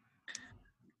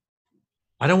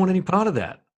 I don't want any part of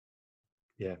that.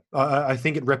 Yeah, I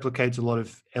think it replicates a lot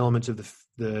of elements of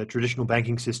the traditional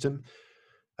banking system.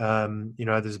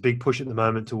 There's a big push at the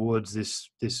moment towards this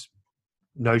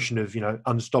notion of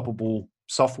unstoppable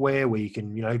software where you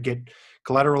can get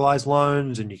collateralized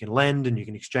loans and you can lend and you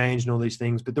can exchange and all these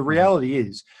things. But the reality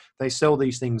is they sell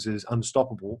these things as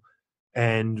unstoppable,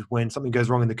 and when something goes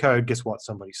wrong in the code, guess what?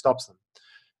 Somebody stops them.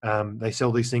 They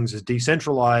sell these things as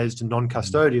decentralized and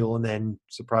non-custodial, and then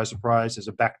surprise, surprise, there's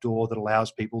a backdoor that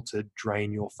allows people to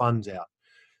drain your funds out.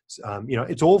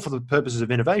 It's all for the purposes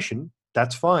of innovation.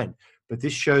 That's fine. But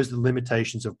this shows the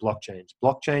limitations of blockchains.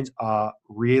 Blockchains are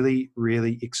really,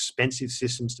 really expensive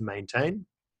systems to maintain.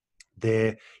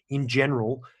 They're, in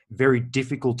general, very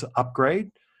difficult to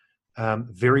upgrade.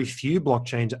 Very few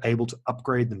blockchains are able to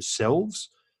upgrade themselves.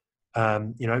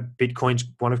 One of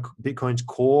Bitcoin's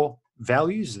core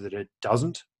values is that it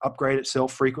doesn't upgrade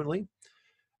itself frequently.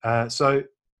 So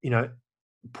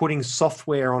putting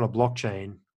software on a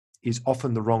blockchain is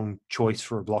often the wrong choice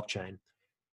for a blockchain.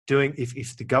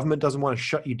 If the government doesn't want to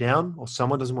shut you down, or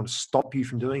someone doesn't want to stop you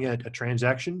from doing a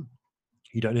transaction,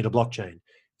 you don't need a blockchain.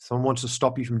 If someone wants to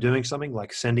stop you from doing something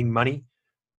like sending money,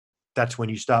 that's when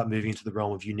you start moving into the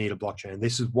realm of you need a blockchain.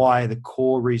 This is why the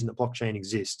core reason that blockchain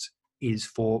exists is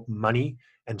for money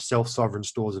and self-sovereign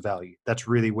stores of value. That's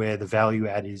really where the value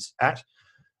add is at.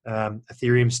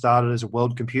 Ethereum started as a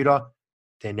world computer.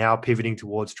 They're now pivoting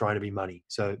towards trying to be money.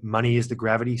 So money is the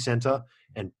gravity center,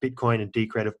 and Bitcoin and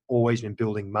Decred have always been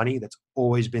building money. That's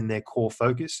always been their core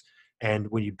focus. And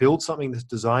when you build something that's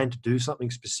designed to do something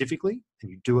specifically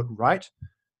and you do it right,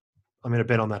 I'm going to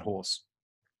bet on that horse.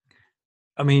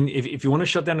 I mean, if you want to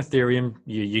shut down Ethereum,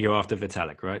 you go after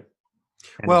Vitalik, right?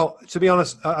 And well, to be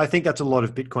honest, I think that's a lot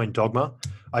of Bitcoin dogma.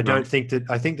 I think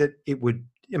that it would,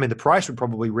 the price would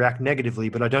probably react negatively,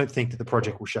 but I don't think that the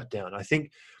project will shut down. I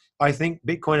think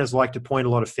Bitcoiners like to point a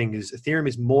lot of fingers. Ethereum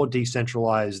is more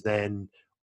decentralized than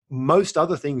most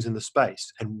other things in the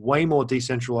space, and way more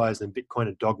decentralized than Bitcoin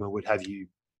and dogma would have you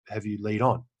lead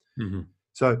on. Mm-hmm.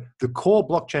 So the core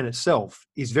blockchain itself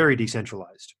is very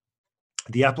decentralized.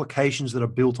 The applications that are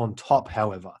built on top,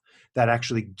 however, that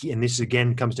actually, and this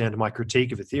again comes down to my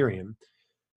critique of Ethereum,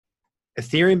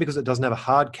 because it doesn't have a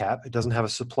hard cap, it doesn't have a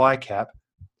supply cap,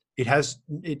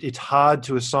 it's hard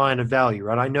to assign a value,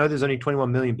 right? I know there's only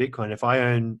 21 million Bitcoin. If I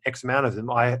own X amount of them,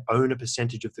 I own a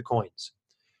percentage of the coins.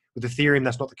 With Ethereum,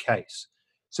 that's not the case.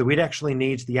 So it actually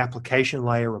needs the application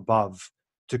layer above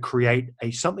to create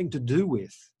something to do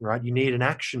with, right? You need an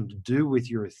action to do with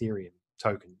your Ethereum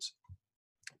tokens.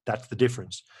 That's the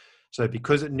difference. So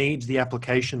because it needs the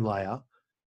application layer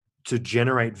to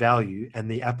generate value, and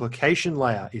the application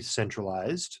layer is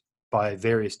centralized by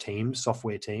various teams,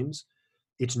 software teams,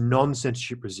 it's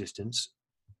non-censorship resistance.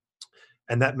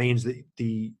 And that means that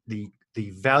the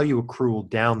value accrual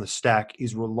down the stack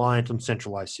is reliant on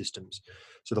centralized systems.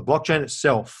 So the blockchain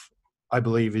itself, I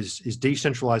believe, is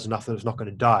decentralized enough that it's not going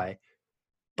to die,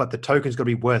 but the token's got to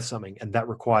be worth something, and that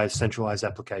requires centralized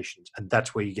applications. And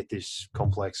that's where you get this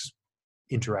complex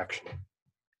interaction.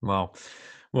 Wow.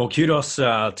 Well, kudos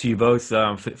to you both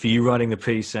for you writing the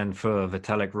piece, and for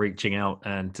Vitalik reaching out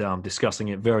and discussing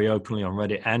it very openly on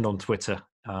Reddit and on Twitter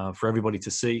for everybody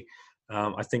to see.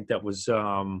 I think that was,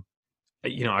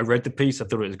 I read the piece. I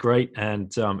thought it was great,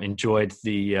 and enjoyed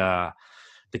the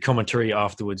commentary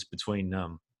afterwards between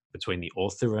the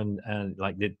author and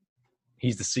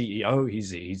he's the CEO.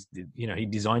 He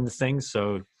designed the thing,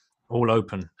 so all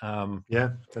open.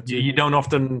 You don't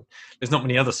often. There's not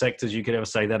many other sectors you could ever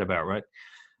say that about, right?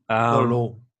 Not at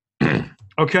all.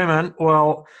 Okay, man.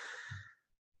 Well,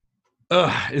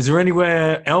 is there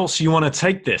anywhere else you want to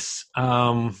take this?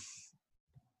 No,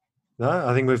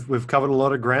 I think we've covered a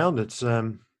lot of ground. It's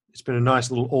been a nice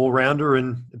little all-rounder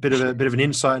and a bit of an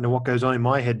insight into what goes on in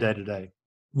my head day to day.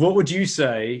 What would you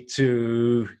say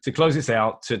to close this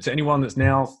out to anyone that's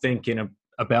now thinking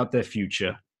about their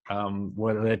future,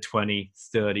 whether they're 20,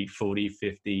 30, 40,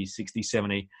 50, 60,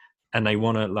 70, and they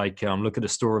want to look at a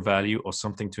store of value or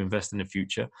something to invest in the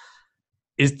future?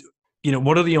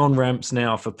 What are the on-ramps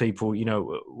now for people?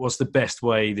 What's the best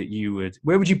way that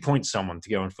where would you point someone to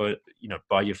go and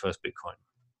buy your first Bitcoin?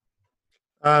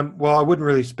 Well, I wouldn't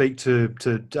really speak to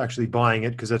actually buying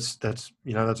it, because that's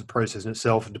a process in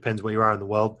itself. It depends where you are in the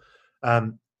world.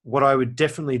 what I would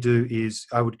definitely do is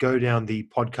I would go down the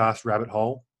podcast rabbit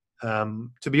hole.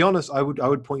 To be honest, I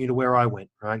would point you to where I went.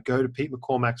 Right, go to Pete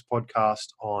McCormack's podcast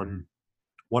on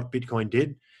what Bitcoin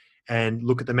did, and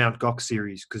look at the Mount Gox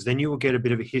series, because then you will get a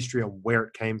bit of a history on where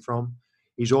it came from.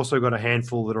 He's also got a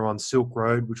handful that are on Silk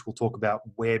Road, which will talk about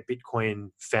where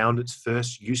Bitcoin found its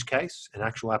first use case and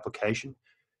actual application.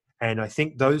 And I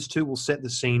think those two will set the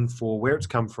scene for where it's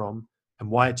come from and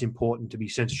why it's important to be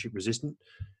censorship resistant.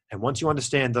 And once you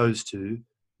understand those two,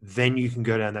 then you can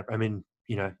go down that. I mean,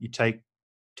 you take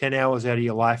 10 hours out of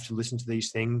your life to listen to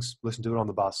these things, listen to it on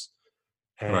the bus.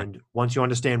 And once you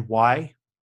understand why,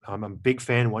 I'm a big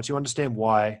fan. Once you understand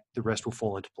why, the rest will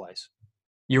fall into place.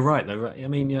 You're right, though. Right? I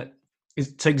mean,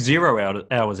 it takes 0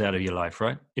 hours out of your life,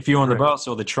 right? If you're on the bus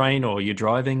or the train or you're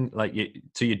driving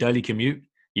to your daily commute,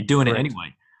 you're doing it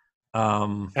anyway.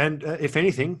 And if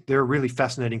anything, they're a really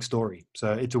fascinating story.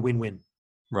 So it's a win-win.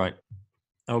 Right.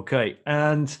 Okay.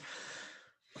 And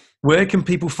where can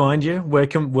people find you? Where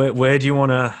do you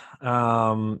want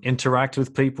to interact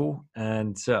with people?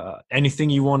 And anything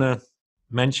you want to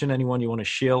mention? Anyone you want to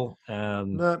shill?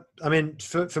 No, I mean,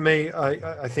 for me,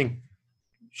 I think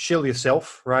shill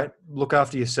yourself, right? Look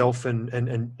after yourself and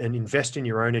invest in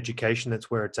your own education.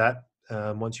 That's where it's at.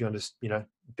 Once you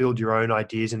build your own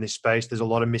ideas in this space. There's a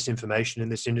lot of misinformation in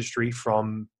this industry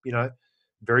from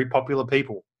very popular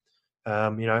people. I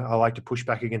like to push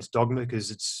back against dogma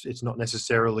because it's not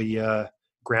necessarily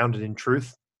grounded in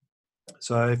truth.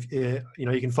 So if you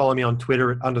can follow me on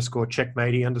Twitter at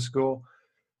 _checkmatey_.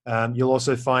 You'll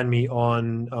also find me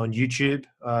on YouTube.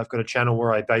 I've got a channel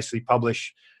where I basically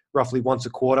publish roughly once a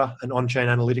quarter an on-chain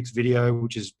analytics video,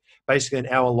 which is basically an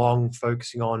hour long,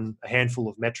 focusing on a handful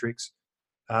of metrics.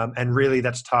 And really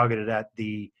that's targeted at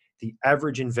the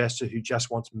average investor who just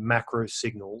wants macro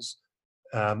signals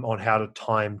on how to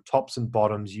time tops and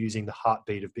bottoms using the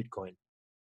heartbeat of Bitcoin.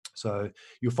 So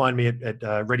you'll find me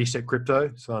at Ready Set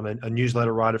Crypto. So I'm a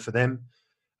newsletter writer for them.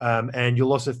 And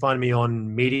you'll also find me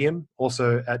on Medium,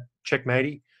 also at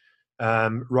Checkmatey,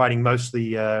 writing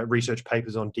mostly research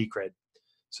papers on Decred.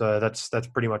 So that's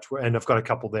pretty much, and I've got a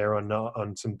couple there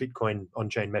on some Bitcoin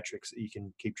on-chain metrics that you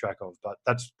can keep track of. But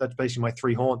that's basically my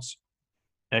 3 haunts.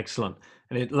 Excellent.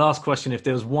 And last question: if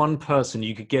there was one person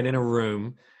you could get in a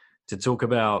room to talk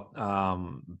about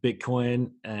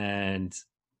Bitcoin and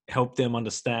help them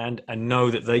understand and know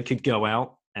that they could go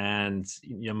out and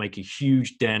make a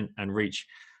huge dent and reach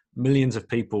millions of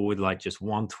people with like just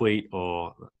one tweet,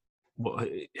 or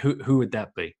who would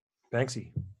that be?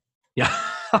 Banksy. Yeah.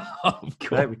 Of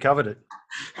course. Hey, we covered it.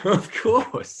 Of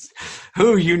course.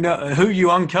 Who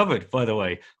you uncovered, by the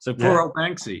way. So poor old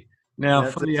Banksy. Now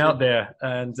fully out there,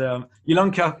 and you'll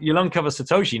uncover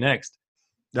Satoshi next.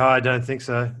 No, I don't think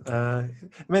so. I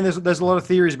mean, there's a lot of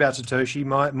theories about Satoshi.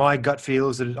 My gut feel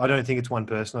is that I don't think it's one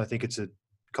person. I think it's a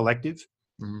collective.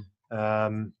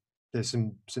 Mm-hmm. There's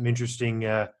some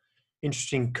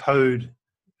interesting code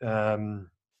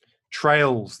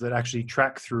trails that actually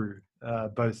track through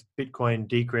both Bitcoin,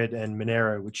 Decred, and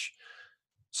Monero, which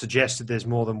suggests that there's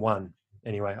more than one.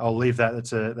 Anyway, I'll leave that.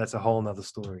 That's a whole nother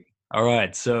story. All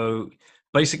right. So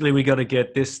basically, we got to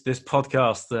get this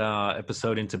podcast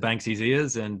episode into Banksy's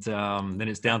ears, and then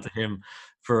it's down to him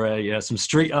for some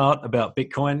street art about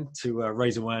Bitcoin to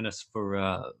raise awareness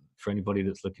for anybody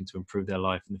that's looking to improve their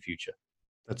life in the future.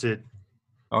 That's it.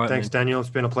 All right. Thanks, man. Daniel. It's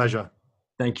been a pleasure.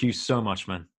 Thank you so much,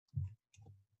 man.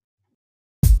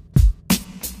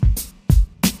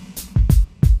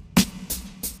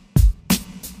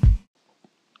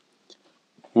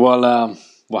 Well,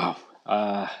 wow.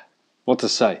 What to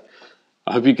say?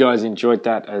 I hope you guys enjoyed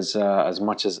that as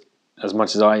much as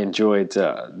I enjoyed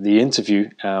the interview.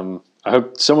 I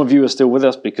hope some of you are still with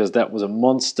us, because that was a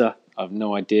monster. I have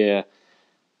no idea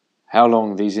how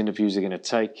long these interviews are going to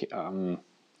take.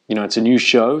 It's a new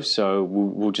show, so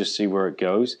we'll just see where it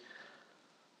goes.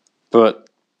 But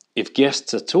if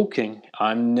guests are talking,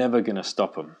 I'm never going to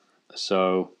stop them.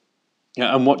 So,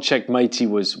 and what Checkmatey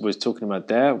was talking about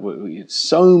there,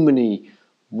 so many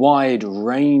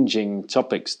wide-ranging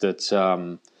topics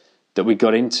that we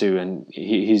got into, and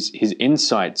his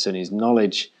insights and his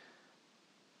knowledge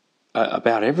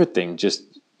about everything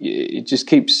it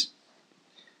just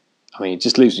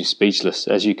leaves me speechless,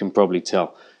 as you can probably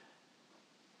tell.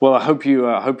 Well, I hope you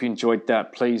enjoyed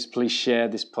that. Please share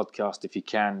this podcast if you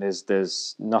can.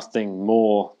 There's nothing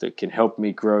more that can help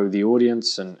me grow the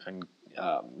audience and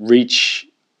reach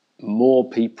more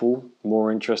people,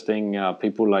 more interesting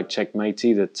people like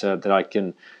Checkmatey that I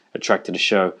can attract to the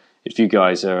show if you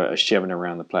guys are sharing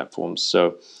around the platforms.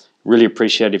 So really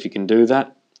appreciate if you can do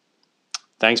that.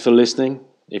 Thanks for listening.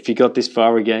 If you got this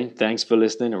far again, thanks for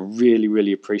listening. I really,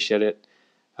 really appreciate it.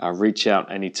 reach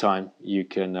out anytime. You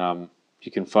can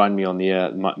find me on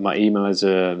the my email is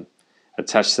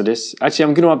attached to this. Actually,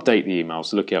 I'm going to update the email,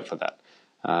 so look out for that.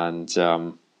 And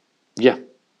yeah,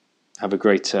 have a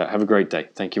great day.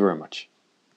 Thank you very much.